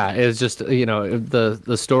yeah, it was just, you know,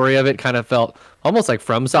 the story of it kind of felt almost like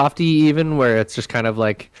From Softy even, where it's just kind of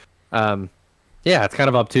like, yeah, it's kind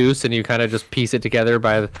of obtuse and you kind of just piece it together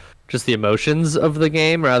by just the emotions of the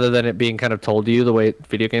game rather than it being kind of told to you the way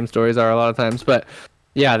video game stories are a lot of times. But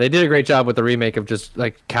yeah, they did a great job with the remake of just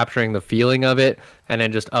like capturing the feeling of it and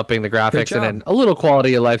then just upping the graphics and then a little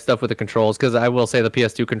quality of life stuff with the controls. Because I will say the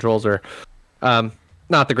PS2 controls are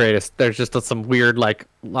not the greatest. There's just some weird like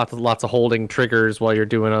lots of holding triggers while you're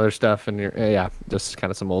doing other stuff and you're just kind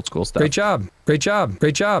of some old school stuff. Great job.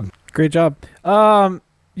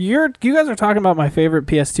 You guys are talking about my favorite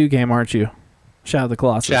PS2 game, aren't you? Shadow of the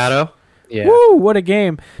Colossus. Shadow? Yeah. Woo, what a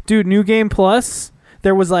game. Dude, New Game Plus,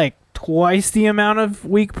 there was like twice the amount of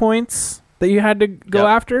weak points that you had to go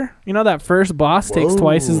after. You know, that first boss takes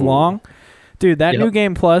twice as long. Dude, that New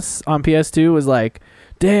Game Plus on PS2 was like,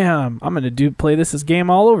 damn, I'm going to play this game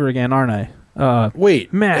all over again, aren't I?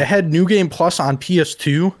 Wait, man, it had New Game Plus on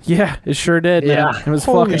PS2? Yeah, it sure did, man. It was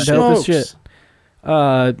Holy fucking dope as shit.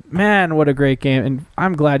 Man, what a great game, and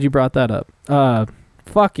I'm glad you brought that up.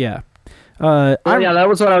 Fuck yeah. Yeah, that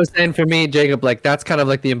was what I was saying for me, Jacob. Like that's kind of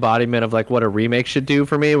like the embodiment of like what a remake should do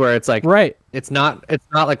for me, where it's like it's not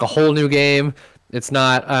like a whole new game. It's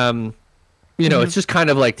not you know, it's just kind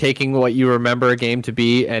of like taking what you remember a game to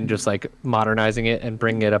be and just like modernizing it and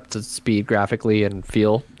bringing it up to speed graphically and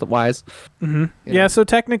feel wise. Yeah, so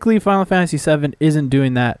technically Final Fantasy VII isn't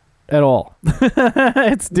doing that at all.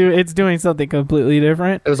 It's doing something completely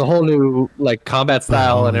different. It was a whole new like combat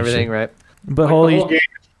style and everything, right? But like holy, the whole game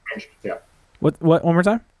has changed. Yeah. What? One more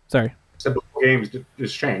time? Sorry. So the whole game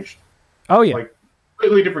just changed. Oh yeah. Like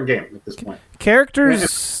completely different game at this point.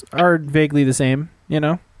 Characters are vaguely the same, you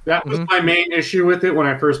know. That was my main issue with it when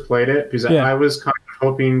I first played it, because I was kind of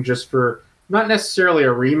hoping just for not necessarily a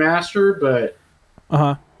remaster, but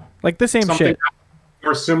like the same shit,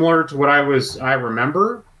 more similar to what I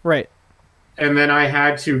remember. Right. And then I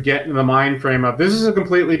had to get in the mind frame of this is a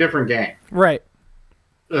completely different game. Right.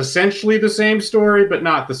 Essentially the same story, but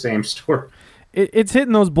not the same story. It's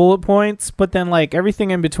hitting those bullet points, but then like everything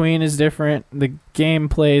in between is different. The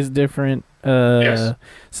gameplay is different.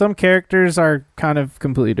 Some characters are kind of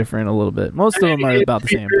completely different a little bit. Most of them are about the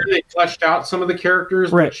same. They fleshed out some of the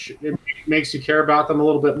characters, which it makes you care about them a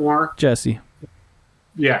little bit more. Jesse.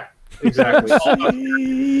 Yeah,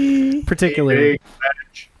 exactly. Particularly.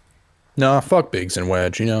 No, fuck Biggs and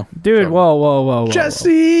Wedge, you know. Dude, whoa.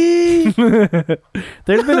 Jesse!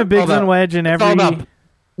 There's been a Biggs and Wedge in every...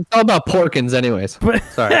 It's all about Porkins anyways.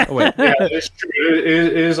 Sorry. Oh, wait. Yeah, it's true. It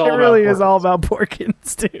is all it really about is all about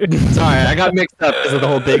Porkins, dude. Sorry, I got mixed up because of the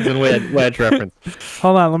whole Biggs and Wedge reference.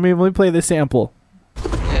 Hold on, let me play the sample.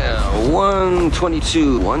 Yeah,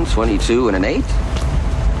 122, 122 and an 8.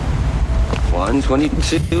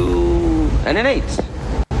 122 and an 8.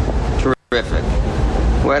 Terrific.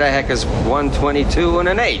 Where the heck is 122 and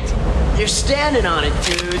an 8? You're standing on it,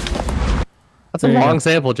 dude. That's a long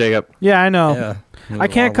sample, Jacob. Yeah, I know. Yeah. I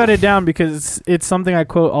can't cut it down because it's something I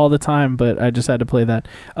quote all the time, but I just had to play that.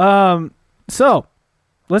 So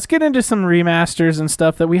let's get into some remasters and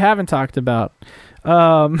stuff that we haven't talked about.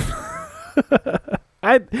 I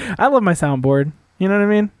love my soundboard. You know what I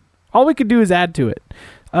mean? All we could do is add to it.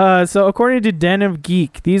 So according to Den of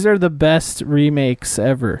Geek, these are the best remakes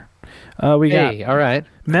ever. We got all right.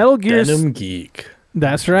 Metal Gear Denim Geek.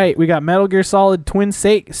 That's right. We got Metal Gear Solid Twin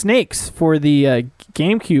Snakes for the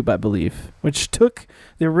GameCube, I believe, which took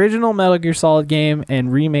the original Metal Gear Solid game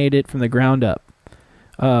and remade it from the ground up.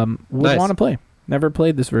 Would want to play. Never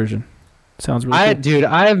played this version. Sounds really cool. Dude,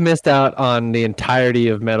 I have missed out on the entirety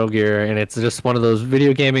of Metal Gear, and it's just one of those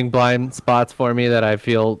video gaming blind spots for me that I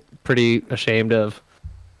feel pretty ashamed of.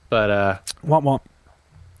 But womp.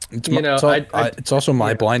 It's also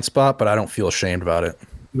my blind spot, but I don't feel ashamed about it.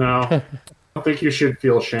 No. I don't think you should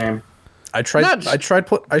feel shame. I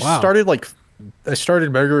started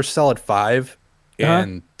Metal Gear Solid 5,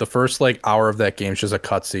 and the first like hour of that game is just a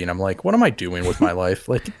cutscene. I'm like, what am I doing with my life?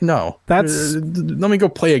 Like, no, let me go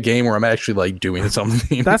play a game where I'm actually like doing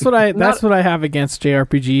something. That's what I have against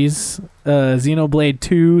JRPGs. Xenoblade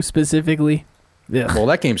 2 specifically. Yeah. Well,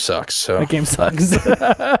 that game sucks. So that game sucks.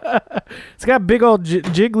 It's got big old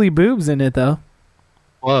jiggly boobs in it though.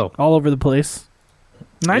 Whoa! All over the place.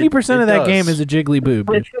 90% of that game is a jiggly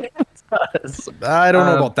boob. I don't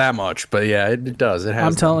know about that much, but yeah, it does. It has.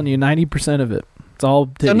 I'm telling you, 90% of it. It's all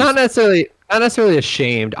titties. So not necessarily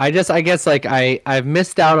ashamed. I guess like I've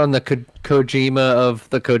missed out on the Kojima of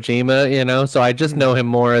the Kojima, you know. So I just know him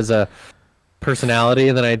more as a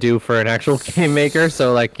personality than I do for an actual game maker.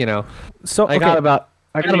 So like, you know, I got about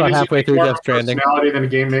halfway through Death Stranding. Personality than a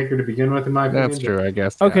game maker to begin with, in my opinion. That's true, I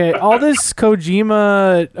guess. Okay, all this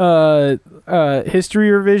Kojima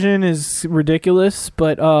history revision is ridiculous,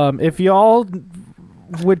 but if y'all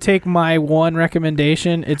would take my one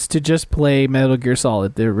recommendation, it's to just play Metal Gear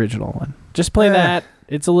Solid, the original one. Just play that.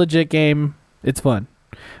 It's a legit game. It's fun.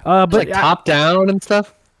 But like top down and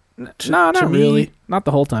stuff? No, not really. Not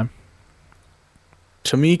the whole time.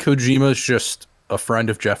 To me, Kojima's just a friend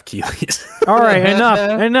of Jeff Keighley's. All right,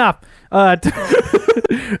 enough.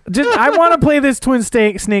 Just I want to play this Twin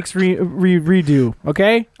Snakes redo.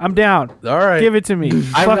 Okay, I'm down. All right, give it to me.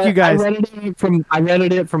 Fuck you guys. I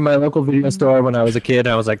rented it from my local video store when I was a kid. And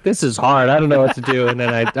I was like, this is hard. I don't know what to do, and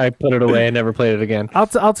then I put it away and never played it again.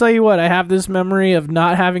 I'll tell you what. I have this memory of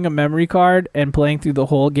not having a memory card and playing through the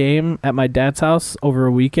whole game at my dad's house over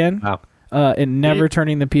a weekend. Wow. And never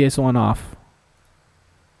turning the PS1 off.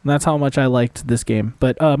 That's how much I liked this game.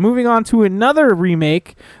 But moving on to another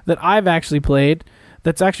remake that I've actually played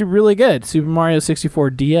that's actually really good. Super Mario 64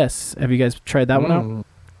 DS. Have you guys tried that one out?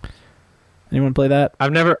 Anyone play that?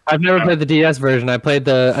 I've never played the DS version. I played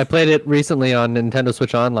it recently on Nintendo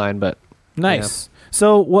Switch Online, but nice. Yeah.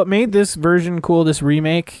 So what made this version cool, this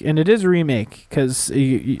remake, and it is a remake because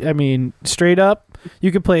I mean, straight up,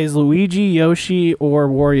 you could play as Luigi, Yoshi, or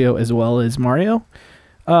Wario as well as Mario.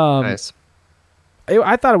 Nice.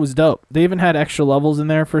 I thought it was dope. They even had extra levels in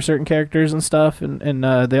there for certain characters and stuff, and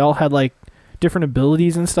they all had like different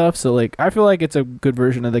abilities and stuff. So like, I feel like it's a good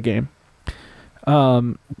version of the game.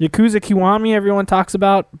 Yakuza Kiwami, everyone talks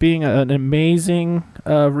about being an amazing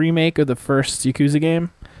remake of the first Yakuza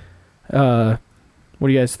game. What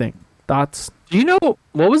do you guys think? Thoughts? Do you know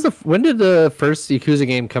when did the first Yakuza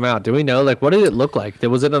game come out? Do we know? Like, what did it look like?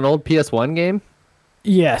 Was it an old PS1 game?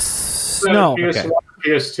 Yes. No.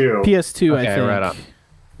 PS2. PS2, okay, I think. Right on.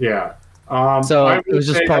 Yeah. So it was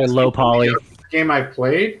just probably low poly. Game I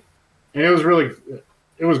played, and it was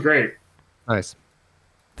great. Nice.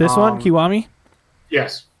 This one, Kiwami?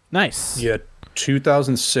 Yes. Nice. Yeah,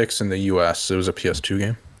 2006 in the US. It was a PS2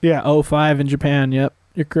 game. Yeah, 05 in Japan. Yep,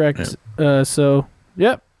 you're correct. Yep.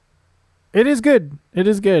 Yep. It is good. It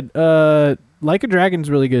is good. Like a Dragon's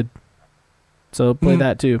really good. So play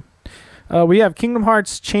that too. We have Kingdom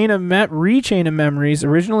Hearts Rechain of Memories.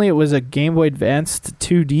 Originally, it was a Game Boy Advanced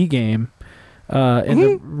 2D game. And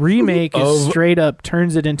the remake is straight up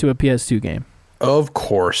turns it into a PS2 game. Of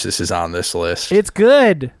course, this is on this list. It's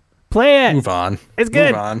good. Play it. Move on. It's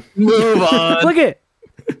good. Move on.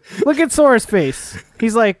 Look at Sora's face.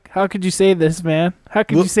 He's like, how could you say this, man? How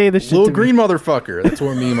could you say this shit little to green me? Motherfucker. That's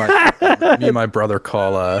what me and my brother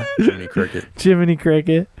call Jiminy Cricket. Jiminy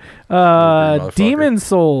Cricket. Demon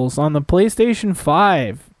Souls on the PlayStation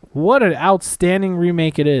 5. What an outstanding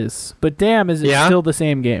remake it is. But damn, is it still the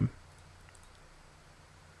same game?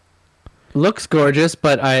 Looks gorgeous,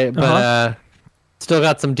 but still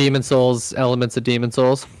got some Demon Souls elements of Demon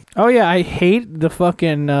Souls. Oh yeah, I hate the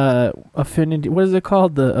fucking affinity. What is it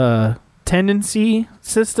called? The tendency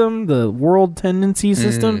system, the world tendency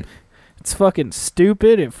system. It's fucking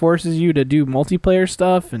stupid. It forces you to do multiplayer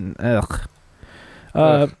stuff, and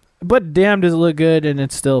but damn, does it look good, and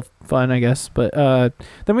it's still fun, I guess. But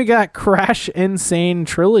then we got Crash Insane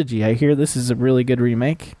Trilogy. I hear this is a really good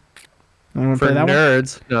remake. For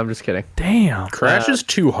nerds. No, I'm just kidding. Damn, Crash is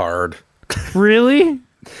too hard. Really?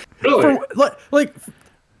 Really?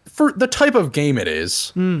 For the type of game it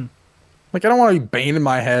is. Like, I don't want to be banging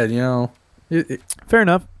my head, you know. Fair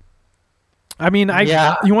enough. I mean,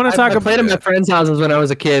 you want to talk about... I played at my friends' houses when I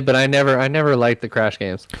was a kid, but I never liked the Crash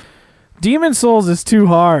games. Demon Souls is too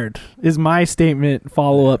hard, is my statement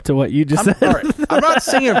follow-up to what you just said. All right. I'm not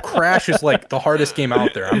saying Crash is, like, the hardest game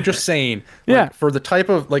out there. I'm just saying, for the type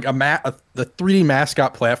of, like, the 3D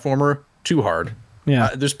mascot platformer, too hard.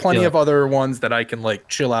 Yeah. There's plenty of other ones that I can, like,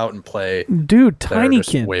 chill out and play. Dude,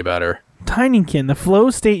 Tinykin. Way better. Tinykin. The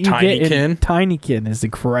flow state you get in Tinykin is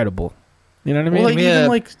incredible. You know what I mean?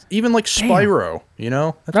 Well, even like Spyro, you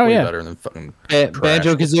know, that's way better than fucking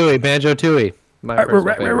Banjo-Kazooie, Banjo-Tooie.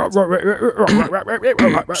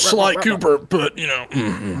 Sly Cooper, but you know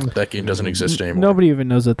that game doesn't exist anymore. Nobody even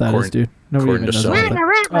knows what that is, dude. Nobody even knows what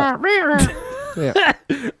that.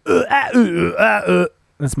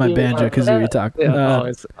 That's my Banjo-Kazooie talk.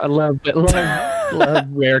 I love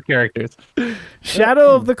rare characters.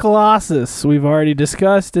 Shadow of the Colossus, we've already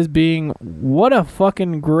discussed as being what a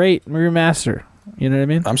fucking great remaster. You know what I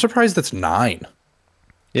mean? I'm surprised that's 9.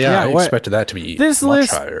 Yeah, I expected that to be much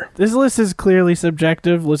higher. This list is clearly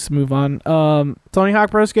subjective. Let's move on. Tony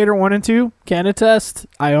Hawk Pro Skater 1 and 2, can attest.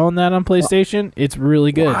 I own that on PlayStation. It's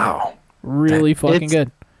really good. Wow. Really fucking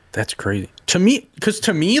good. That's crazy. To me,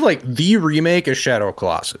 like, the remake is Shadow of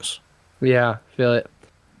Colossus. Yeah, feel it.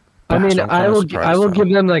 I mean, I will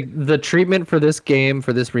give them, like, the treatment for this game,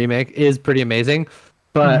 for this remake, is pretty amazing.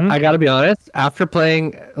 But I gotta be honest, after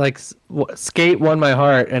playing, like, Skate won my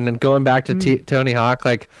heart, and then going back to Tony Hawk,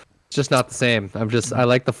 like, it's just not the same. I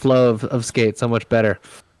like the flow of Skate so much better.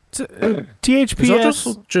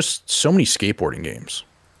 THPS. Just so many skateboarding games.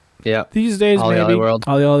 Yeah. These days, Ollie maybe. Ollie World.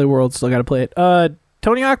 Ollie Ollie World, still gotta play it.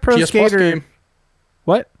 Tony Hawk Pro PS Skater. Plus game.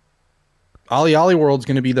 What? Ollie Ollie World's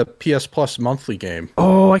going to be the PS Plus monthly game.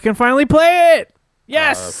 Oh, I can finally play it!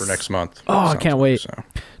 Yes! For next month. Oh, I can't wait. So.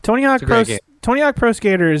 Tony Hawk Pro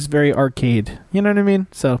Skater is very arcade. You know what I mean?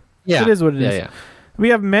 So, it is what it is. Yeah. We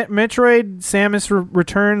have Metroid Samus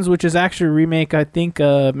Returns, which is actually a remake, I think,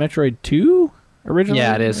 Metroid 2 originally.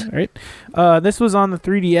 Yeah, it is. Right? This was on the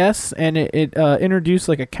 3DS, and it introduced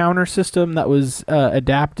like a counter system that was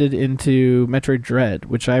adapted into Metroid Dread,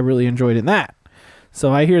 which I really enjoyed in that.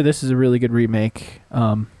 So I hear this is a really good remake.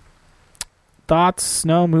 Thoughts?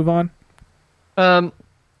 No? Move on? I'm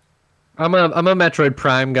a Metroid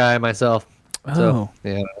Prime guy myself. So,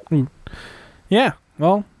 yeah.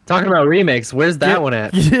 Well, talking about remakes, where's that one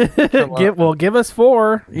at? Give us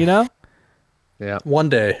 4. You know. Yeah. One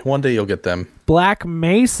day you'll get them. Black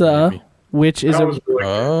Mesa, which is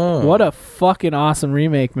what a fucking awesome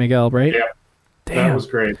remake, Miguel. Right? Yeah. Damn. That was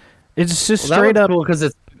great. It's just straight up cool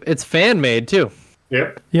because it's fan made too.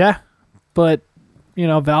 Yep. Yeah, but. You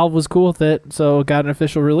know, Valve was cool with it, so it got an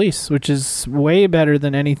official release, which is way better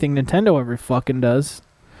than anything Nintendo ever fucking does.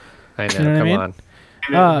 I know, come on.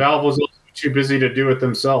 And Valve was also too busy to do it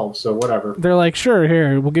themselves, so whatever. They're like, sure,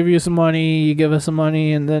 here, we'll give you some money, you give us some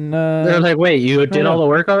money, and then... they're like, wait, you did all the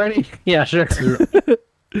work already? Yeah, sure.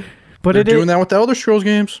 But they're doing that with the Elder Scrolls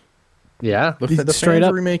games. Yeah. The straight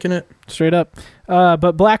up remaking it. Straight up.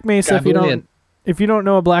 But Black Mesa, if you don't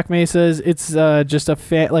know what Black Mesa is, it's just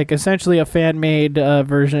essentially a fan-made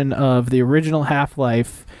version of the original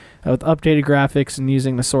Half-Life with updated graphics and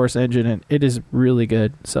using the Source engine, and it is really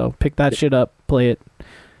good. So pick that shit up, play it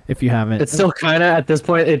if you haven't. It's still kind of, at this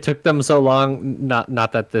point, it took them so long,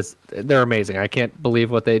 not that they're amazing. I can't believe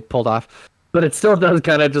what they pulled off. But it still does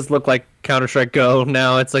kind of just look like Counter-Strike Go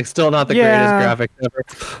now. It's like still not the greatest graphics ever.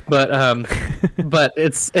 But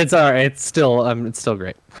it's all right. It's still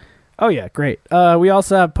great. Oh, yeah, great. We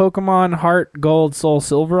also have Pokemon Heart, Gold, Soul,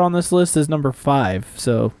 Silver on this list as number 5.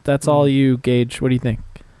 So that's all you, Gage. What do you think?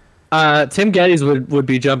 Tim Geddes would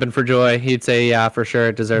be jumping for joy. He'd say, yeah, for sure,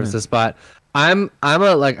 it deserves the spot. I'm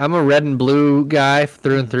a red and blue guy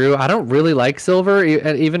through and through. I don't really like Silver,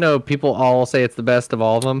 even though people all say it's the best of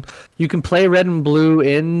all of them. You can play red and blue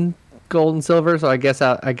in Gold and Silver, so I guess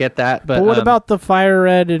I get that. But what about the Fire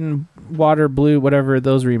Red and Water Blue, whatever,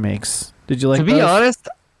 those remakes? Did you like those? To be honest...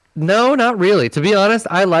 No, not really. To be honest,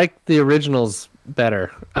 I like the originals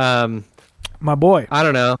better. My boy. I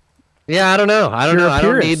don't know. Yeah, I don't know. I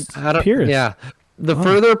don't need. Yeah. The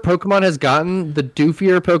further Pokemon has gotten, the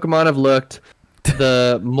doofier Pokemon have looked.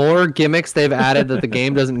 The more gimmicks they've added that the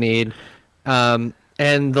game doesn't need, and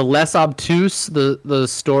the less obtuse the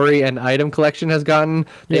story and item collection has gotten.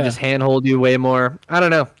 They just handhold you way more. I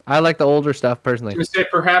don't know. I like the older stuff personally. I was gonna say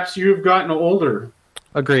perhaps you've gotten older.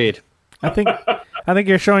 Agreed. I think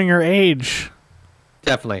you're showing your age.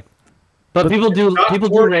 Definitely. But people do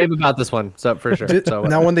rave about this one, so for sure.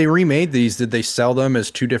 Now, when they remade these, did they sell them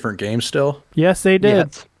as 2 different games still? Yes, they did.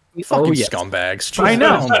 Yes. Fucking scumbags. I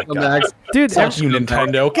know. Oh my God. Dude, fuck you,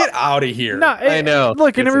 Nintendo. Get out of here. No, I know.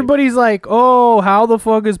 Look, and everybody's like, oh, how the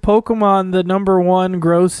fuck is Pokemon the number 1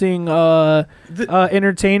 grossing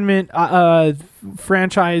entertainment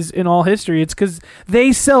franchise in all history? It's because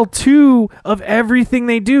they sell 2 of everything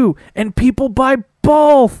they do, and people buy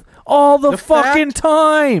both all the fucking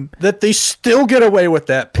time. That they still get away with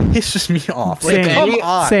that pisses me off. Like, come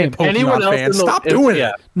on, Same. Pokemon anyone else fans, stop doing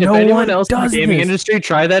it. No if anyone one else in the does gaming this. industry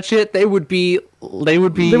tried that shit, they would be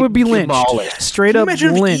lynched. Straight up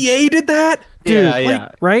Imagine lynched. if EA did that, dude.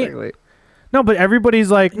 Yeah, right? Exactly. No, but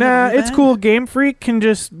everybody's like, nah, it's cool. Game Freak can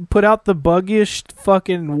just put out the buggiest,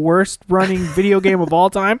 fucking worst running video game of all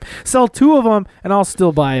time, sell 2 of them, and I'll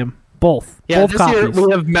still buy them. Both. Yeah, Both this copies. year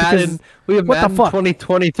we have Madden. We have Madden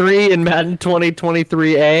 2023 and Madden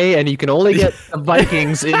 2023A, and you can only get the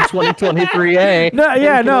Vikings in 2023A. No,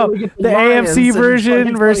 yeah, no. The AFC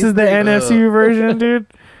version versus the NFC version, dude.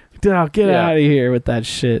 Dude, get out of here with that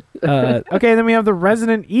shit. Okay, then we have the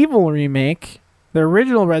Resident Evil remake. The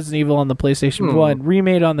original Resident Evil on the PlayStation 1,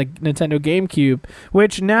 remade on the Nintendo GameCube,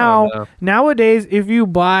 which nowadays, if you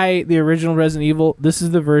buy the original Resident Evil, this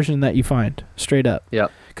is the version that you find, straight up. Yeah.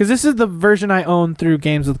 Because this is the version I own through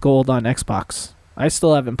Games with Gold on Xbox. I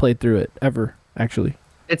still haven't played through it, ever, actually.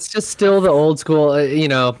 It's just still the old school,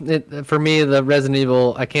 for me, the Resident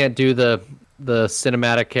Evil, I can't do the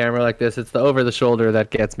cinematic camera like this. It's the over-the-shoulder that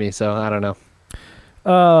gets me, so I don't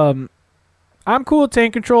know. I'm cool with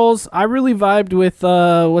tank controls. I really vibed with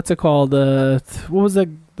what's it called? What was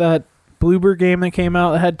that Bloober game that came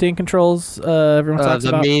out that had tank controls? Everyone talks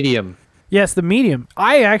about the Medium. Yes, the Medium.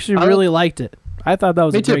 I actually really liked it. I thought that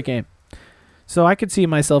was a great game. So I could see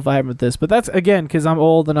myself vibing with this, but that's again because I'm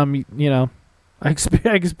old and I'm I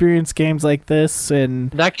experience games like this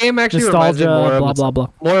and that game actually nostalgia, reminds me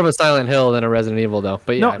more of a Silent Hill than a Resident Evil though.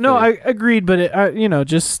 But yeah, I agreed, but it,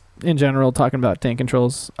 just in general talking about tank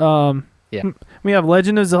controls. We have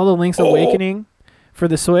Legend of Zelda: Link's Awakening for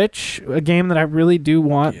the Switch, a game that I really do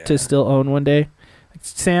want to still own one day.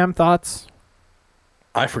 Sam, thoughts?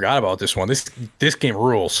 I forgot about this one. This game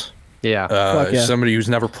rules. Yeah. Somebody who's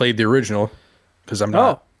never played the original, because I'm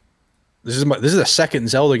not. This is the second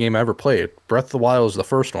Zelda game I ever played. Breath of the Wild was the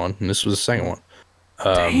first one, and this was the second one.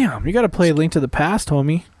 Damn, you got to play Link to the Past,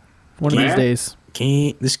 homie. One of these days.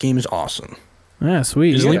 This game is awesome. Yeah,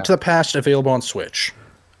 sweet. Is Link to the Past available on Switch?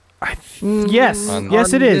 Yes,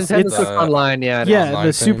 it is. It's online,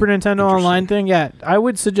 the Super Nintendo Online thing. Yeah, I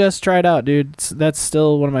would suggest try it out, dude. That's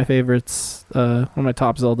still one of my favorites. One of my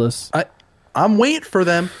top Zeldas. I'm waiting for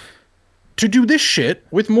them to do this shit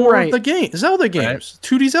with more of the Zelda games,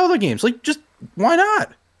 2D Zelda games. Like, just why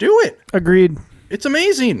not do it? Agreed. It's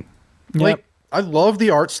amazing. Yep. Like, I love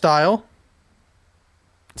the art style.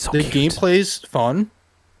 So the gameplay's fun.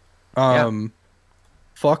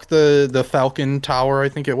 Fuck the Falcon Tower, I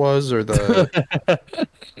think it was, or the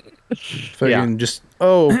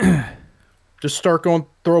just start going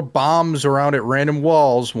throw bombs around at random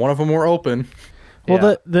walls. One of them were open.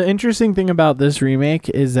 Well, the interesting thing about this remake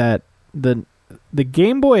is that the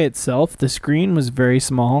Game Boy itself, the screen was very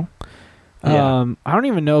small. I don't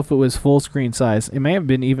even know if it was full screen size. It may have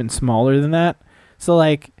been even smaller than that. So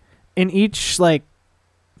like in each like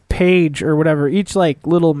page or whatever, each like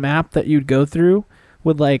little map that you'd go through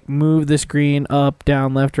would like move the screen up,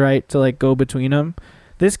 down, left, right to like go between them.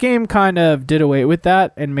 This game kind of did away with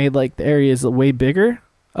that and made like the areas way bigger.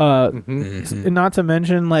 Not to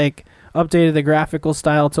mention like updated the graphical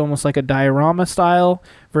style to almost like a diorama style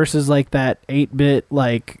versus like that 8-bit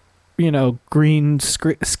like green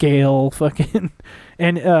scale fucking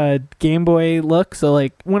and Game Boy look. So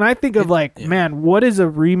like when I think of man, what is a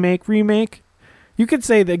remake? You could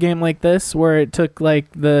say the game like this where it took like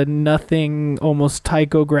the nothing almost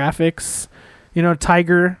Tyco graphics,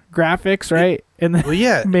 Tiger graphics, right? And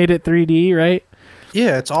then made it 3D, right?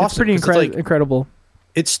 Yeah, it's awesome. It's pretty incredible.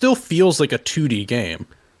 It still feels like a 2D game.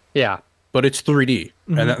 Yeah. But it's 3D.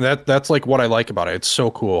 And that's like what I like about it. It's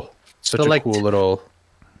so cool. Such a cool little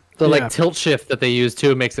tilt shift that they use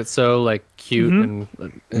too makes it so like cute and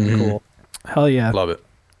cool. Hell yeah. Love it.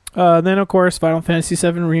 Then, of course, Final Fantasy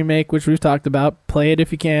VII Remake, which we've talked about. Play it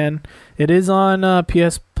if you can. It is on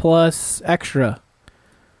PS Plus Extra,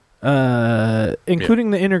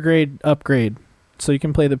 including the Intergrade upgrade. So you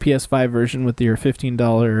can play the PS5 version with your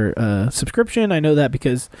 $15 subscription. I know that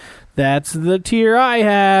because that's the tier I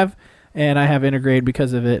have, and I have Intergrade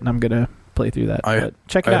because of it, and I'm going to play through that.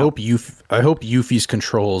 Check it out. I hope Yuffie's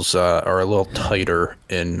controls are a little tighter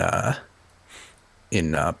in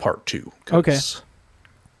part 2. Okay.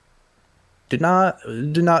 Did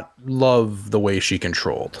not love the way she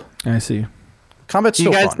controlled. I see. Combat's do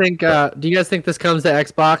you still guys fun. Do you guys think this comes to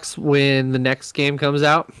Xbox when the next game comes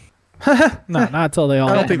out? No, not until they all.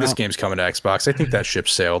 I don't think this game's coming to Xbox. I think that ship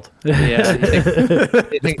sailed. Yeah, I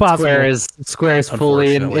think Square is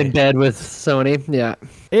fully in bed with Sony. Yeah.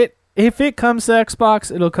 If it comes to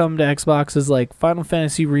Xbox, it'll come to Xbox as like Final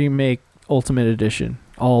Fantasy Remake Ultimate Edition,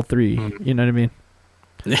 all 3. You know what I mean?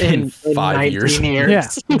 In 5 years. Yeah,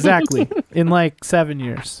 exactly. In like 7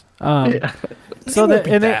 years. So it won't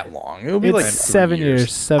be that long. It'll be like 7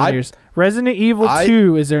 years. 7 years. Resident Evil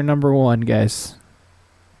 2 is their number 1, guys.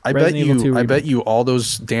 I bet you all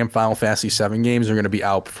those damn Final Fantasy 7 games are going to be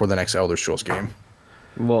out before the next Elder Scrolls game.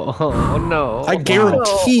 Well, oh no! I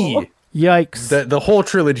guarantee. No. Yikes! The whole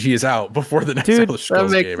trilogy is out before the next Elder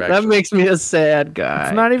Scrolls game. Actually. That makes me a sad guy.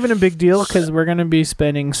 It's not even a big deal because we're gonna be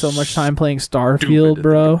spending so much time playing Starfield,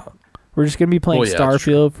 bro. We're just gonna be playing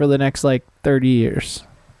Starfield for the next 30 years.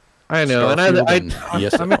 I know, and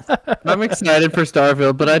I'm excited for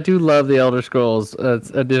Starfield, but I do love the Elder Scrolls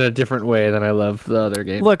in a different way than I love the other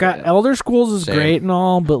games. Look, Elder Scrolls is great and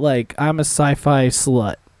all, but I'm a sci-fi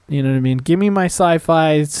slut. You know what I mean? Give me my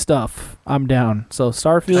sci-fi stuff. I'm down. So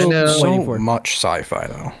Starfield, so much sci-fi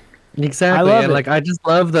though. Exactly. I love it. I just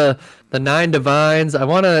love the 9 divines. I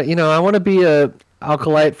want to be a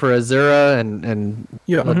Alkalite for Azura and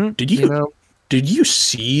Did you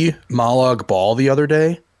see Malog Ball the other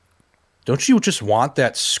day? Don't you just want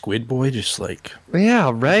that squid boy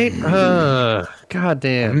Yeah, right? God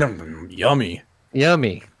damn. Yummy.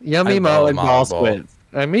 Malog Ball squid.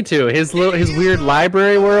 Me too. His weird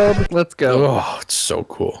library world. Let's go. Oh, it's so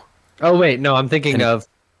cool. Oh wait, no, I'm thinking of.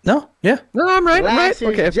 No, yeah. No, I'm right.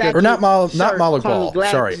 Okay. Or not Malog Ball.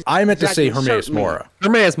 Sorry, I meant to say Hermaeus Mora.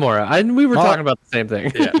 Hermaeus Mora. We were talking about the same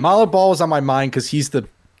thing. Yeah, Malog Ball was on my mind because he's the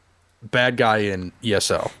bad guy in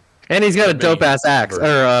ESO. And he's got a dope ass axe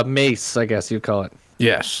or mace, I guess you'd call it.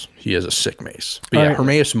 Yes, he has a sick mace. But yeah,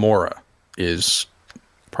 Hermaeus Mora is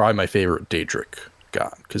probably my favorite Daedric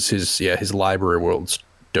god because his library world's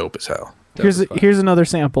dope as hell. Here's another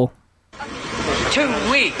sample. 2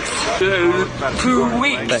 weeks. 2 weeks. 2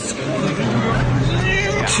 weeks.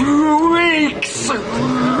 Things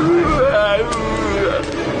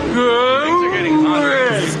are getting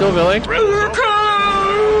hotter. Is it still going?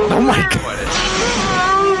 Oh my god.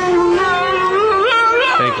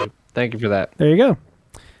 Thank you for that. There you go.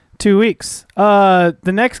 2 weeks. The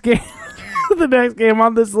next game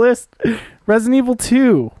on this list, Resident Evil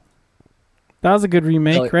 2. That was a good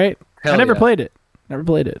remake, right? I never played it.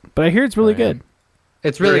 But I hear it's really good.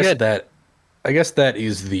 It's really good. I guess that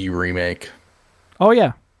is the remake. Oh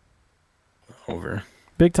yeah. Over.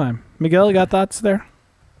 Big time. Miguel, you got thoughts there?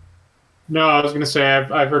 No, I was gonna say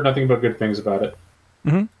I've heard nothing but good things about it.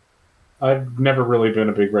 Mm-hmm. I've never really been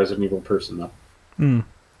a big Resident Evil person though.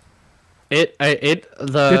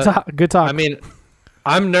 Good talk. I mean,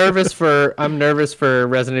 I'm nervous for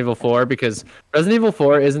Resident Evil 4 because Resident Evil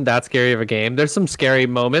 4 isn't that scary of a game. There's some scary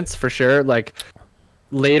moments for sure.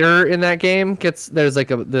 Later in that game there's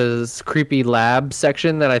this creepy lab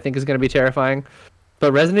section that I think is going to be terrifying.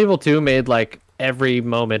 But Resident Evil 2 made every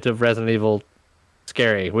moment of Resident Evil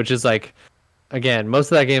scary, which is again,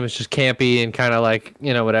 most of that game is just campy and kind of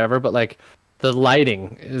whatever, but the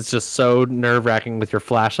lighting is just so nerve-wracking with your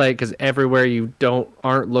flashlight because everywhere you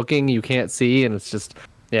aren't looking, you can't see, and it's just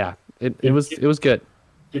it was good.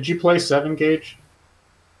 Did you play 7 Gauge?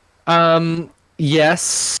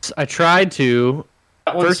 Yes, I tried to.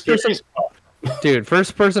 First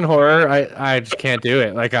person horror, I just can't do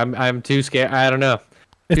it. I'm too scared. I don't know.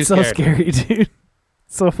 It's so scary, dude.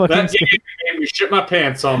 So fucking scary. Made me shit my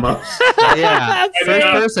pants almost. Yeah, first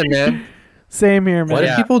person, man. Same here, man. Why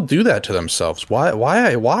do people do that to themselves? Why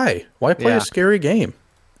play a scary game?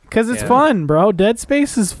 Because it's fun, bro. Dead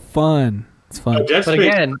Space is fun. It's fun. Dead Space is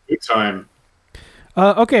a good time.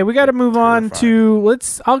 Okay, we got to move on to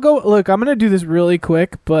I'll go. Look, I'm gonna do this really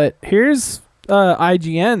quick, but here's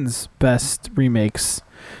IGN's best remakes.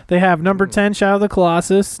 They have number 10, Shadow of the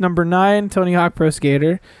Colossus. Number 9, Tony Hawk Pro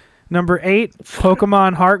Skater. Number 8,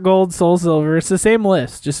 Pokemon Heart Gold, Soul Silver. It's the same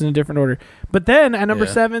list, just in a different order. But then at number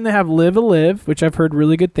 7, they have Live Alive, which I've heard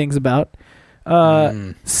really good things about. 6.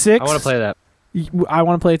 I want to play that. I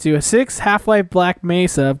want to play it too. 6, Half-Life Black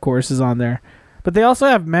Mesa, of course, is on there. But they also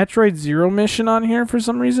have Metroid Zero Mission on here for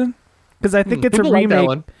some reason. Because I think it's a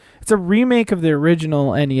remake. It's a remake of the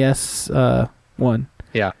original NES one.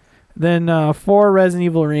 Yeah. Then 4, Resident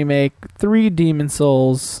Evil Remake. 3, Demon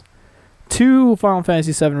Souls. 2, Final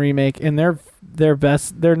Fantasy VII Remake. And their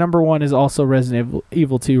number 1 is also Resident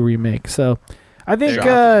Evil 2 Remake. So I think,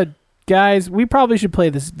 guys, we probably should play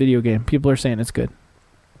this video game. People are saying it's good.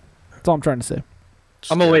 That's all I'm trying to say.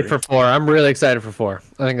 I'm going to wait for 4. I'm really excited for 4.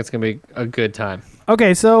 I think it's going to be a good time.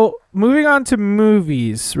 Okay, so moving on to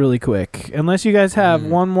movies really quick. Unless you guys have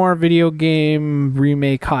one more video game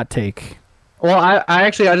remake hot take. Well, I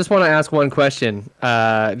just want to ask one question,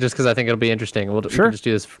 just because I think it'll be interesting. We can just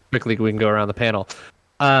do this quickly. We can go around the panel.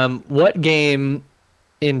 What game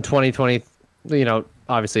in 2020,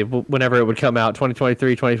 obviously, whenever it would come out,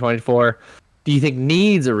 2023, 2024, do you think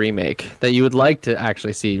needs a remake that you would like to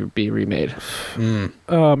actually see be remade?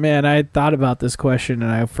 Oh, man, I thought about this question,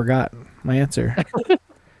 and I forgot my answer.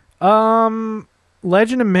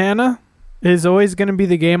 Legend of Mana is always going to be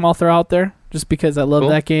the game I'll throw out there, just because I love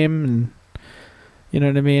that game, and you know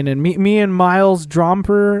what I mean. And me and Miles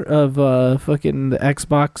Dromper of fucking the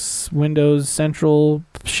Xbox Windows Central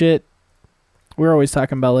shit, we're always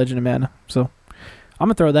talking about Legend of Mana. So I'm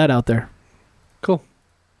gonna throw that out there. Cool.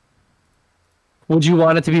 Would you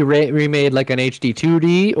want it to be remade like an HD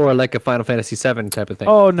 2D or like a Final Fantasy VII type of thing?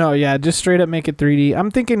 Oh, no, yeah, just straight up make it 3D.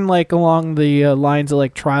 I'm thinking like along the lines of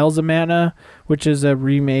like Trials of Mana, which is a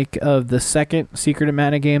remake of the second Secret of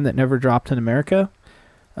Mana game that never dropped in America,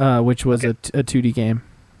 which was a 2D game.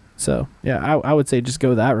 So, yeah, I would say just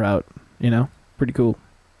go that route, you know? Pretty cool.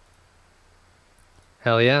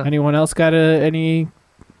 Hell yeah. Anyone else got any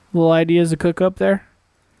little ideas to cook up there?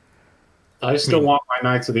 I still want my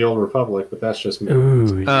Knights of the Old Republic, but that's just me.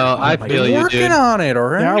 Ooh, yeah. I feel you, dude. Working on it, all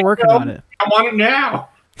right? Yeah, working on it. I want it now.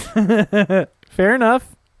 Fair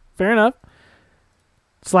enough.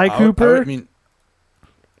 Sly Cooper. I mean,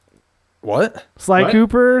 what? Sly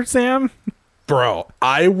Cooper, Sam? Bro,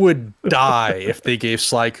 I would die if they gave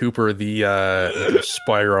Sly Cooper the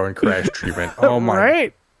Spyro and Crash treatment. Oh my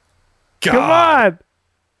right? God.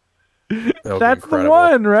 Come on. That's the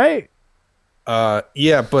one, right?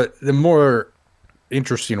 Yeah, but the more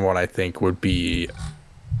interesting one I think would be,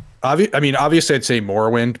 obviously I'd say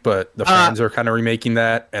Morrowind, but the fans are kind of remaking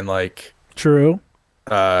that, and like, true.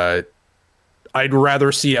 I'd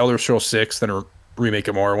rather see Elder Scrolls 6 than a remake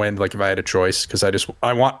of Morrowind. Like if I had a choice, because I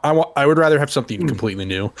would rather have something completely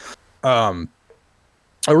new. A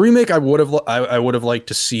remake I would have liked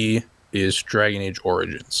to see is Dragon Age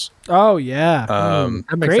Origins. Oh yeah,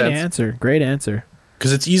 Great answer.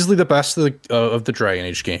 Because it's easily the best of the Dragon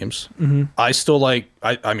Age games. Mm-hmm. I still like.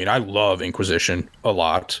 I love Inquisition a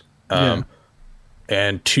lot. And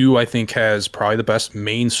 2, I think, has probably the best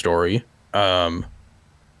main story, main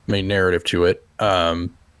narrative to it.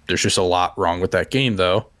 There's just a lot wrong with that game,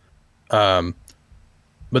 though. But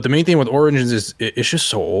the main thing with Origins is it's just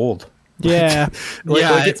so old. Yeah,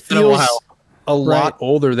 like it feels a lot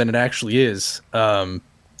older than it actually is.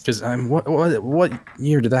 Because what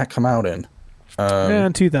year did that come out in?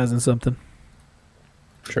 2000 something.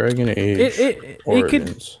 Dragon Age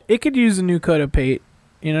Origins. It could use a new coat of paint.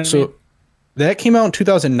 You know what I mean? That came out in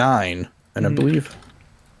 2009, and I believe.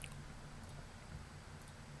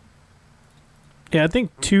 Yeah, I think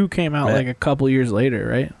 2 came out like a couple years later,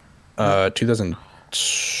 right?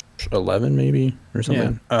 2011 maybe or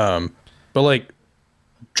something. Yeah. But like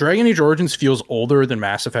Dragon Age Origins feels older than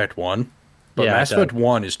Mass Effect 1, but Mass Effect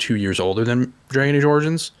 1 is 2 years older than Dragon Age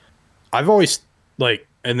Origins. I've always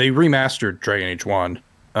and they remastered Dragon Age 1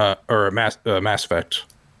 or Mass Effect.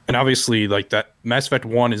 And obviously like that Mass Effect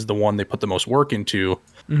 1 is the one they put the most work into.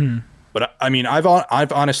 Mm-hmm. But I mean, I've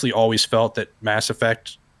honestly always felt that Mass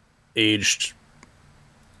Effect aged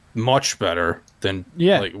much better than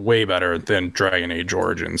like way better than Dragon Age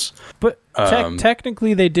Origins. But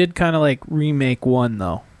technically they did kind of like remake 1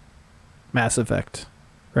 though. Mass Effect,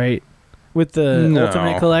 right? With the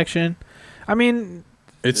Ultimate Collection. I mean,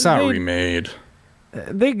 it's not remade.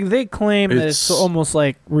 They claim that it's almost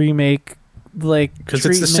like remake, like because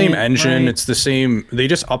it's the same engine. Right? It's the same. They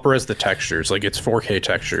just up-res the textures, like it's 4K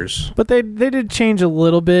textures. But they did change a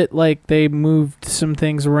little bit. Like they moved some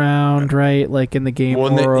things around, right? Like in the game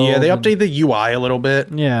world. They updated the UI a little bit.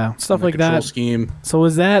 Yeah, stuff like that. Scheme. So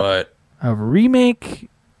is that a remake?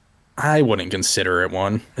 I wouldn't consider it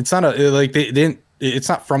one. It's not they didn't. It's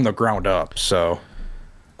not from the ground up. So,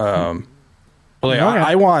 but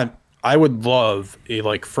I would love a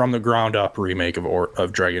like from the ground up remake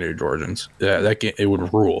of Dragon Age Origins. Yeah, that game, it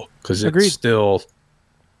would rule because it's still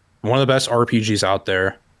one of the best RPGs out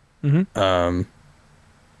there. Mm-hmm.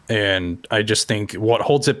 And I just think what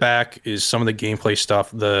holds it back is some of the gameplay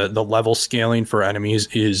stuff. The level scaling for enemies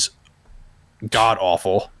is god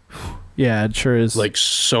awful. Yeah, it sure is. Like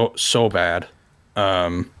so bad.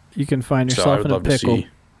 You can find yourself in a pickle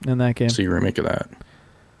in that game. See a remake of that.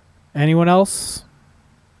 Anyone else?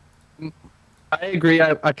 I agree.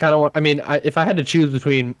 I kind of want. I mean, if I had to choose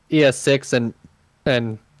between ES6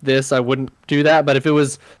 and this, I wouldn't do that. But if it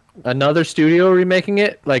was another studio remaking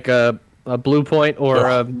it, like a Blue Point or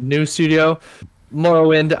a new studio,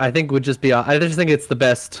 Morrowind, I think would just be. I just think it's the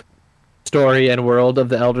best story and world of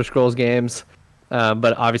the Elder Scrolls games.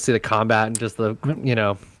 But obviously the combat and just the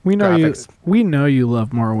graphics. We know you love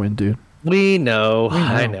Morrowind, dude. We know.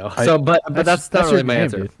 I know. So, but that's not really my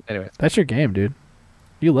answer. Dude. Anyway, that's your game, dude.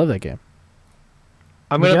 You love that game.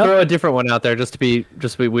 I'm gonna throw a different one out there just to be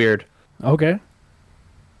weird. Okay.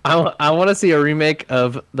 I want to see a remake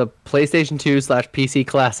of the PlayStation 2/PC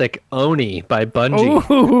classic Oni by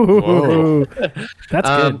Bungie. Ooh, that's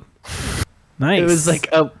good. Nice. It was like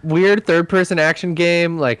a weird third-person action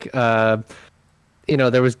game. Like, there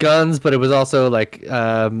was guns, but it was also like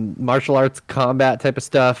martial arts combat type of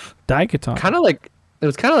stuff. Daikatana. It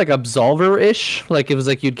was kind of like Absolver-ish. Like it was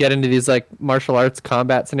like you'd get into these like martial arts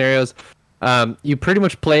combat scenarios. You pretty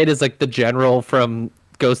much played as like the general from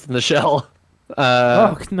Ghost in the Shell.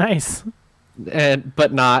 Nice.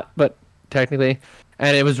 But technically,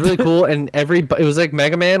 and it was really cool. And it was like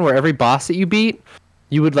Mega Man, where every boss that you beat,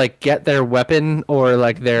 you would like get their weapon or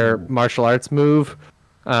like their martial arts move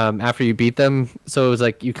after you beat them. So it was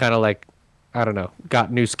like you kind of like, I don't know,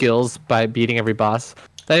 got new skills by beating every boss.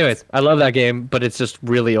 Anyways, I love that game, but it's just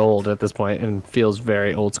really old at this point and feels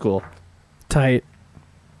very old school. Tight.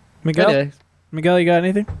 Miguel, you got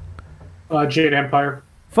anything? Jade Empire.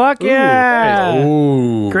 Fuck yeah!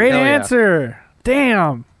 Ooh. Great answer. Yeah.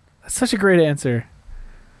 Damn, that's such a great anscer.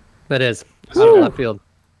 That is out of left field.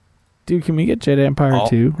 Dude, can we get Jade Empire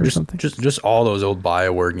 2 or something? Just all those old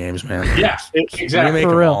BioWare games, man. Yeah, exactly. Remake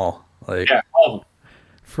For them real. all. Like, yeah, all of them.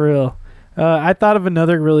 For real. I thought of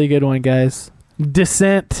another really good one, guys.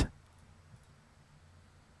 Descent.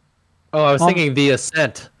 Oh, I was thinking The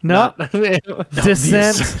Ascent. No.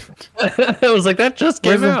 Descent. I was like, that just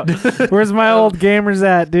came out. Where's my old gamers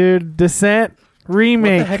at, dude? Descent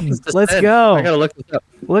remake. What the heck is Descent? Let's go. I gotta look this up.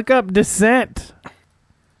 Look up Descent.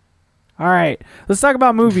 All right. Let's talk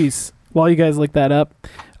about movies while you guys look that up.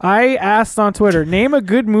 I asked on Twitter, name a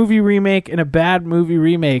good movie remake and a bad movie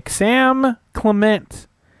remake. Sam Clement,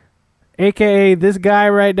 a.k.a. this guy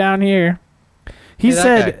right down here. He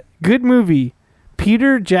said, good movie,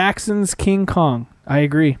 Peter Jackson's King Kong. I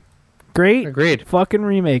agree. Great. Agreed. Fucking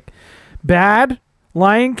remake. Bad,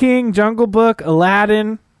 Lion King, Jungle Book,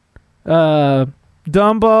 Aladdin,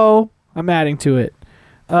 Dumbo. I'm adding to it.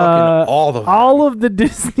 All of the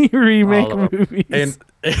Disney remake movies.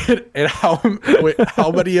 And how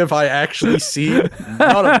many have I actually seen?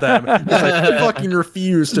 None of them. I fucking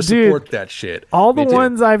refuse to support that shit. All the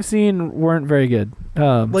ones I've seen weren't very good.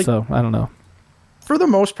 So I don't know. For the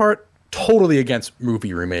most part, totally against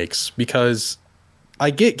movie remakes, because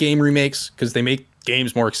I get game remakes because they make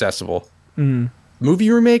games more accessible. Movie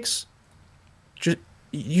remakes,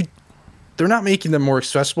 they're not making them more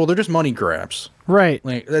accessible. They're just money grabs. Right.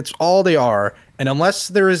 Like that's all they are. And unless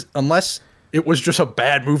it was just a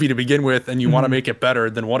bad movie to begin with and you want to make it better,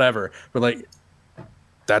 then whatever. But like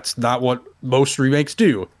that's not what most remakes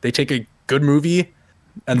do. They take a good movie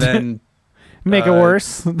and then make it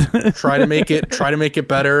worse. try to make it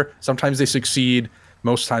better. Sometimes they succeed,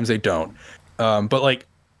 most times they don't. But like,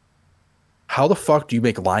 how the fuck do you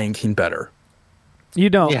make Lion King better? You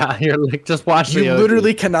don't. Yeah, you're like, just watch You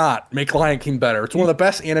literally cannot make Lion King better. It's one of the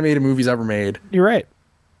best animated movies ever made. You're right.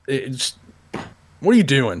 What are you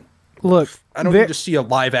doing? Look, I don't need to see a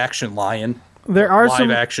live action lion. There are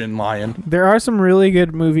some really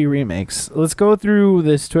good movie remakes. Let's go through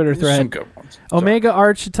this Twitter thread. Some good ones. Omega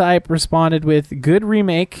Archetype responded with good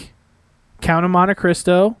remake, Count of Monte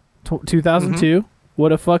Cristo, 2002.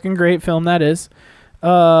 What a fucking great film that is.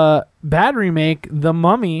 Bad remake, The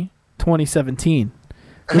Mummy, 2017.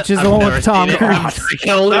 Which is the one with Tom Cruise. I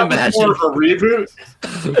can only imagine. More of a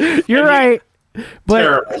reboot. You're right. But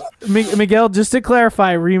Terrible. Miguel, just to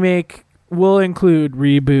clarify, remake will include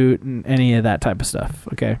reboot and any of that type of stuff.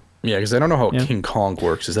 Okay. Yeah, because I don't know how King Kong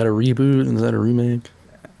works. Is that a reboot? Is that a remake?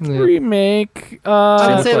 Remake.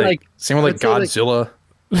 Same with Godzilla.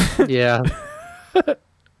 Yeah.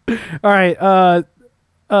 All right.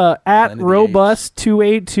 At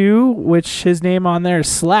Robust282, which his name on there is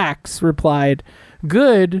Slacks, replied,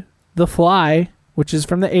 "Good, The Fly," which is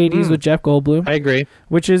from the 80s with Jeff Goldblum. I agree.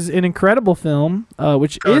 Which is an incredible film,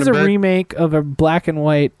 which is a remake of a black and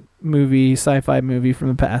white movie, sci-fi movie from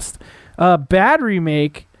the past. Bad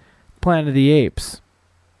remake, Planet of the Apes.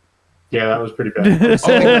 Yeah, that was pretty bad.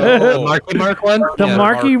 The Marky Mark one? The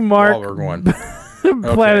Marky Mark one.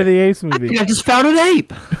 Planet of the Apes movie. I just found an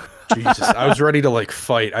ape. Jesus, I was ready to like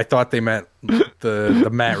fight. I thought they meant the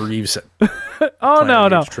Matt Reeves. Oh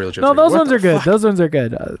no, trilogy. No, those ones are good. Those ones are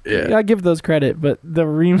good. Yeah, I give those credit, but the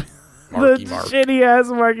shitty ass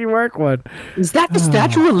Marky Mark one. Is that the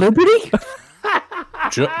Statue of Liberty?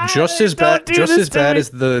 Just as bad. Just as bad as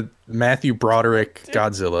the Matthew Broderick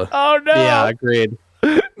Godzilla. Oh no! Yeah, agreed.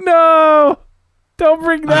 No, don't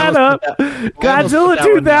bring that up. Godzilla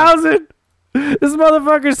 2000. This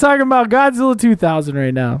motherfucker's talking about Godzilla 2000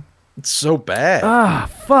 right now. It's so bad. Ah,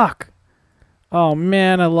 fuck. Oh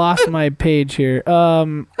man, I lost my page here.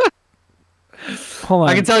 Hold on.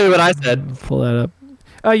 I can tell you what I said. Pull that up.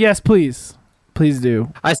 Yes, please. Please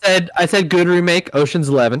do. I said good remake, Ocean's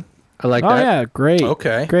 11. I like that. Oh yeah, great.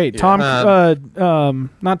 Okay. Great. Yeah.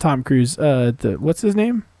 Not Tom Cruise. What's his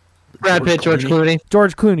name? Brad Pitt, George Clooney.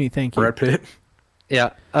 George Clooney, thank you. Brad Pitt.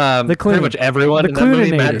 Yeah. The pretty much everyone in that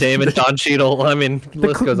movie. Matt Damon, Don Cheadle. I mean, the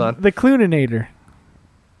list goes on. The Clooninator.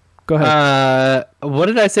 Go ahead. What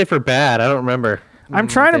did I say for bad? I don't remember. I'm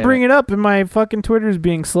trying to bring it up, and my fucking Twitter's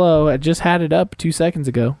being slow. I just had it up 2 seconds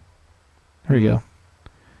ago. Here we go.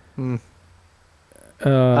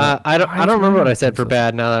 I don't remember what I said for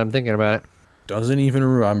bad now that I'm thinking about it. Doesn't even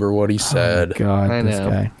remember what he said. Oh God, I this know.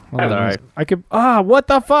 guy. All right. I could. What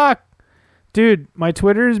the fuck, dude? My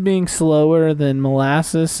Twitter is being slower than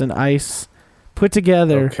molasses and ice put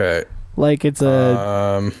together. Okay. Like it's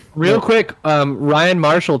a. Real quick, Ryan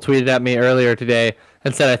Marshall tweeted at me earlier today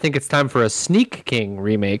and said, "I think it's time for a Sneak King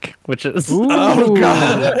remake," which is Oh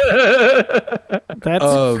God,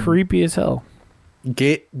 that's creepy as hell.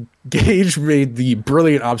 Gage made the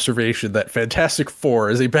brilliant observation that Fantastic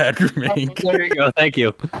Four is a bad remake. There you go. Thank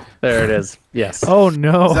you. There it is. Yes. Oh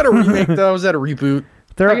no. Is that a remake though? Is that a reboot?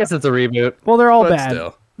 I guess it's a reboot. Well, they're all But bad.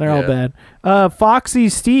 still, They're all bad. Foxy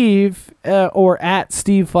Steve, or at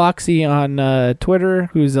Steve Foxy on Twitter,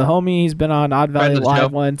 who's a homie. He's been on Odd Valley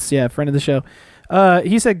Live once. Yeah, friend of the show.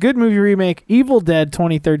 He said, good movie remake, Evil Dead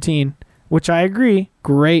 2013, which I agree.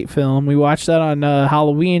 Great film. We watched that on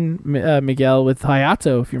Halloween, Miguel, with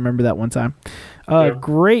Hayato, if you remember that one time.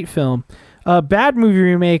 Great film. Bad movie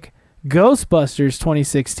remake, Ghostbusters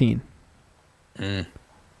 2016.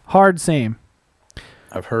 Hard same.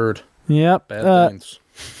 I've heard. Yep. Bad things.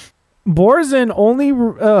 Borzin,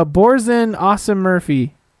 Austin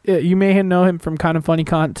Murphy. You may know him from Kind of Funny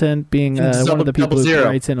Content, being one of the people who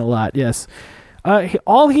writes in a lot. Yes.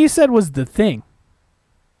 All he said was The Thing.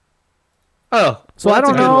 Oh, so I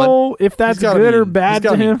don't know if that's good or bad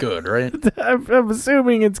to him. Good, right? I'm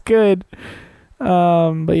assuming it's good.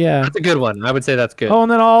 But yeah, that's a good one. I would say that's good. Oh,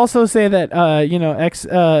 and then I'll also say that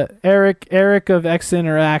Eric of X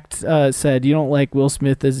Interact said you don't like Will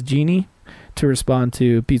Smith as Genie, to respond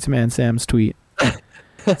to Pizza Man Sam's tweet.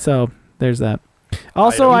 So there's that.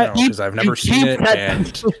 Also, because I've never seen it,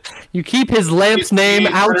 and you keep his lamp's name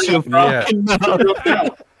out your fucking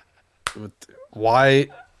mouth. Why?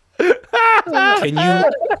 Can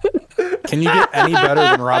you get any better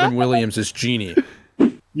than Robin Williams as Genie?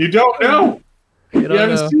 You don't know. You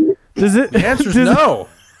haven't seen it? Does it? The answer's no.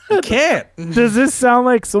 You can't. Does this sound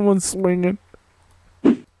like someone swinging?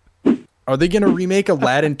 Are they gonna remake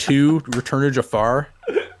Aladdin 2: Return of Jafar?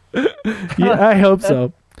 Yeah, I hope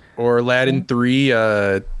so. Or Aladdin 3?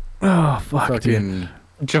 Oh fuck, fucking dude.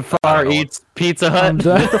 Jafar eats Pizza Hut.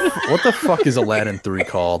 What the fuck is Aladdin 3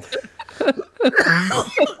 called?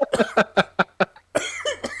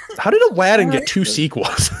 How did Aladdin get 2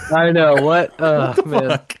 sequels? I know what.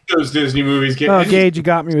 Man. Those Disney movies get. Oh, Gage, you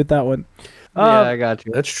got me with that one. Yeah, I got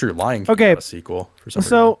you. That's true. Lion King Okay. got a sequel for some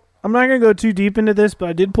reason. I'm not going to go too deep into this, but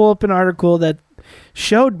I did pull up an article that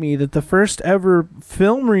showed me that the first ever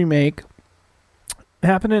film remake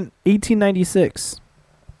happened in 1896.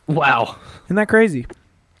 Wow. Isn't that crazy?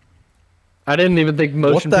 I didn't even think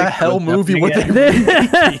motion What the picture hell was movie would happening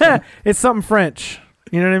they It's something French.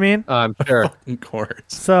 You know what I mean? I'm sure. Of course.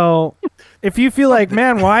 So, if you feel like,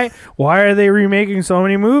 man, why are they remaking so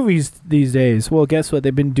many movies these days? Well, guess what?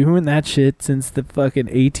 They've been doing that shit since the fucking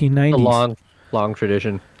 1890s. A long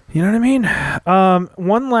tradition. You know what I mean?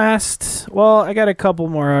 One last... Well, I got a couple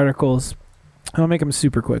more articles. I'll make them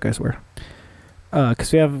super quick, I swear.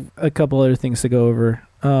 Because we have a couple other things to go over.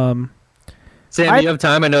 Sam, you have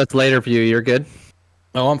time? I know it's later for you. You're good?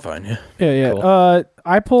 Oh, I'm fine. Yeah. Yeah. Cool.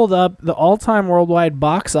 I pulled up the all-time worldwide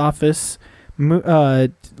box office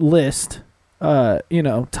list.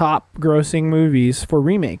 Top grossing movies for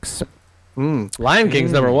remakes. Lion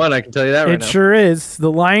King's number one. I can tell you that right now. It sure is.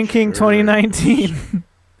 The Lion King 2019.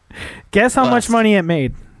 Guess how much money it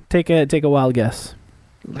made? Take a wild guess.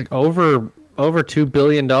 Like over $2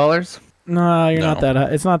 billion. No, you're not that high.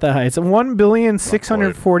 It's not that high. It's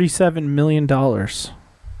 $1,647,000,000.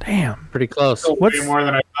 Damn. Pretty close. Way more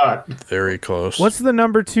than I thought. Very close. What's the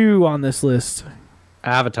number 2 on this list?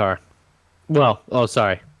 Avatar. Well,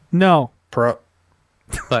 sorry. No. But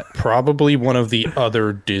probably one of the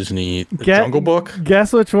other Disney Jungle Book.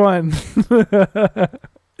 Guess which one?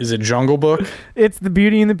 Is it Jungle Book? It's The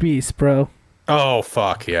Beauty and the Beast, bro. Oh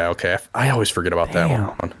fuck yeah! Okay, I always forget about that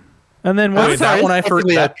one. And then that one I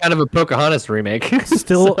forgot. Kind of a Pocahontas remake.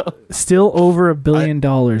 Still over $1 billion.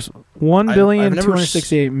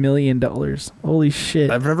 $1,268,000,000. Holy shit!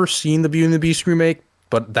 I've never seen the Beauty and the Beast remake,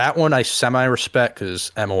 but that one I semi-respect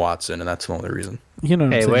because Emma Watson, and that's the only reason. You know.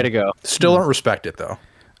 Hey, way to go! Still don't respect it though.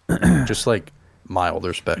 Just like mild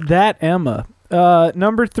respect. That Emma.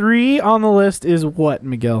 Number 3 on the list is what,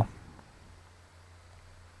 Miguel?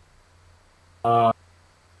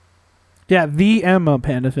 Yeah, the Emma,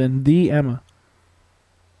 Pandafin. The Emma.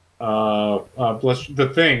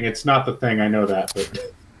 The Thing. It's not The Thing. I know that.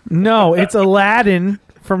 But... No, it's Aladdin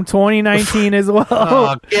from 2019 as well.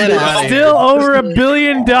 Oh, get out of Still over $1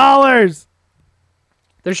 billion.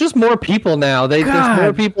 There's just more people now. There's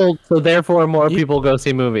more people, so therefore more people go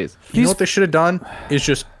see movies. You know what they should have done is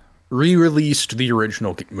just re-released the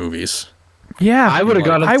original movies. Yeah, I would have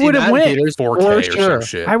gone. I would have went 4K or some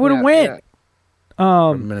shit. I would have went.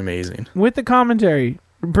 Would have been amazing with the commentary.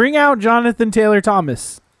 Bring out Jonathan Taylor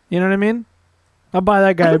Thomas. You know what I mean? I'll buy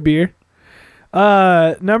that guy a beer.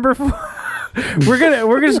 Number 4.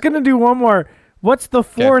 we're just gonna do one more. What's the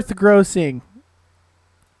fourth grossing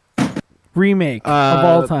remake of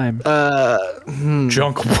all time?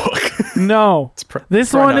 Jungle Book. No,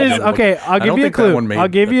 this one is okay. I'll give you a clue. I'll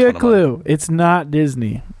give you a clue. It's not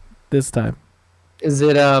Disney this time. Is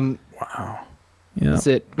it Wow. Yeah.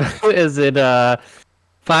 Is it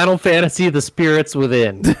Final Fantasy: The Spirits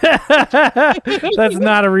Within? That's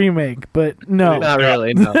not a remake, but no. Not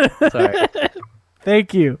really. No. Sorry.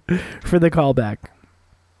 Thank you for the callback.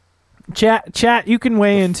 Chat, you can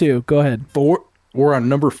weigh in too. Go ahead. We're on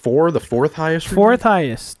number 4, the fourth highest. Fourth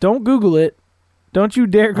highest. Don't Google it. Don't you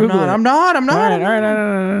dare Google it. I'm not. All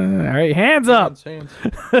right. Hands up.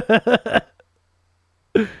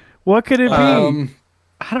 What could it be?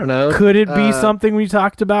 I don't know. Could it be something we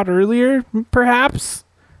talked about earlier? Perhaps.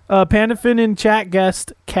 Pandafin in chat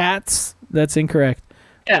guessed cats. That's incorrect.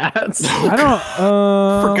 Cats. I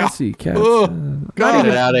don't. Let's see. Cats. Got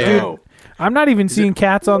it out of here. I'm not even seeing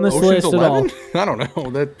cats on this list 11? at all. I don't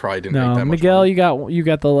know. That probably didn't no, make that much Miguel, money. you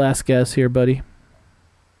got the last guess here, buddy.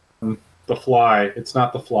 The Fly. It's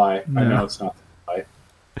not The Fly. No. I know it's not The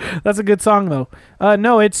Fly. That's a good song, though.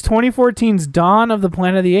 No, it's 2014's Dawn of the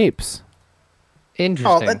Planet of the Apes.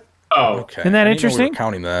 Interesting. Okay. Isn't that interesting? We were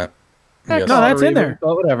counting that. No, that's in there.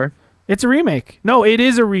 Oh, whatever. It's a remake. No, it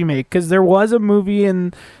is a remake because there was a movie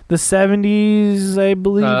in the 70s, I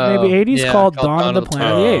believe, maybe 80s called Dawn of the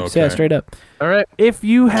Planet of the Apes. Okay. Yeah, straight up. All right. If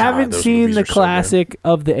you haven't those seen movies the are so classic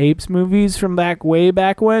of the Apes movies from way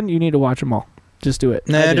back when, you need to watch them all. Just do it.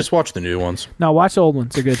 Nah, just watch the new ones. No, watch the old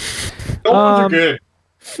ones. They're good. The old ones are good.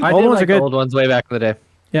 I old did ones like are good. the old ones way back in the day.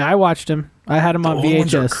 Yeah, I watched them. I had them on old VHS.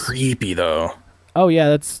 ones are creepy though. Oh yeah,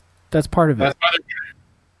 that's part of it.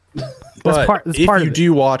 But if you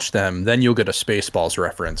do watch them, then you'll get a Spaceballs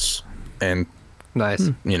reference, and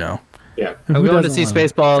nice. You know. Yeah, I'm going to see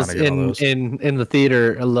Spaceballs in the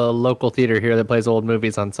theater, a local theater here that plays old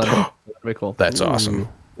movies on Sunday. That'd be cool. That's awesome.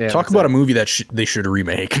 Yeah, Talk about a movie that they should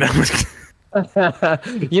remake.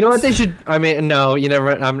 You know what they should? I mean, no, you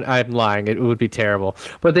never. I'm lying. It would be terrible.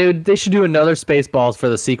 But they should do another Spaceballs for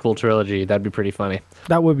the sequel trilogy. That'd be pretty funny.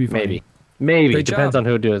 That would be funny. Maybe. Great Depends job. on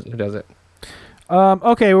who does it.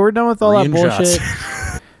 Okay, we're done with all that Shots.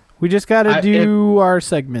 bullshit. We just got to do our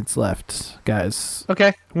segments left, guys.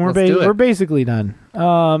 Okay, we're basically done.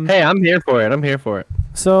 Hey, I'm here for it.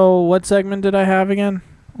 So, what segment did I have again?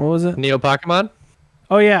 What was it? Neo Pokemon?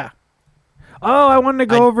 Oh yeah. Oh, I wanted to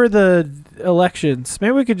go over the elections.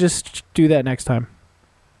 Maybe we could just do that next time.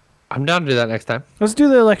 I'm down to do that next time. Let's do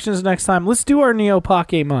the elections next time. Let's do our Neo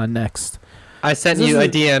Pokemon next. I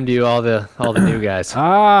DM'd you all the new guys.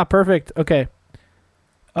 Ah, perfect. Okay.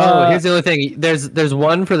 Here's the only thing. There's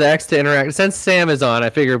one for the X to Interact. Since Sam is on, I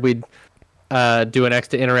figured we'd do an X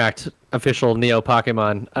to Interact official Neo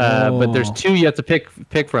Pokemon. But there's 2 you have to pick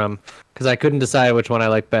from because I couldn't decide which one I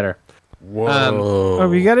like better.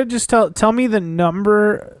 Whoa! You gotta just tell me the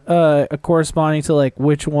number corresponding to like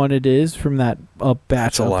which one it is from that batch.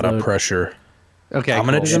 That's a lot of pressure. Okay, I'm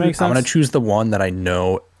gonna choose the one that I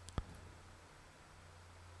know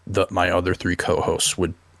my other 3 co-hosts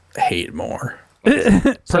would hate more.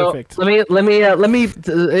 Perfect. So let me.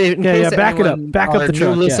 Back it up. Back up the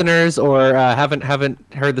truck. New listeners or haven't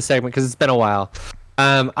heard the segment because it's been a while.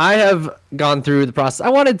 I have gone through the process. I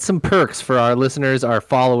wanted some perks for our listeners, our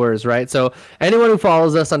followers, right? So anyone who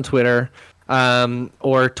follows us on Twitter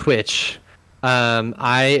or Twitch,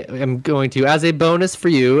 I am going to, as a bonus for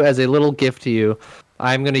you, as a little gift to you,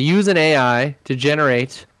 I'm going to use an AI to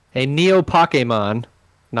generate a Neo Pokemon,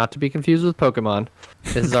 not to be confused with Pokemon.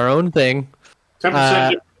 This is our own thing. 10%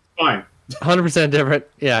 different, fine. 100% different.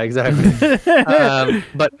 Yeah, exactly.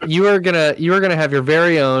 But you are gonna have your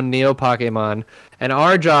very own Neo Pokemon, and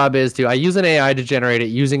our job is I use an AI to generate it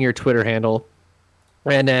using your Twitter handle,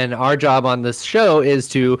 and then our job on this show is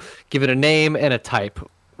to give it a name and a type.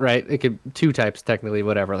 Right? It could 2 types technically,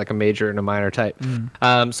 whatever, like a major and a minor type.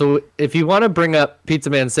 So if you want to bring up Pizza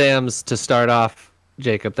Man Sam's to start off,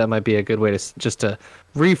 Jacob, that might be a good way to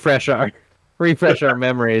refresh our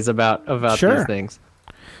memories about these things.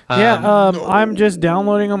 I'm just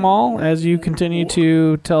downloading them all as you continue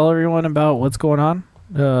to tell everyone about what's going on.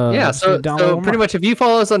 So pretty much if you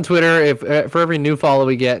follow us on Twitter, if for every new follow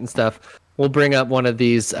we get and stuff, we'll bring up one of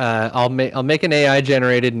these. I'll make an AI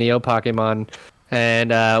generated Neo Pokemon, and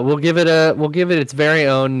we'll give it its very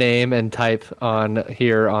own name and type on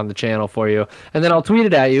here on the channel for you, and then I'll tweet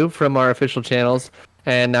it at you from our official channels,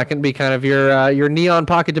 and that can be kind of your Neon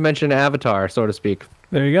Pocket Dimension avatar, so to speak.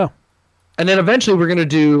 There you go. And then eventually we're gonna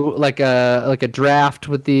do like a draft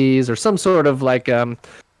with these, or some sort of we'll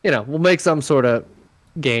make some sort of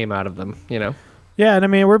game out of them, Yeah, and I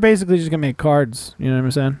mean we're basically just gonna make cards. You know what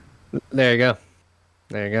I'm saying? There you go.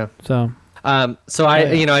 So,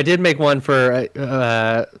 I did make one for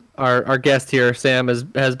our guest here. Sam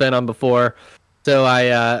has been on before, so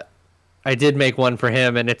I did make one for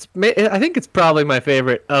him, and I think it's probably my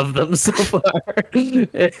favorite of them so far.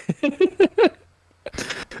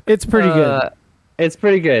 It's pretty good. It's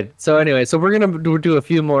pretty good. So anyway, we're gonna do a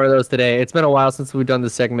few more of those today. It's been a while since we've done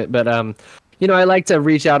this segment, but I like to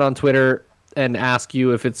reach out on Twitter and ask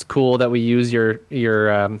you if it's cool that we use your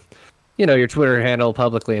Twitter handle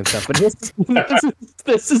publicly and stuff. But this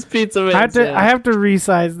is Thepizzamansam. I have to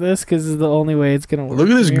resize this because it's the only way it's gonna work. Look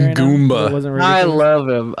at this Goomba.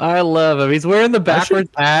 I love him. He's wearing the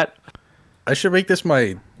backwards hat. I should make this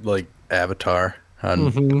my avatar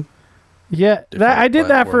on. Mm-hmm. Yeah, I did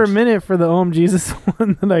that for a minute for the OM Jesus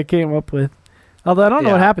one that I came up with. Although I don't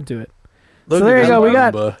know what happened to it. So there you go.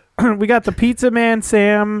 We got the Pizza Man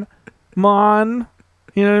Sam Mon.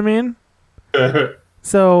 You know what I mean?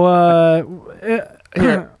 So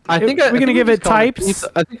here, we're gonna give it types.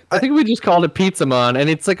 I think we just called it Pizzamon, and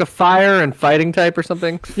it's like a fire and fighting type or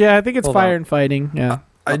something. Yeah, I think it's fire and fighting. Yeah,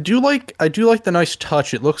 I do like the nice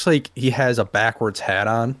touch. It looks like he has a backwards hat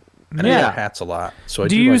on. And I wear hats a lot. So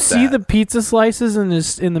do you see the pizza slices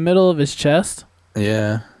in the middle of his chest?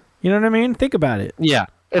 Yeah. You know what I mean? Think about it. Yeah,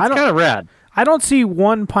 it's kind of rad. I don't see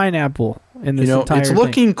one pineapple in this entire thing. It's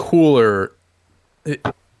looking cooler.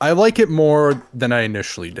 I like it more than I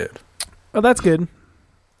initially did. Oh, that's good.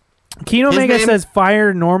 Kino Mega says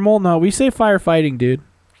fire normal. No, we say firefighting, dude.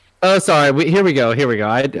 Oh, sorry. Here we go.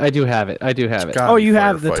 I do have it. Oh, you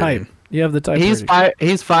have the type. You have the type. He's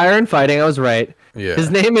fire and fighting. I was right. Yeah.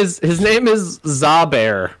 His name is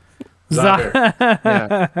Zabear. Yeah.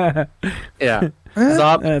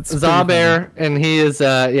 Zabear, and he's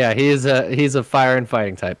a fire and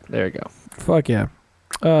fighting type. There you go. Fuck yeah.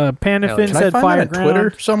 Pandafin Can said I find fire that on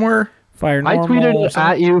Twitter somewhere. Fire normal. I tweeted it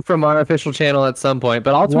at you from our official channel at some point,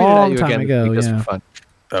 but I'll tweet it at you again just for fun.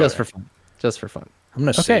 Just for fun. I'm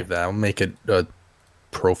gonna save that. I'll make it a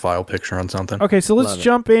profile picture on something. Okay, so let's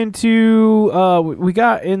jump into we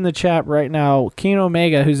got in the chat right now Kino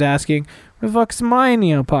Mega, who's asking, where the fuck's my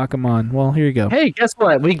Neo Pokemon? Well, here you go. Hey, guess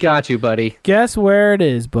what? We got you, buddy. Guess where it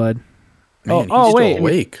is, bud. Man, he's still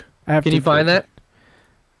awake. Can you find that?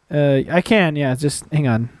 I can, yeah. Just hang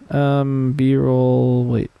on. B-roll.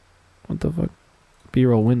 Wait, what the fuck?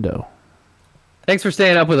 B-roll window. Thanks for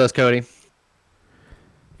staying up with us, Cody.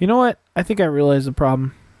 You know what? I think I realized the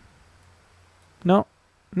problem. No,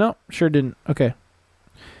 sure didn't. Okay.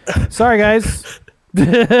 Sorry, guys.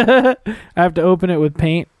 I have to open it with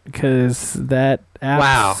Paint because that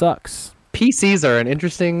app sucks. PCs are an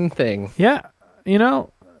interesting thing. Yeah,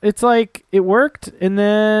 it's like it worked and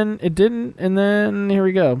then it didn't, and then here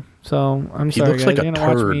we go. So I'm sorry, guys. Like you're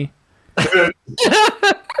gonna watch me.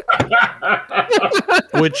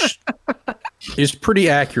 Which is pretty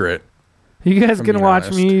accurate. You guys gonna watch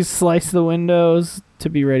me slice the windows to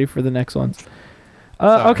be ready for the next ones.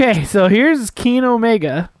 Okay, so here's Kino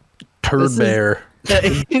Mega. Turd Bear.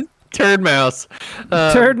 Turd Mouse.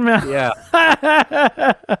 Turd Mouse. Yeah.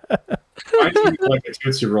 I think like a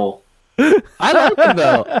Tootsie Roll. I like him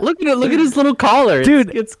though. Look at his little collar, dude.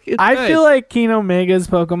 It's I nice. feel like Kino Mega's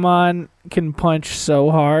Pokemon can punch so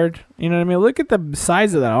hard. You know what I mean? Look at the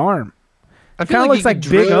size of that arm. I kind of looks like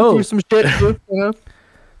Big O. Some shit.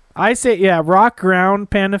 I say, yeah, rock ground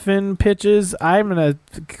Pandafin pitches. I'm gonna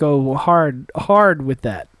go hard with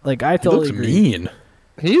that. Like I totally agree. Mean.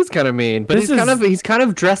 He is kind of mean, but he's kind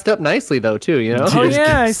of dressed up nicely though too. Oh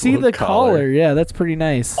yeah, I see the collar. Yeah, that's pretty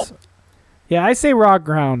nice. Yeah, I say rock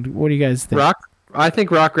ground. What do you guys think? I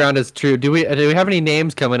think rock ground is true. Do we have any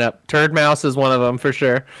names coming up? Turd Mouse is one of them for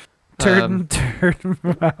sure. Turd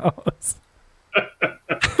Mouse.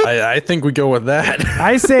 I think we go with that.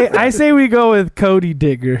 I say we go with Cody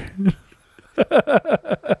Digger.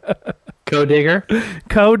 Code Digger?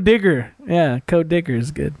 Code Digger. Yeah, Code Digger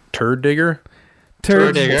is good. Turd Digger?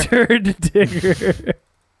 Turd Digger. Turd Digger.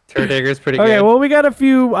 Turd Digger is pretty good. Okay, well, we got a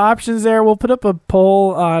few options there. We'll put up a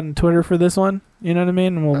poll on Twitter for this one. You know what I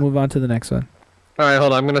mean? And we'll move on to the next one. All right,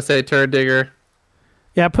 hold on. I'm gonna say turd digger.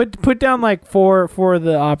 Yeah, put down like four of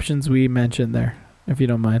the options we mentioned there, if you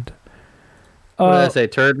don't mind. What did I say?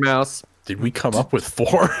 Turd mouse. Did we come up with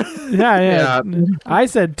 4? Yeah. I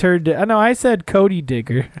said turd. No, I said Cody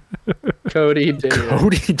digger. Cody digger.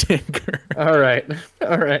 Cody digger. All right.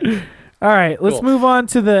 All right. Let's move on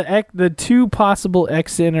to the 2 possible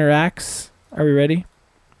X interacts. Are we ready?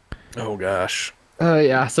 Oh gosh.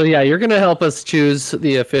 Yeah. So yeah, you're gonna help us choose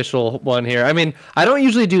the official one here. I mean, I don't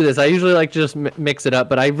usually do this. I usually like just mix it up,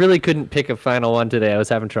 but I really couldn't pick a final one today. I was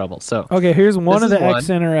having trouble. So okay, here's one of the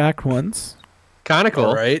X interact ones. Kind of cool.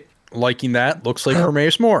 All right. Liking that. Looks like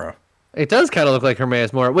Hermaeus Mora. It does kind of look like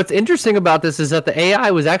Hermaeus Mora. What's interesting about this is that the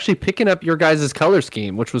AI was actually picking up your guys' color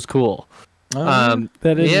scheme, which was cool. That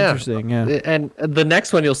is interesting, yeah. And the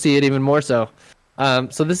next one, you'll see it even more so.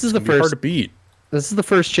 So this is the first. Hard to beat. This is the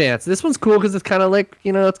first chance. This one's cool because it's kind of like,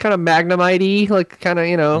 it's kind of Magnemite-y, like kind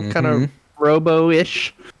of, kind of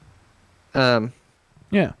Robo-ish. Yeah.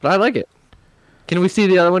 But I like it. Can we see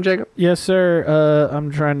the other one, Jacob? Yes, sir.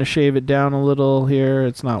 I'm trying to shave it down a little here.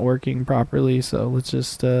 It's not working properly, so let's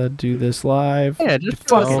just do this live. Yeah, just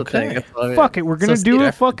fuck it. Fuck it. We're gonna do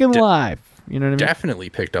it fucking live. You know what I mean? Definitely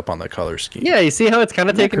picked up on the color scheme. Yeah, you see how it's kind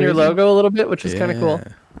of taking your logo a little bit, which is kind of cool.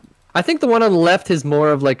 I think the one on the left is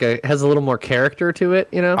more of like has a little more character to it.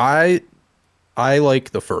 I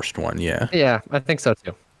like the first one. Yeah. Yeah, I think so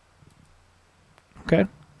too. Okay.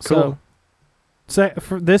 Cool. So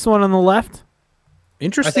for this one on the left.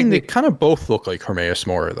 Interesting. They kind of both look like Hermaeus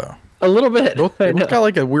Mora, though. A little bit. It's got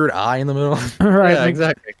like a weird eye in the middle. All right. Yeah,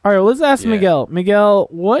 exactly. All right. Let's ask Miguel. Miguel,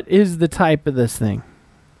 what is the type of this thing?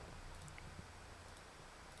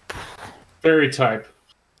 Fairy type.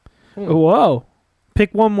 Whoa.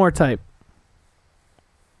 Pick one more type.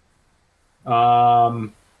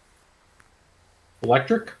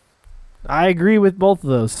 Electric. I agree with both of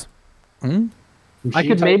those. I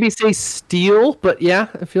could maybe say steel, but yeah,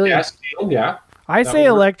 I feel like steel. Yeah. I say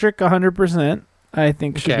electric 100%. I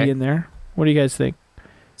think should be in there. What do you guys think?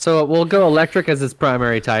 So we'll go electric as its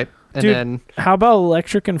primary type, and then how about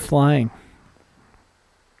electric and flying?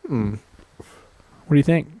 What do you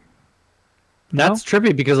think? That's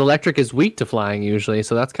trippy because electric is weak to flying usually,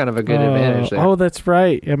 so that's kind of a good advantage there. Oh, that's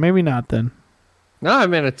right. Yeah, maybe not then. No, I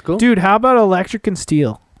mean it's cool. Dude, how about electric and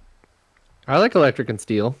steel? I like electric and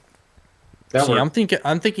steel. See, I'm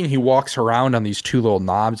thinking he walks around on these 2 little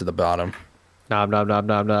knobs at the bottom. Knob.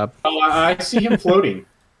 Oh, I see him floating.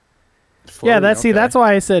 That's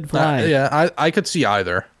why I said fly. I could see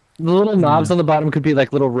either. The little knobs on the bottom could be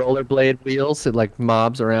like little rollerblade wheels. It like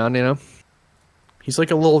mobs around, He's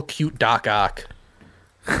like a little cute Doc Ock.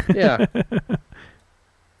 Yeah.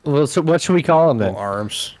 Well, so what should we call him then? Little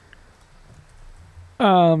arms.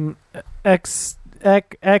 Extomon.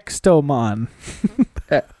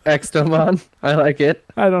 Extomon. I like it.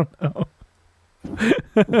 I don't know.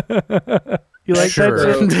 You like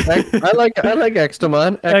that? I like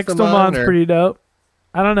Extomon. Extomon's pretty dope.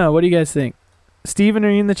 I don't know. What do you guys think? Steven,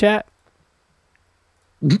 are you in the chat?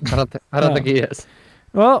 I don't think he is.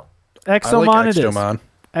 Well, Extomon I like it is. Extomon.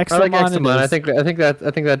 I like Extomon. I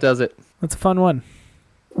think that does it. That's a fun one.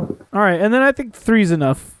 All right, and then I think 3's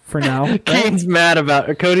enough for now. Cody's mad about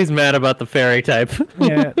the fairy type.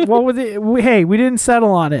 Yeah. What was it? Hey, we didn't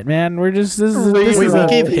settle on it, man. We're just we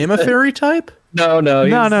gave him a fairy type? No. No.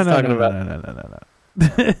 And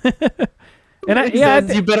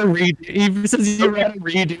you better read. He says you better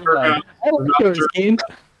redo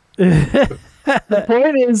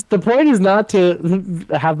The point is not to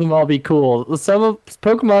have them all be cool. Some of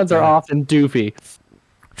Pokemons are often doofy.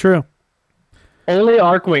 True. Only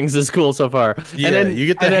Arcwings is cool so far. Yeah, and then, you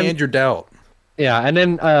get the hand you're dealt. Yeah, and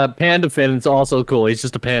then Panda Fin's also cool. He's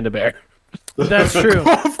just a panda bear. That's true.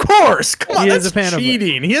 Of course. Come on, is a panda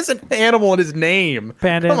cheating. He has an animal in his name.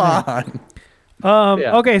 Panda. Come on.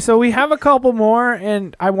 Okay, so we have a couple more,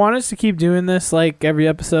 and I want us to keep doing this like every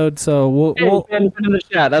episode. So we'll in the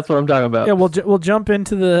chat. That's what I'm talking about. Yeah, we'll jump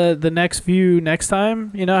into the next few next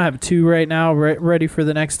time. I have 2 right now ready for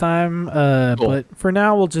the next time. Cool. But for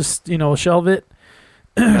now, we'll just shelve it.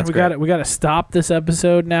 We got to stop this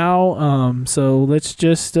episode now. So let's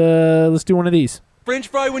just let's do one of these. French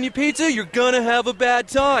fry when you pizza, you're gonna have a bad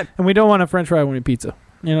time. And we don't want a French fry when you pizza.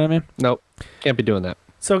 You know what I mean? Nope. Can't be doing that.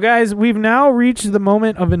 So, guys, we've now reached the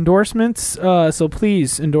moment of endorsements. So,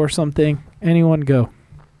 please endorse something. Anyone go?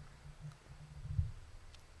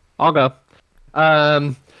 I'll go.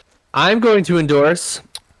 I'm going to endorse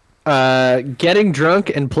getting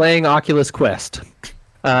drunk and playing Oculus Quest.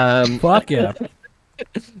 Fuck yeah.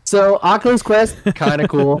 So, Oculus Quest, kind of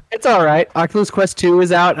cool. It's all right. Oculus Quest 2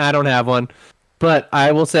 is out, and I don't have one. But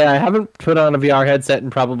I will say I haven't put on a VR headset in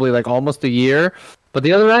probably like almost a year. But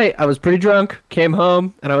the other night I was pretty drunk, came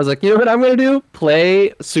home, and I was like, you know what I'm going to do?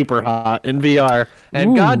 Play Super Hot in VR.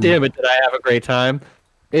 And God damn it, did I have a great time.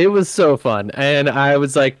 It was so fun. And I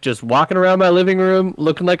was like just walking around my living room,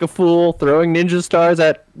 looking like a fool, throwing ninja stars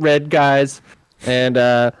at red guys. And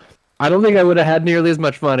I don't think I would have had nearly as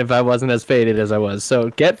much fun if I wasn't as faded as I was. So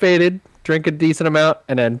get faded, drink a decent amount,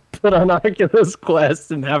 and then put on Oculus Quest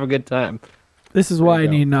and have a good time. This is why I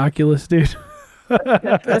need an Oculus, dude.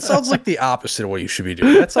 That sounds like the opposite of what you should be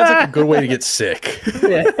doing. That sounds like a good way to get sick.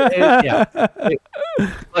 But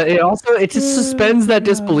it just suspends that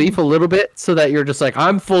disbelief a little bit so that you're just like,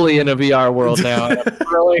 I'm fully in a VR world now. And I'm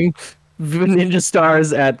throwing ninja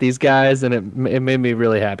stars at these guys, and it made me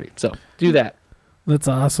really happy. So do that. That's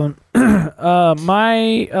awesome. My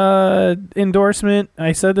endorsement,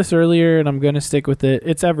 I said this earlier, and I'm going to stick with it.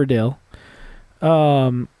 It's Everdale.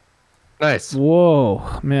 Nice.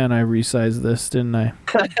 Whoa, man! I resized this, didn't I?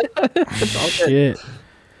 Shit.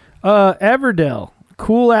 Everdell,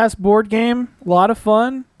 cool ass board game, a lot of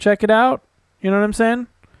fun. Check it out. You know what I'm saying?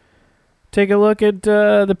 Take a look at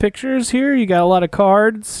the pictures here. You got a lot of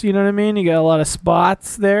cards. You know what I mean? You got a lot of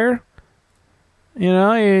spots there. You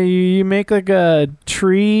know, you make like a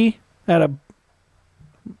tree out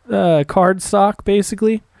of card stock,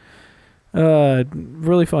 basically.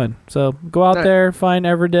 Really fun. So go out there, find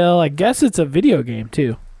Everdell. I guess it's a video game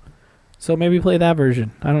too, so maybe play that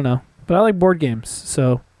version. I don't know, but I like board games,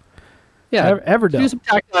 so yeah, Everdell. Do some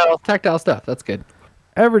tactile stuff. That's good.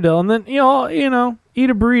 Everdell, and then you know, eat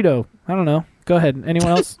a burrito. I don't know. Go ahead.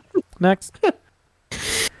 Anyone else? Next.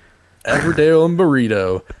 Everdale and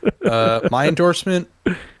burrito. My endorsement.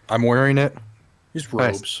 I'm wearing it. These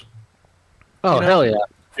robes. Nice. Oh, hell yeah!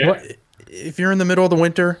 What, if you're in the middle of the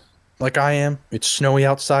winter, like I am, it's snowy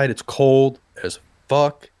outside, it's cold as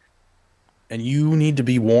fuck, and you need to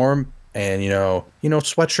be warm, and you know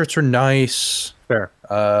sweatshirts are nice. Fair.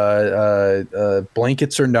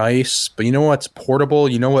 Blankets are nice, but you know what's portable?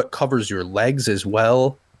 You know what covers your legs as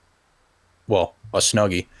well? Well, a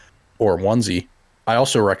Snuggie or onesie. I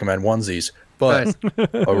also recommend onesies, but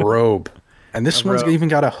a robe. And this one's even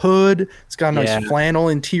got a hood. It's got a nice flannel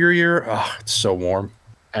interior. Oh, it's so warm.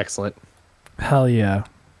 Excellent. Hell yeah.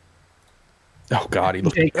 Oh God, he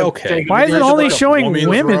looked okay. Why is it only showing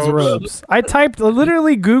women's robes? I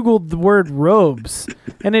literally Googled the word robes,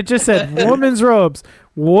 and it just said women's robes,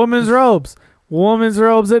 women's robes, women's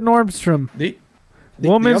robes at Nordstrom,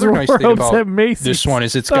 women's other nice robes thing about at Macy's. This one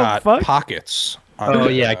is it's got pockets. Oh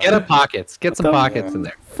yeah, get a pockets. Get some pockets in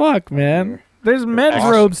there. Fuck, man. There's men's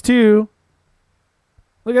robes too.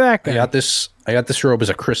 Look at that guy. I got this robe as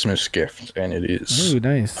a Christmas gift, and it is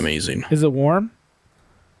nice, amazing. Is it warm?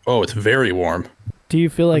 Oh, it's very warm. Do you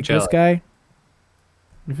feel like this guy?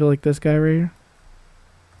 You feel like this guy right here?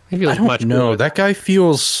 He feels I don't much know. cooler. That guy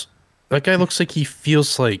looks like he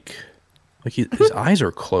feels like his eyes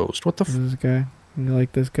are closed. What the This guy. You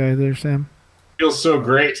like this guy there, Sam? Feels so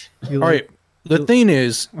great. All right. The thing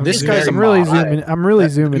is, this guy's a really model. zooming. I'm really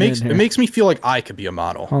zooming in here. It makes me feel like I could be a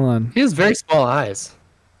model. Hold on. He has very small eyes.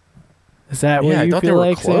 Is that what I you thought feel they were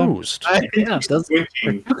like, closed. Sam? Yeah, they're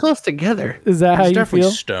too close together. Is that how He's you definitely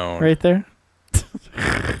feel? stoned. Right there.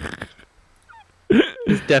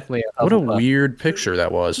 He's definitely What a weird picture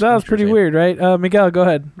that was. That was pretty weird, right? Miguel, go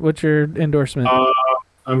ahead. What's your endorsement?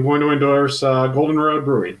 I'm going to endorse Golden Road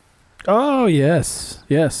Brewing. Oh, yes.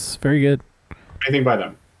 Yes. Very good. Anything by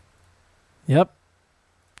them. Yep.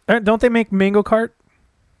 Don't they make Mango Cart?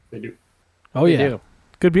 They do. Oh, They yeah. do.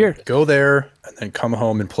 Good beer. Go there and then come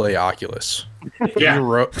home and play Oculus. Yeah.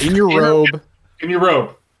 In your robe. In your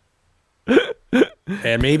robe.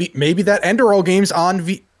 And maybe that Enderroll game's on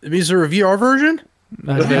is there a VR version?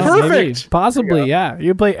 That'd be perfect. Maybe. Possibly, yeah.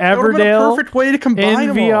 You play That would've been a Everdale perfect way to combine in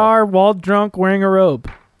them all. VR while drunk wearing a robe.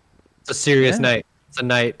 It's a serious night. It's a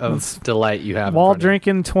night of delight you have. While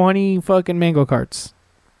drinking 20 fucking Mango Carts.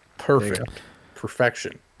 Perfect.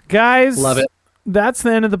 Perfection. Guys, Love it. That's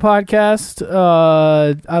the end of the podcast.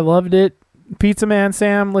 I loved it. Pizza Man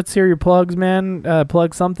Sam, let's hear your plugs, man.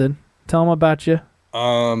 Plug something. Tell them about you.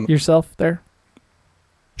 Yourself there.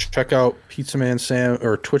 Check out Pizzaman Sam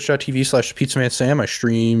or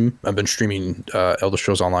twitch.tv/PizzamanSam. I've been streaming Elder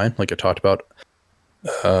Scrolls Online, like I talked about.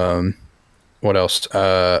 What else?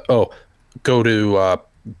 Go to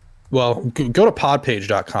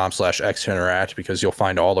podpage.com/xinteract because you'll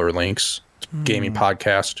find all our links. Gaming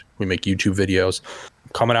podcast. We make YouTube videos.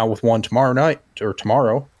 I'm coming out with one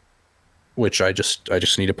tomorrow, which I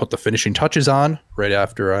just need to put the finishing touches on right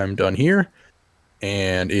after I'm done here.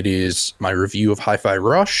 And it is my review of Hi-Fi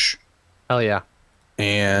Rush. Hell yeah.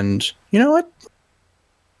 And you know what?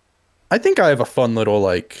 I think I have a fun little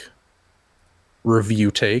like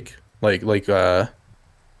review take, like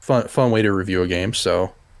fun way to review a game.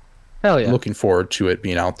 So hell yeah, looking forward to it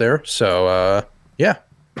being out there. So yeah,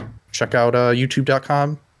 check out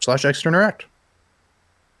youtube.com/xinteract.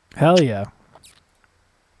 Hell yeah.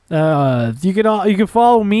 You can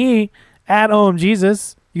follow me at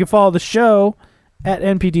OMJesus. You can follow the show at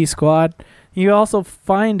NPD Squad. You can also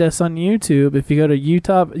find us on YouTube if you go to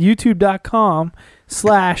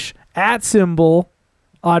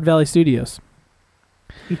youtube.com/@Odd Valley Studios.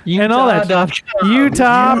 And all that.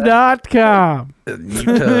 YouTube.com.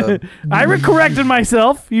 I corrected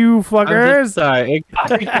myself, you fuckers. Sorry.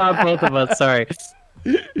 I got both of us. Sorry.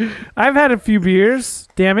 I've had a few beers.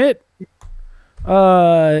 Damn it.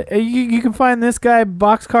 You can find this guy,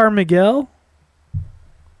 Boxcar Miguel,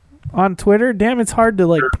 on Twitter. Damn, it's hard to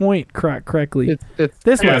like point correctly. It's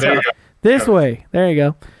this way. This way. There you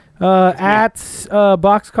go. At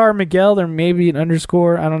Boxcar Miguel, there may be an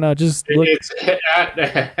underscore. I don't know. Just look. It's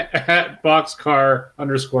at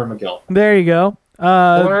Boxcar_Miguel. There you go.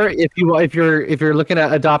 Or if you're looking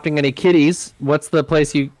at adopting any kitties, what's the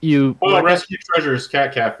place you Rescue Treasures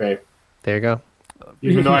Cat Cafe. There you go.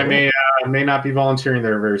 Even though I may not be volunteering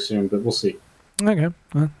there very soon, but we'll see. Okay.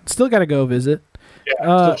 Still got to go visit. Yeah,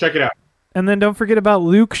 so check it out. And then don't forget about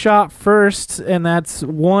Luke Shot First, and that's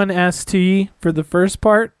 1ST for the first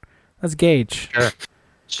part. That's Gage.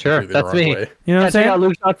 Sure. That's me. You know what I'm saying? Check out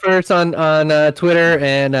Luke Shot First on Twitter,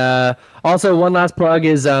 and also one last plug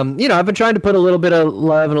is I've been trying to put a little bit of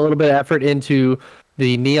love and a little bit of effort into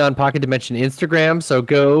the Neon Pocket Dimension Instagram, so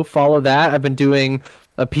go follow that. I've been doing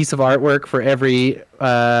a piece of artwork for every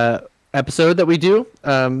episode that we do,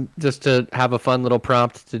 just to have a fun little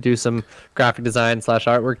prompt to do some graphic design /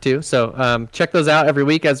 artwork too. So check those out every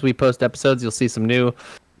week as we post episodes. You'll see some new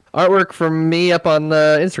artwork from me up on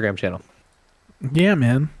the Instagram channel. Yeah,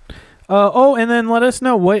 man. And then let us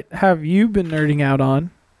know, what have you been nerding out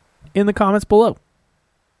on in the comments below.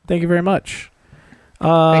 Thank you very much.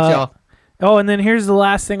 Thanks, y'all. Oh, and then here's the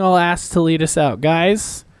last thing I'll ask to lead us out.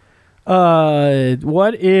 Guys,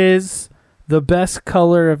 what is the best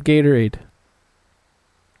color of Gatorade?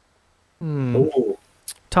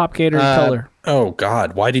 Top Gatorade color. Oh,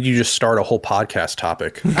 God. Why did you just start a whole podcast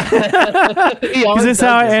topic? Because it's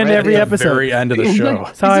how I end every episode. Very end of the show.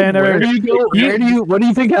 That's how I end every episode. What do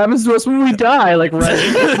you think happens to us when we die? Like, right?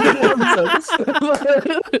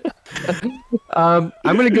 I'm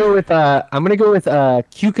gonna go with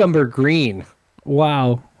cucumber green.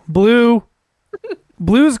 Wow. Blue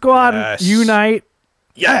Squad unite.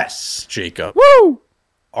 Yes, Jacob. Woo!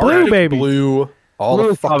 Blue, baby. Blue all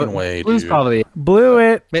the fucking way, Blue's dude. probably Blew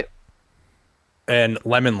it. And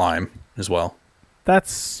lemon lime as well.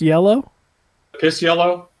 That's yellow? Piss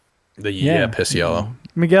yellow? Yeah. Piss yellow.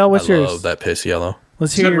 Miguel, what's yours? I love that piss yellow.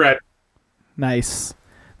 Let's hear red. Nice.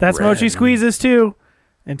 That's Red. Mochi Squeezes too.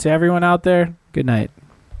 And to everyone out there, good night.